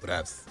 but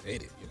I've said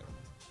it, you know.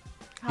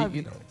 How have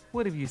you you- know.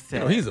 What have you said? You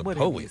know, he's a What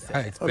have you poet. said? I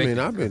I expect mean, it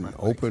to I've been come out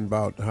open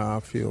about how I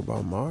feel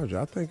about Marge.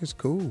 I think it's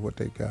cool what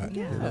they got.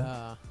 You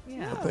know?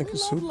 Yeah. I think we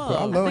it's love super love. cool.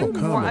 I I love think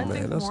Common,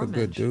 man. That's a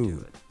good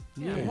dude.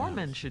 Yeah, more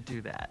men should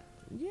do that.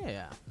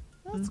 Yeah,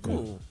 that's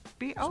cool.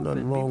 Be There's open.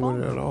 nothing be wrong with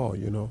it at vulnerable. all,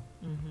 you know.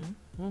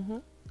 Mm-hmm.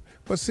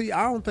 But see,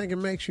 I don't think it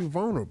makes you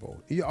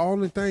vulnerable. The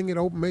only thing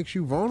it makes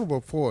you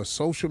vulnerable for a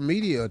social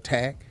media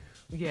attack.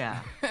 Yeah,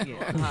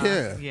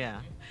 Yeah.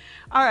 yeah.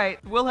 All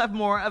right, we'll have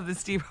more of the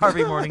Steve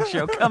Harvey Morning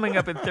Show coming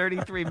up in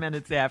 33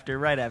 minutes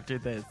right after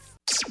this.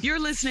 You're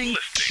listening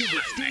to the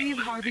Steve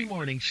Harvey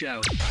Morning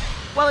Show.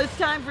 Well, it's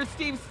time for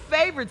Steve's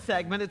favorite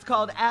segment. It's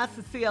called Ask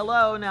the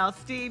CLO. Now,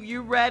 Steve,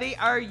 you ready?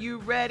 Are you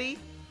ready?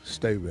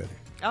 Stay ready.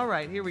 All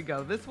right, here we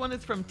go. This one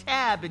is from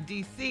Tab in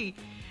D.C.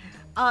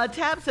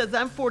 Tab says,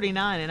 I'm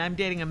 49 and I'm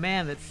dating a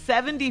man that's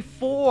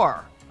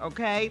 74,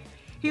 okay?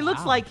 He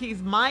looks like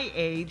he's my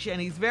age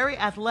and he's very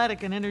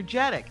athletic and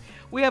energetic.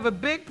 We have a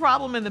big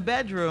problem in the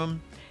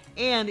bedroom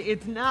and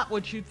it's not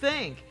what you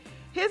think.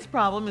 His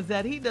problem is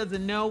that he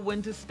doesn't know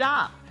when to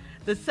stop.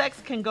 The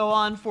sex can go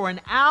on for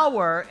an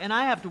hour and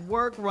I have to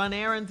work, run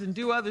errands, and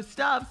do other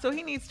stuff, so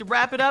he needs to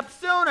wrap it up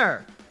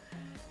sooner.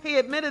 He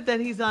admitted that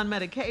he's on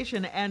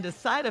medication and a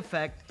side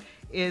effect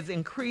is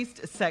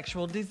increased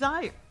sexual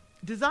desire.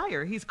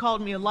 He's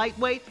called me a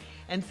lightweight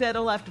and said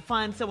he'll have to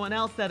find someone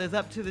else that is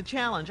up to the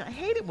challenge. I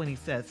hate it when he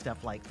says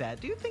stuff like that.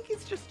 Do you think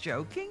he's just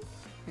joking?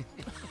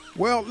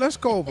 Well, let's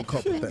go over a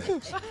couple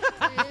things.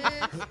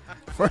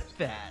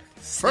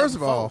 First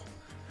of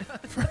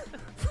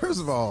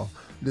all,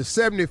 the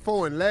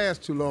 74 and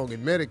last too long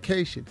in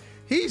medication,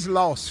 he's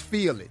lost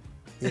feeling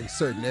in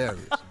certain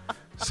areas.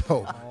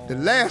 So the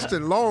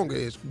lasting longer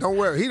is, don't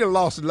worry, he done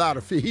lost a lot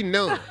of feel. He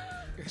numb.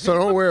 So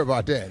don't worry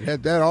about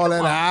that. That all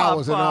that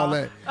hours and all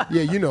that.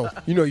 Yeah, you know,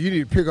 you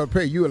need to pick up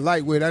pay. You a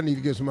lightweight, I need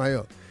to get somebody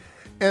else.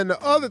 And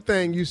the other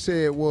thing you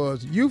said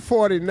was, you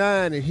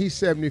 49 and he's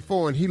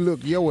 74 and he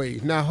look your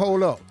age. Now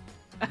hold up.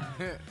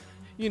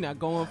 You're not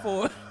going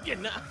for it. You're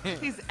not.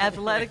 He's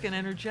athletic and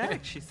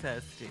energetic, she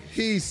says, Steve.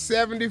 He's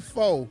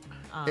 74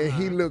 and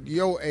he look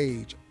your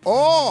age.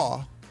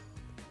 Or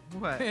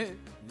what?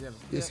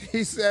 Is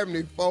he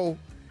 74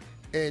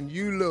 and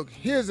you look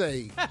his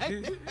age?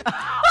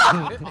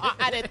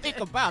 I didn't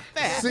think about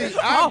that. See,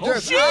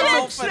 she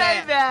didn't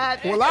say that.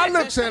 Well, I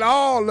looks at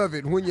all of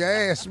it when you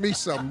ask me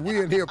something.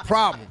 We in here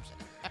problems.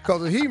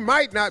 Because he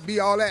might not be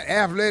all that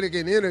athletic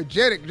and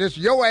energetic, just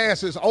your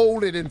ass is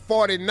older than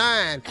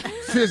 49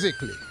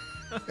 physically.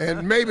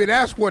 And maybe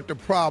that's what the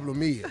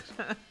problem is.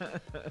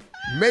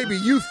 Maybe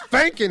you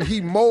thinking he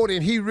more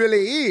than he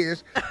really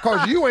is,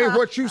 because you ain't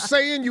what you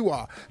saying you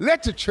are.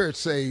 Let the church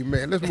say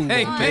amen. Let's move on.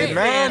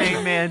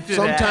 Amen to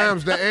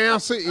Sometimes the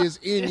answer is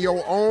in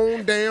your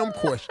own damn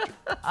question.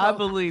 I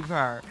believe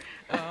her.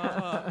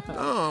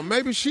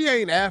 Maybe she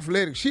ain't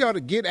athletic. She ought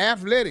to get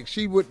athletic.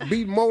 She would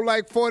be more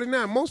like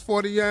 49. Most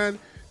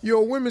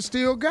 49-year-old women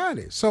still got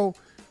it. So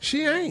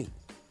she ain't.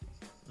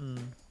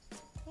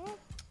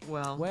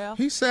 Well,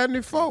 he's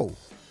 74.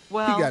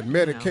 Well, he got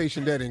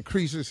medication that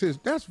increases his.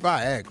 That's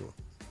Viagra.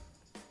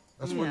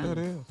 That's what that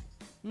is.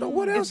 No,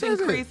 what else is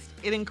it?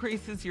 It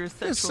increases your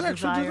sexual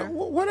desire.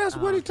 What else?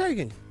 What he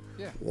taking?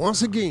 Yeah.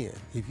 Once again,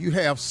 if you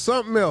have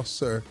something else,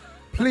 sir,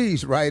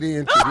 please write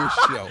into this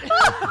show.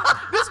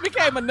 This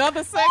became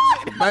another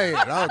segment. Man,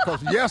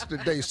 because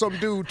yesterday some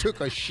dude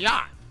took a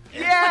shot.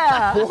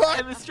 Yeah. What?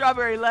 In the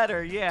strawberry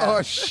letter, yeah.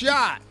 A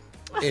shot.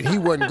 And he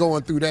wasn't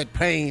going through that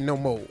pain no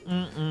more.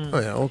 Oh,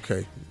 yeah,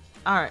 okay.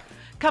 All right.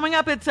 Coming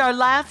up, it's our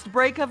last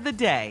break of the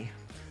day.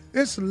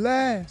 It's the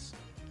last.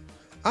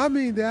 I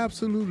mean the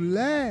absolute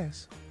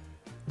last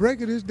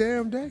break of this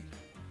damn day.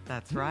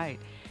 That's right.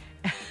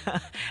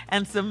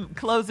 And some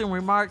closing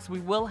remarks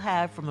we will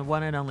have from the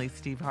one and only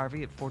Steve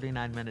Harvey at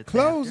 49 minutes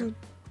Closing.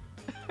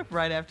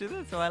 Right after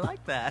this, so I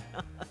like that.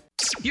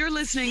 You're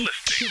listening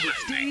to the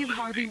Steve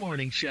Harvey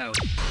Morning Show.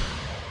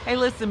 Hey,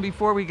 listen,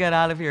 before we get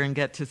out of here and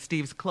get to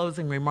Steve's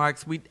closing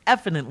remarks, we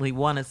definitely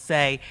want to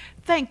say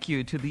thank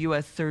you to the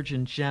U.S.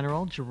 Surgeon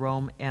General,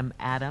 Jerome M.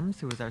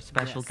 Adams, who was our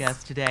special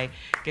guest today.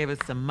 Gave us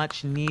some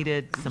much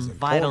needed, some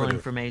vital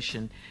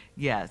information.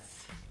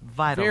 Yes,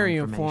 vital Very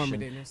information.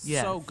 Very informative.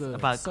 Yes, So good.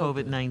 about so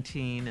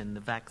COVID-19 and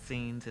the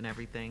vaccines and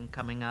everything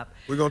coming up.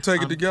 We're going to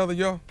take it together,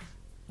 y'all?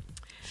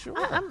 Sure.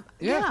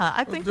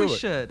 I think we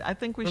should. I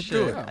think we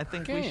should. I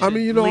think we should. I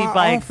mean, lead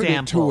by I offered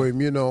example. it to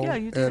him, Yeah,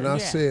 you did. and I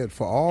said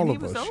for all And of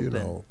he was us,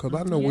 open. because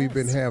I know we've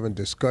been having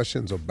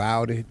discussions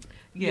about it.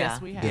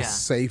 Yes, we have. The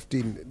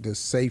safety, the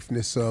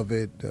safeness of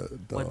it, the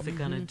what's it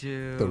gonna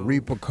do? the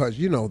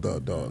repercussions,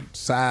 the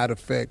side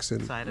effects,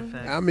 and side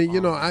effects. I mean,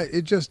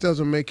 it just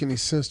doesn't make any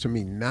sense to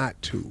me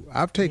not to.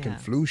 I've taken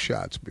flu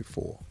shots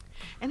before.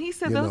 And he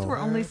said those were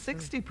only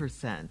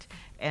 60%,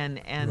 and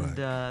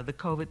the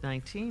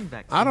COVID-19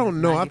 vaccine. I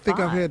don't know. I think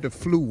I've 95. had the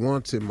flu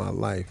once in my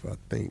life. I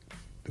think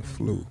the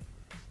flu.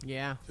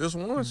 Yeah. Just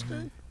once,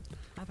 Steve?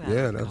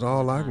 Yeah, that's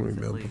all I can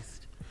remember.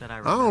 I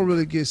don't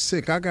really get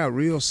sick. I got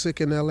real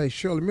sick in L.A.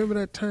 Shirley, remember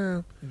that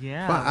time?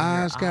 Yeah. My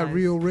eyes got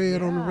real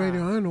red on the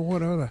radio. I don't know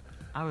what other.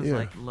 I was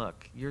like,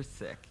 look, you're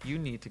sick. You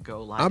need to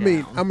go lie I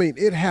down. mean,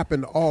 it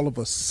happened all of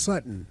a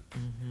sudden.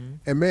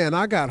 And, man,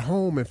 I got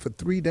home, and for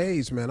 3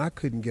 days, man, I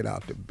couldn't get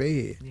out of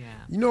bed. Yeah.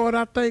 You know what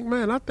I think,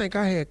 man? I think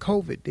I had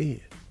COVID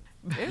then.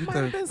 It might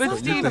have been But some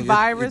Steve, kind of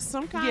virus,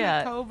 some kind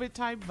of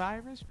COVID-type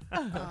virus.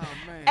 Oh,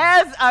 man.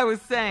 As I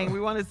was saying, we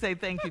want to say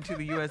thank you to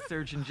the U.S.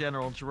 Surgeon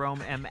General,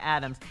 Jerome M.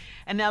 Adams.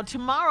 And now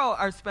tomorrow,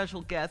 our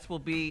special guest will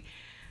be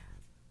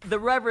the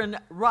Reverend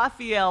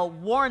Raphael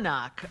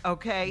Warnock,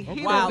 okay?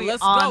 He Wow, will be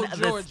let's on go, the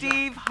Georgia.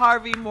 Steve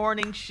Harvey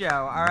Morning Show,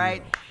 all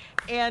right?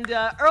 And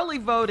early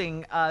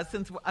voting,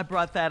 since I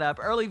brought that up,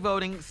 early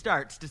voting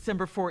starts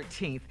December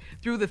 14th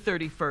through the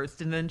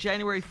 31st, and then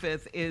January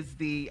 5th is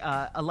the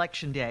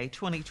election day,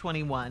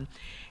 2021.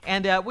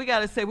 And we got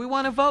to say, we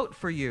want to vote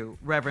for you,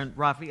 Reverend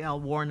Raphael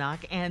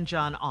Warnock and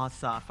John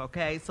Ossoff,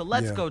 okay? So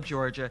let's go,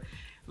 Georgia.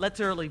 Let's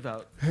early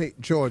vote. Hey,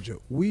 Georgia,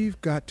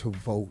 we've got to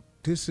vote.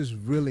 This is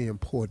really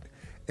important,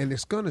 and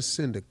it's going to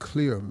send a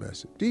clear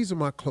message. These are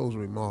my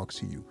closing remarks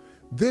to you.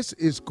 This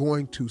is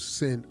going to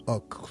send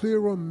a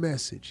clearer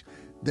message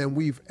than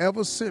we've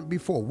ever sent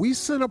before. We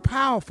sent a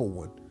powerful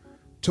one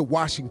to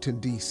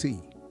Washington, D.C.,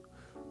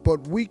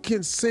 but we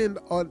can send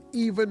an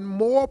even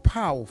more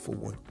powerful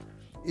one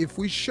if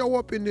we show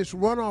up in this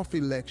runoff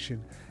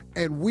election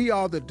and we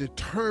are the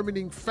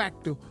determining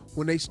factor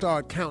when they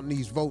start counting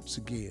these votes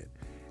again.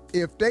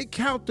 If they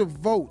count the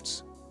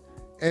votes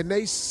and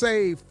they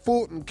save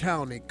Fulton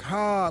County,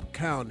 Cobb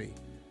County,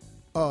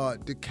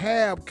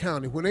 DeKalb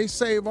County, when they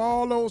save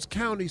all those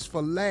counties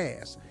for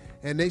last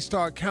and they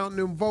start counting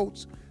them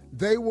votes,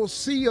 they will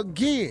see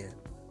again,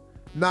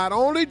 not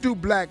only do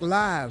Black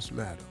Lives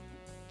matter,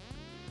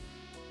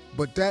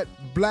 but that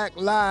Black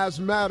Lives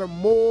matter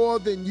more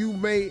than you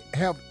may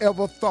have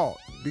ever thought,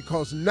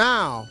 because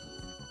now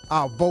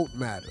our vote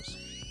matters.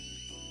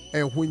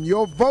 And when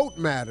your vote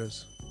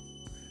matters,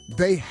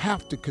 they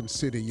have to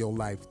consider your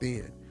life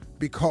then,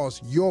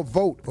 because your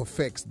vote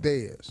affects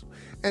theirs.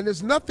 And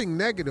there's nothing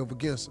negative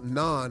against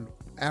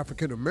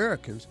non-African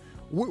Americans.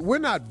 We're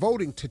not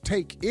voting to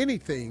take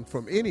anything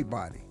from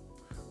anybody.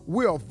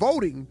 We're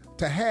voting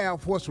to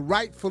have what's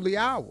rightfully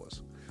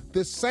ours.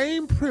 The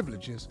same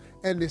privileges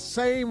and the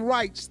same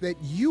rights that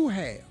you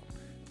have.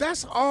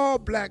 That's all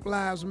Black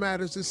Lives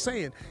Matter is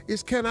saying,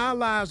 is can our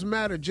lives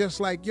matter just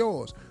like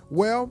yours?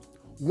 Well,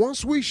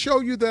 once we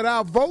show you that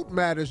our vote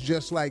matters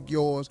just like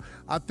yours,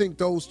 I think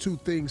those two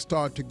things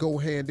start to go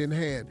hand in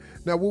hand.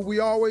 Now, will we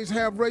always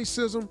have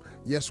racism?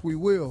 Yes, we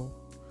will.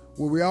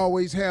 Will we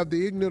always have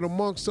the ignorant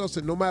amongst us,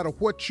 and no matter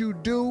what you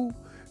do,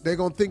 they're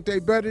going to think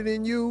they're better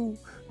than you?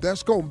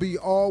 That's going to be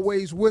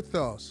always with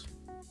us.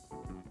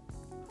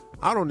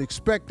 I don't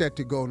expect that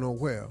to go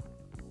nowhere.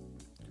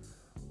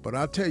 But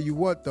I'll tell you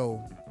what,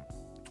 though,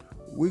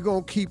 we're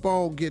going to keep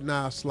on getting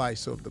our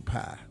slice of the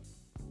pie.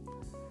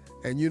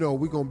 And, you know,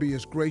 we're going to be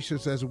as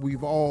gracious as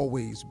we've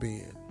always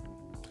been.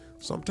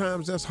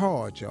 Sometimes that's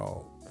hard,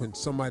 y'all, when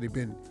somebody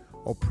been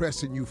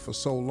oppressing you for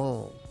so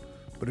long.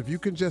 But if you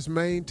can just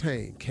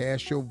maintain,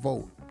 cast your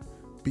vote,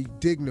 be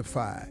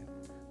dignified,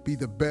 be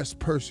the best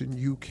person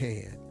you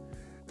can,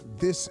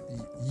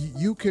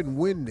 you can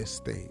win this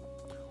thing.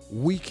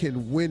 We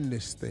can win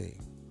this thing.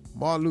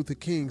 Martin Luther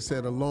King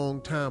said a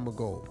long time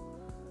ago,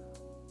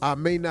 I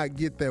may not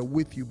get there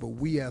with you, but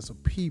we as a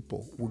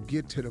people will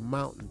get to the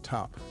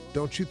mountaintop.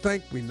 Don't you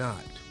think we're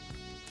not?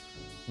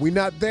 We're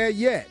not there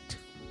yet,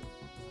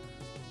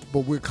 but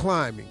we're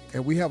climbing.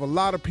 And we have a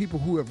lot of people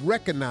who have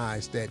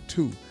recognized that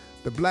too.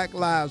 The Black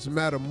Lives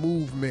Matter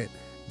movement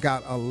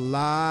got a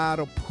lot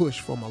of push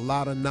from a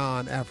lot of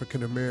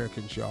non-African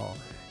Americans, y'all.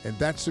 And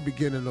that's the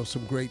beginning of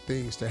some great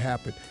things to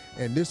happen.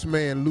 And this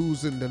man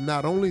losing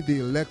not only the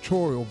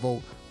electoral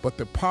vote, but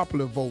the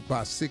popular vote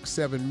by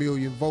 6-7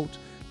 million votes,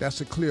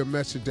 that's a clear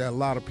message that a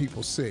lot of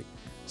people sick.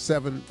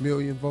 7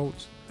 million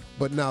votes.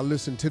 But now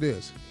listen to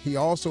this. He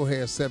also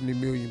has 70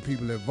 million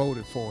people that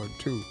voted for him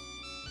too.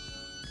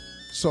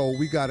 So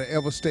we got to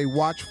ever stay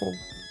watchful.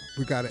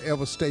 We got to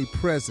ever stay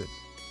present.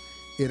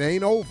 It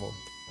ain't over.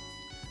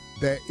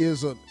 There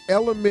is an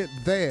element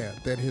there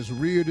that has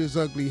reared his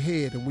ugly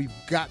head, and we've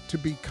got to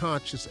be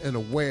conscious and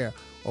aware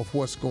of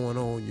what's going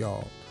on,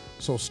 y'all.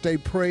 So stay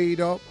prayed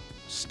up,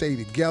 stay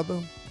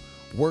together,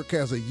 work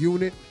as a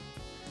unit,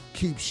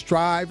 keep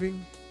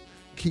striving,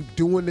 keep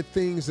doing the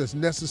things that's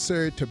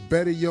necessary to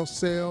better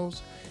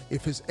yourselves.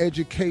 If it's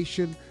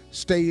education,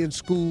 stay in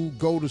school,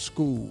 go to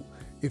school.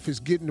 If it's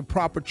getting the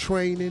proper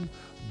training,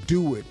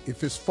 do it.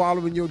 If it's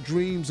following your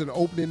dreams and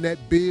opening that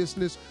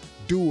business,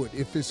 do it.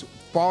 If it's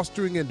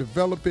fostering and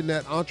developing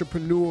that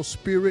entrepreneurial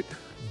spirit,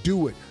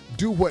 do it.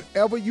 Do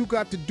whatever you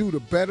got to do to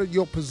better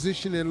your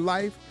position in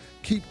life.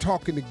 Keep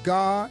talking to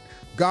God.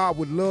 God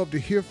would love to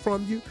hear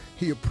from you.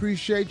 He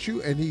appreciates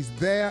you, and he's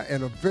there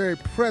and a very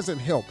present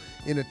help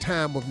in a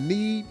time of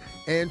need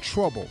and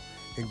trouble.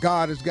 And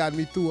God has gotten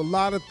me through a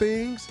lot of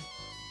things.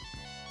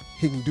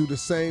 He can do the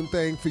same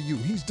thing for you.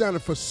 He's done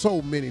it for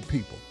so many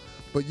people.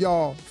 But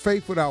y'all,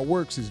 faith without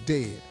works is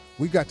dead.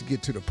 We got to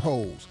get to the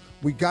polls.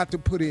 We got to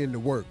put in the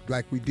work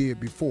like we did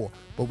before,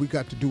 but we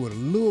got to do it a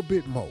little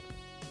bit more.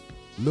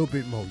 A little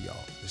bit more, y'all.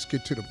 Let's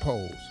get to the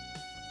polls.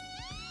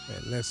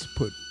 And let's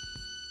put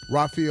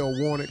Raphael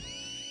Warnock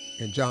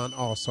and John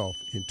Ossoff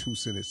in 2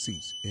 Senate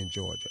seats in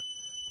Georgia.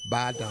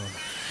 Bye, Donna.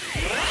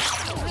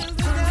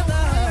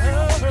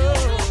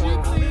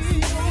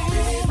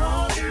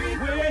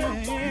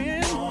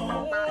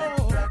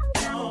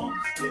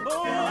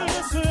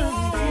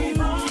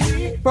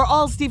 For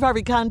all Steve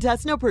Harvey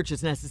contests, no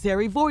purchase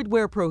necessary, void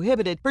where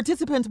prohibited.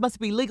 Participants must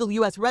be legal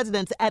U.S.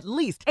 residents at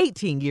least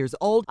 18 years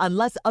old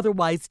unless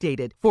otherwise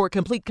stated. For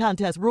complete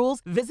contest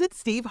rules, visit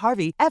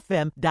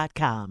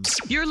steveharveyfm.com.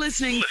 You're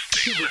listening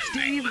to the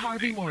Steve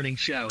Harvey Morning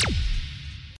Show.